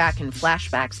could come back in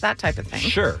flashbacks, that type of thing.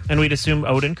 Sure. And we'd assume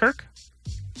Odenkirk?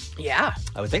 Yeah.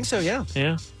 I would think so, yeah.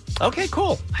 Yeah. Okay,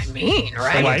 cool. I mean,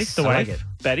 right? The wife. like it.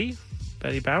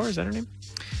 Betty Bauer, is that her name?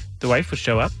 The wife would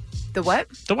show up. The what?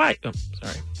 The wife. Oh,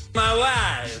 sorry. My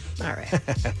wife. All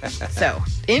right. So,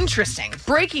 interesting.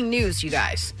 Breaking news, you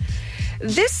guys.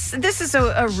 This is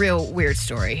a real weird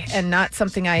story and not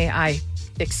something I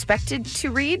expected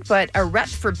to read, but a rep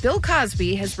for Bill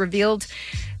Cosby has revealed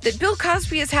that Bill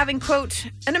Cosby is having, quote,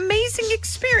 an amazing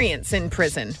experience in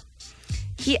prison.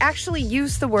 He actually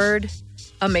used the word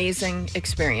amazing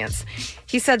experience.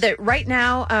 He said that right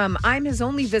now, I'm his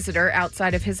only visitor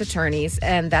outside of his attorneys,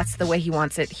 and that's the way he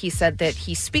wants it. He said that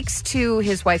he speaks to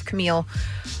his wife, Camille,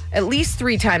 at least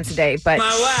 3 times a day, but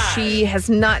she has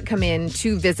not come in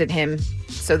to visit him.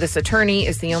 So this attorney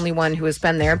is the only one who has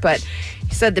been there. But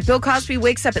he said that Bill Cosby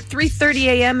wakes up at 3:30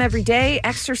 a.m. every day,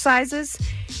 exercises.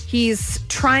 He's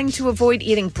trying to avoid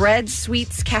eating bread,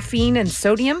 sweets, caffeine, and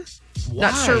sodium.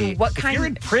 Why? Not sure what if kind. You're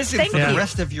in prison Thank for you. the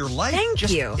rest of your life. Thank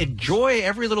you. Enjoy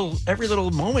every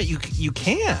little moment you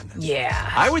can.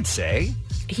 Yeah. I would say.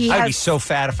 I'd be so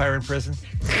fat if I were in prison.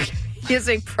 He has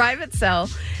a private cell,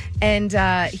 and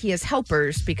he has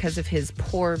helpers because of his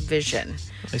poor vision.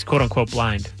 He's quote unquote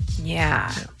blind.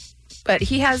 Yeah. But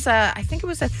he has, I think it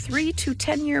was a 3 to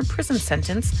 10 year prison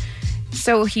sentence.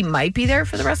 So he might be there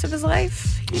for the rest of his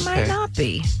life. He might not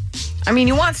be. I mean,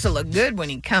 he wants to look good when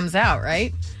he comes out,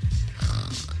 right?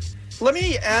 Let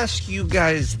me ask you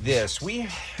guys this. We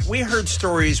heard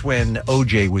stories when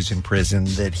OJ was in prison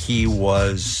that he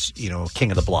was, king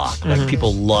of the block. Like,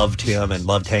 people loved him and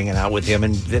loved hanging out with him,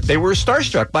 and they were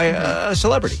starstruck by a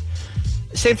celebrity.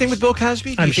 Same thing with Bill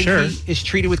Cosby? Do you think he is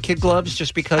treated with kid gloves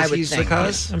just because he's the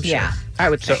cause? Yeah,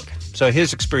 I would think. So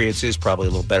his experience is probably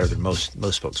a little better than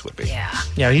most folks would be.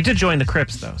 Yeah, he did join the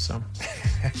Crips, though, so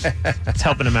it's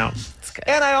helping him out.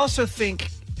 And I also think,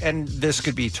 and this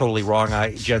could be totally wrong,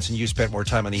 Jensen, you spent more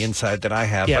time on the inside than I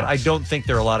have, but I don't think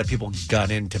there are a lot of people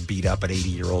gunning to beat up an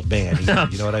 80-year-old man either.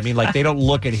 You know what I mean? Like, they don't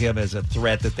look at him as a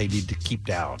threat that they need to keep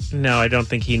down. No, I don't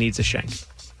think he needs a shank.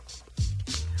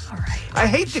 All right. I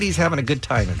hate that he's having a good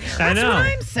time in there. I know. That's what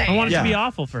I'm saying. I want it to be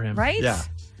awful for him. Right? Yeah.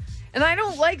 And I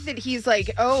don't like that he's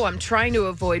like, oh, I'm trying to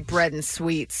avoid bread and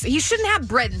sweets. He shouldn't have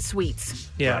bread and sweets.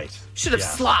 Yeah. Right. Should have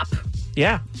slop.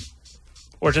 Yeah.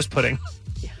 Or just pudding.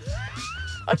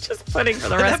 I'm just pudding for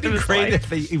the rest of his great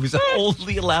life. if he was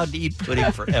only allowed to eat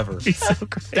pudding forever. So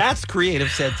great. That's creative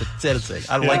sentencing.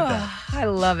 I like that. I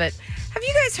love it. Have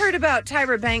you guys heard about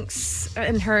Tyra Banks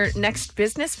and her next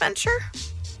business venture?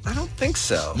 I don't think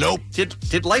so. Nope.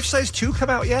 Did Life Size 2 come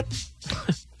out yet?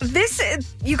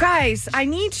 You guys, I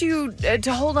need you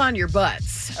to hold on to your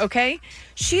butts, okay?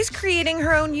 She's creating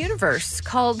her own universe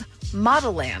called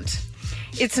Model Land.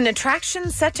 It's an attraction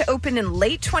set to open in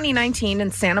late 2019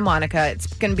 in Santa Monica. It's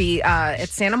going to be at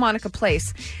Santa Monica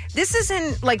Place. This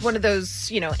isn't like one of those,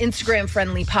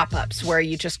 Instagram-friendly pop-ups where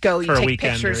you just go, you take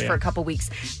pictures for a couple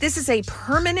weeks. This is a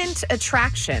permanent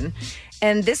attraction,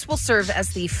 and this will serve as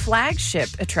the flagship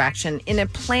attraction in a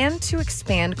plan to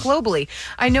expand globally.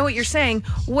 I know what you're saying.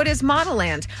 What is Model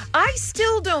Land? I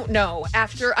still don't know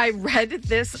after I read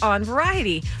this on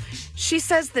Variety. She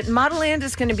says that Model Land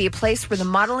is going to be a place where the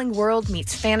modeling world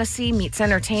meets fantasy, meets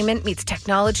entertainment, meets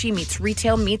technology, meets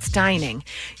retail, meets dining.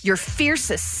 Your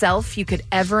fiercest self you could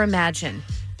ever imagine.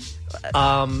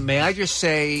 May I just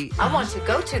say... I want to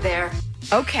go to there.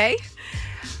 Okay.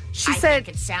 She said...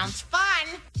 think it sounds fun.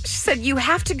 She said, you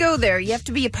have to go there. You have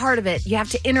to be a part of it. You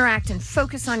have to interact and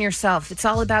focus on yourself. It's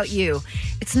all about you.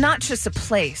 It's not just a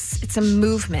place. It's a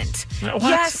movement. What?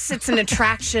 Yes, it's an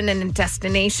attraction and a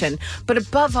destination. But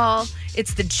above all,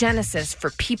 it's the genesis for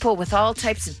people with all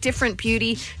types of different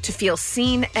beauty to feel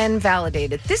seen and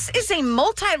validated. This is a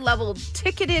multi-level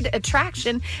ticketed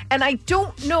attraction, and I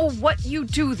don't know what you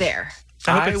do there.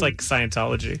 I hope it's like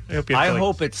Scientology. I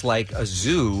hope it's like a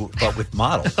zoo, but with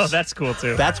models. Oh, that's cool,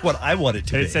 too. That's what I want it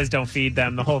to be. It says don't feed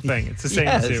them, the whole thing. It's the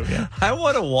same zoo. Yeah. I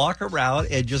want to walk around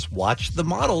and just watch the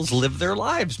models live their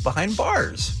lives behind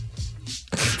bars.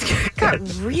 Got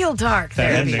real dark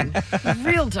there.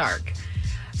 Real dark.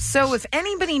 So if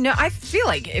anybody I feel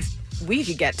like if we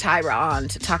could get Tyra on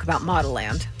to talk about Model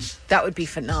Land, that would be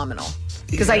phenomenal.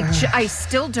 Because I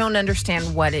still don't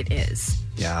understand what it is.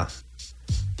 Yeah.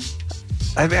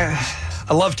 I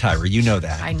love Tyra. You know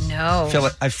that. I know.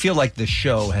 I feel like the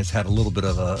show has had a little bit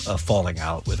of a falling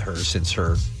out with her since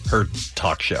her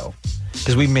talk show.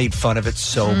 Because we made fun of it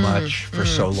so much for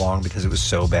so long because it was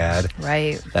so bad.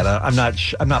 Right. That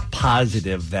I'm not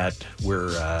positive that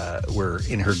we're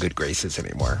in her good graces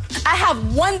anymore. I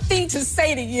have one thing to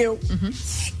say to you.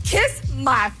 Kiss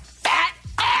my fat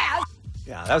ass.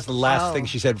 Yeah, that was the last thing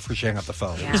she said before she hung up the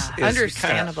phone. Yeah.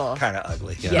 Understandable. Kind of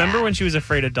ugly. Yeah. Remember when she was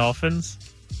afraid of dolphins?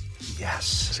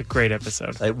 Yes. It's a great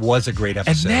episode. It was a great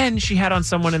episode. And then she had on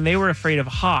someone and they were afraid of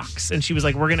hawks. And she was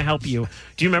like, we're going to help you.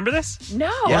 Do you remember this?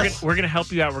 No. Yes. We're going to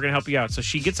help you out. We're going to help you out. So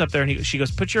she gets up there and she goes,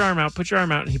 put your arm out.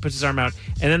 And he puts his arm out.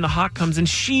 And then the hawk comes and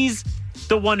she's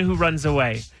the one who runs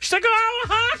away. She's like, oh,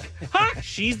 hawk.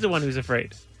 She's the one who's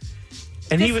afraid.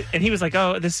 And he was like,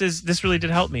 oh, this really did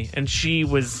help me. And she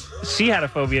had a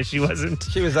phobia. She wasn't.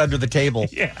 She was under the table.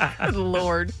 Yeah. Good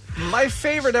Lord. My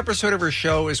favorite episode of her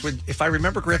show is when, if I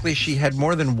remember correctly, she had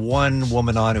more than one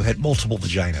woman on who had multiple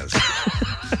vaginas.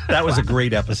 That was a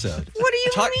great episode. What do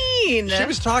you mean? She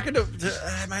was talking to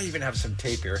I might even have some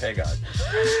tape here. Hang on.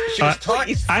 She was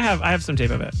talking. I have some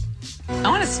tape of it. I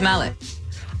want to smell it.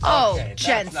 Oh, okay,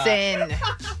 Jensen.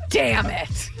 Damn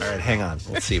it. All right, hang on.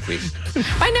 Let's see if we...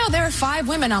 I know there are 5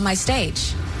 women on my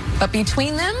stage, but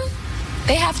between them,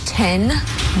 they have 10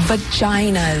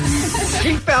 vaginas.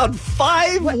 She found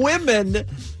 5 women,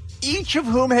 each of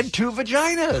whom had 2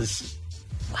 vaginas.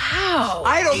 Wow.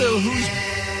 I don't know who's...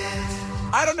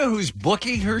 I don't know who's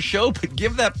booking her show, but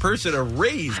give that person a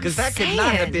raise because that could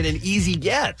not have been an easy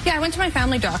get. Yeah, I went to my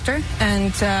family doctor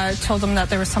and told them that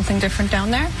there was something different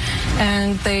down there.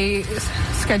 And they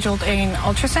scheduled an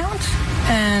ultrasound.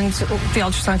 And the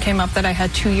ultrasound came up that I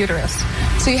had 2 uterus.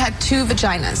 So you had 2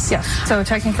 vaginas? Yes. So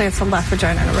technically it's a left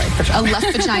vagina and a right vagina. A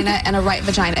left vagina and a right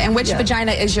vagina. And which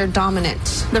vagina is your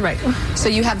dominant? The right one. So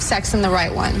you have sex in the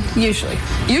right one? Usually.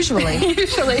 Usually?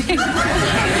 Usually.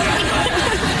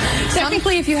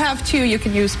 Technically, if you have 2, you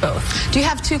can use both. Do you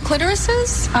have 2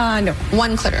 clitorises? No.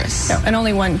 1 clitoris? No, and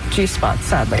only 1 G-spot,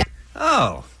 sadly.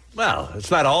 Oh, well,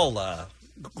 it's not all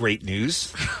great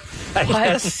news. I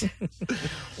guess.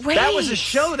 Wait. That was a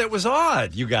show that was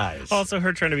odd, you guys. Also,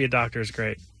 her trying to be a doctor is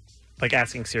great. Like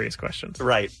asking serious questions.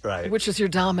 Right. Which is your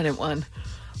dominant one?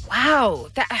 Wow.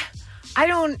 I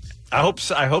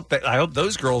hope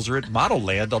those girls are at Model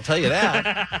Land. I'll tell you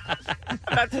that.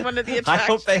 That's one of the attractions. I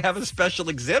hope they have a special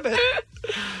exhibit.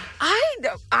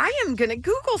 I am going to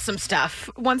Google some stuff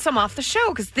once I'm off the show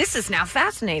because this is now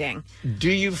fascinating. Do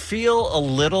you feel a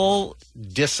little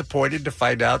disappointed to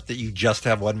find out that you just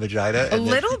have 1 vagina? A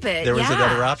little bit. There was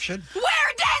another option. We're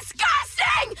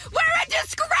disgusting. We're a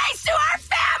disgrace to our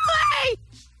family.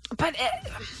 But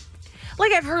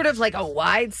I've heard of a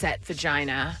wide set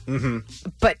vagina,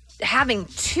 but having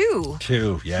 2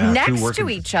 next to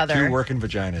each other, 2 working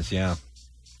vaginas, yeah.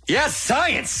 Yes,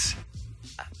 science.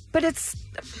 But it's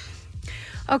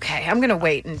okay. I'm going to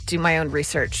wait and do my own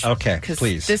research. Okay,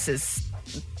 please. This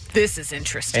is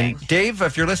interesting. And Dave,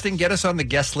 if you're listening, get us on the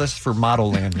guest list for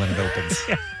Model Land when it opens.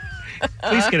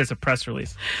 Please get us a press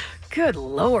release. Good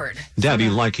Lord, Daddy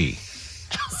Likey.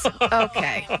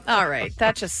 Okay, all right.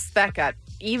 That got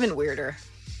even weirder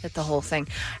at the whole thing.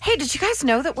 Hey, did you guys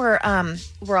know that we're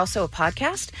also a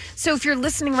podcast? So if you're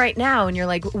listening right now and you're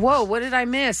like, whoa, what did I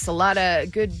miss? A lot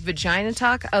of good vagina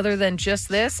talk other than just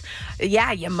this?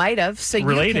 Yeah, you might have. So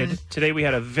related, today we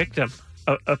had a victim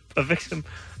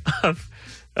of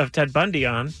Ted Bundy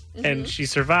on, and she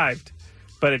survived.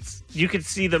 But you could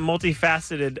see the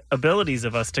multifaceted abilities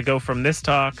of us to go from this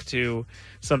talk to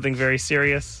something very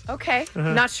serious. Okay.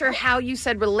 Not sure how you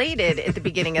said related at the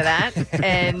beginning of that,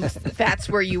 and that's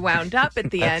where you wound up at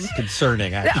the end.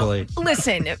 Concerning, actually.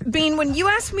 Listen, Bean, when you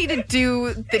asked me to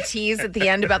do the tease at the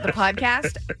end about the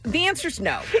podcast, the answer's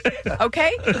no.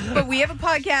 Okay? But we have a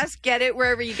podcast. Get it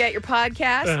wherever you get your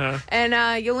podcast,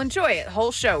 and you'll enjoy it.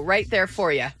 Whole show right there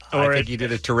for you. I think you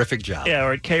did a terrific job. Yeah,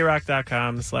 or at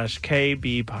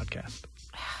krock.com/KB podcast.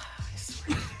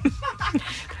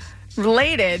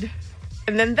 Related.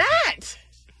 And then that,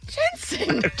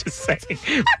 Jensen. I'm just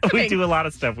saying, we do a lot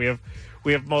of stuff. We have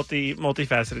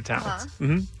multifaceted talents.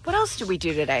 What else did we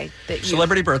do today?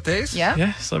 Celebrity birthdays.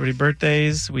 Yeah, celebrity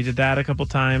birthdays. We did that a couple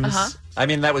times. I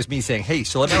mean, that was me saying, "Hey,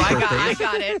 celebrity birthdays."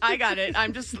 I got it.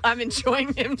 I'm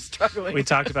enjoying him struggling. We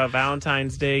talked about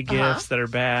Valentine's Day gifts that are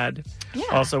bad. Yeah.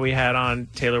 Also, we had on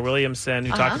Taylor Williamson,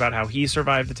 who talked about how he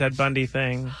survived the Ted Bundy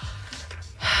thing.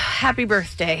 Happy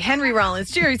birthday, Henry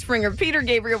Rollins, Jerry Springer, Peter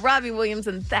Gabriel, Robbie Williams,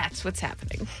 and that's what's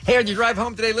happening. Hey, on your drive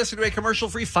home today, listen to a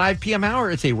commercial-free 5 p.m.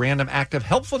 hour. It's a random act of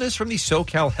helpfulness from the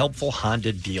SoCal Helpful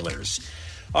Honda dealers.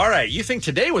 All right, you think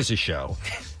today was a show?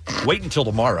 Wait until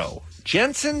tomorrow.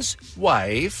 Jensen's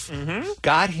wife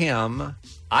got him,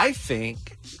 I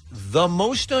think, the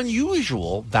most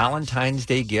unusual Valentine's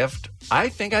Day gift I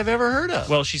think I've ever heard of.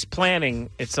 Well, she's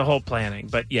planning. It's a whole planning.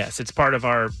 But yes, it's part of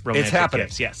our romantic It's happening.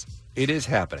 gifts. Yes. It is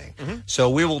happening. So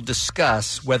we will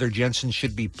discuss whether Jensen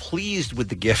should be pleased with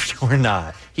the gift or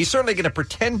not. He's certainly going to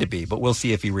pretend to be, but we'll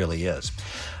see if he really is.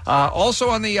 Also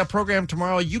on the program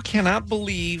tomorrow, you cannot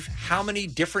believe how many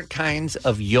different kinds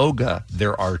of yoga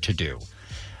there are to do.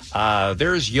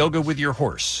 There's yoga with your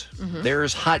horse.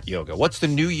 There's hot yoga. What's the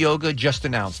new yoga just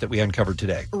announced that we uncovered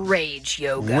today? Rage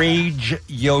yoga. Rage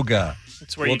yoga.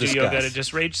 It's where you do yoga to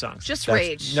just rage songs. Just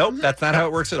rage. Nope, that's not how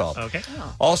it works at all. Okay.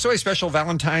 Also, a special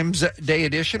Valentine's Day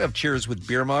edition of Cheers with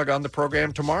Beer Mug on the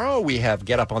program tomorrow. We have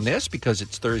Get Up on This because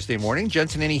it's Thursday morning.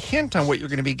 Jensen, any hint on what you're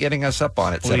going to be getting us up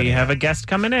on at 7 We have a guest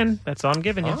coming in. That's all I'm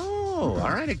giving you. Oh, all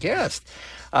right, a guest.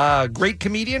 Great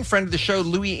comedian, friend of the show,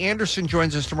 Louis Anderson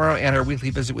joins us tomorrow, and our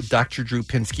weekly visit with Dr. Drew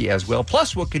Pinsky as well.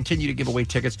 Plus, we'll continue to give away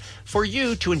tickets for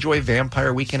you to enjoy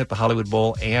Vampire Weekend at the Hollywood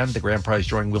Bowl and the grand prize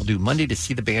drawing we'll do Monday to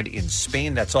see the band in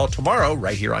Spain. That's all tomorrow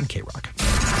right here on K-Rock.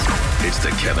 It's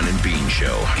the Kevin and Bean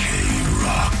Show.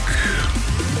 K-Rock.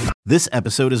 This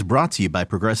episode is brought to you by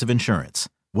Progressive Insurance.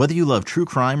 Whether you love true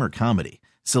crime or comedy,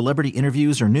 celebrity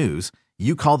interviews or news,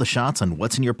 you call the shots on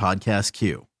what's in your podcast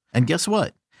queue. And guess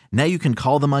what? Now you can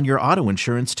call them on your auto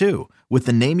insurance, too, with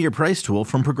the Name Your Price tool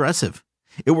from Progressive.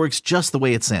 It works just the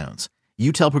way it sounds.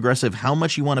 You tell Progressive how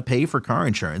much you want to pay for car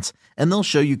insurance, and they'll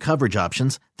show you coverage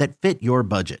options that fit your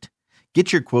budget.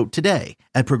 Get your quote today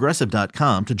at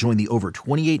Progressive.com to join the over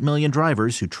 28 million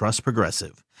drivers who trust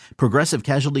Progressive. Progressive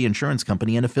Casualty Insurance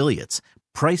Company and Affiliates.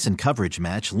 Price and coverage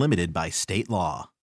match limited by state law.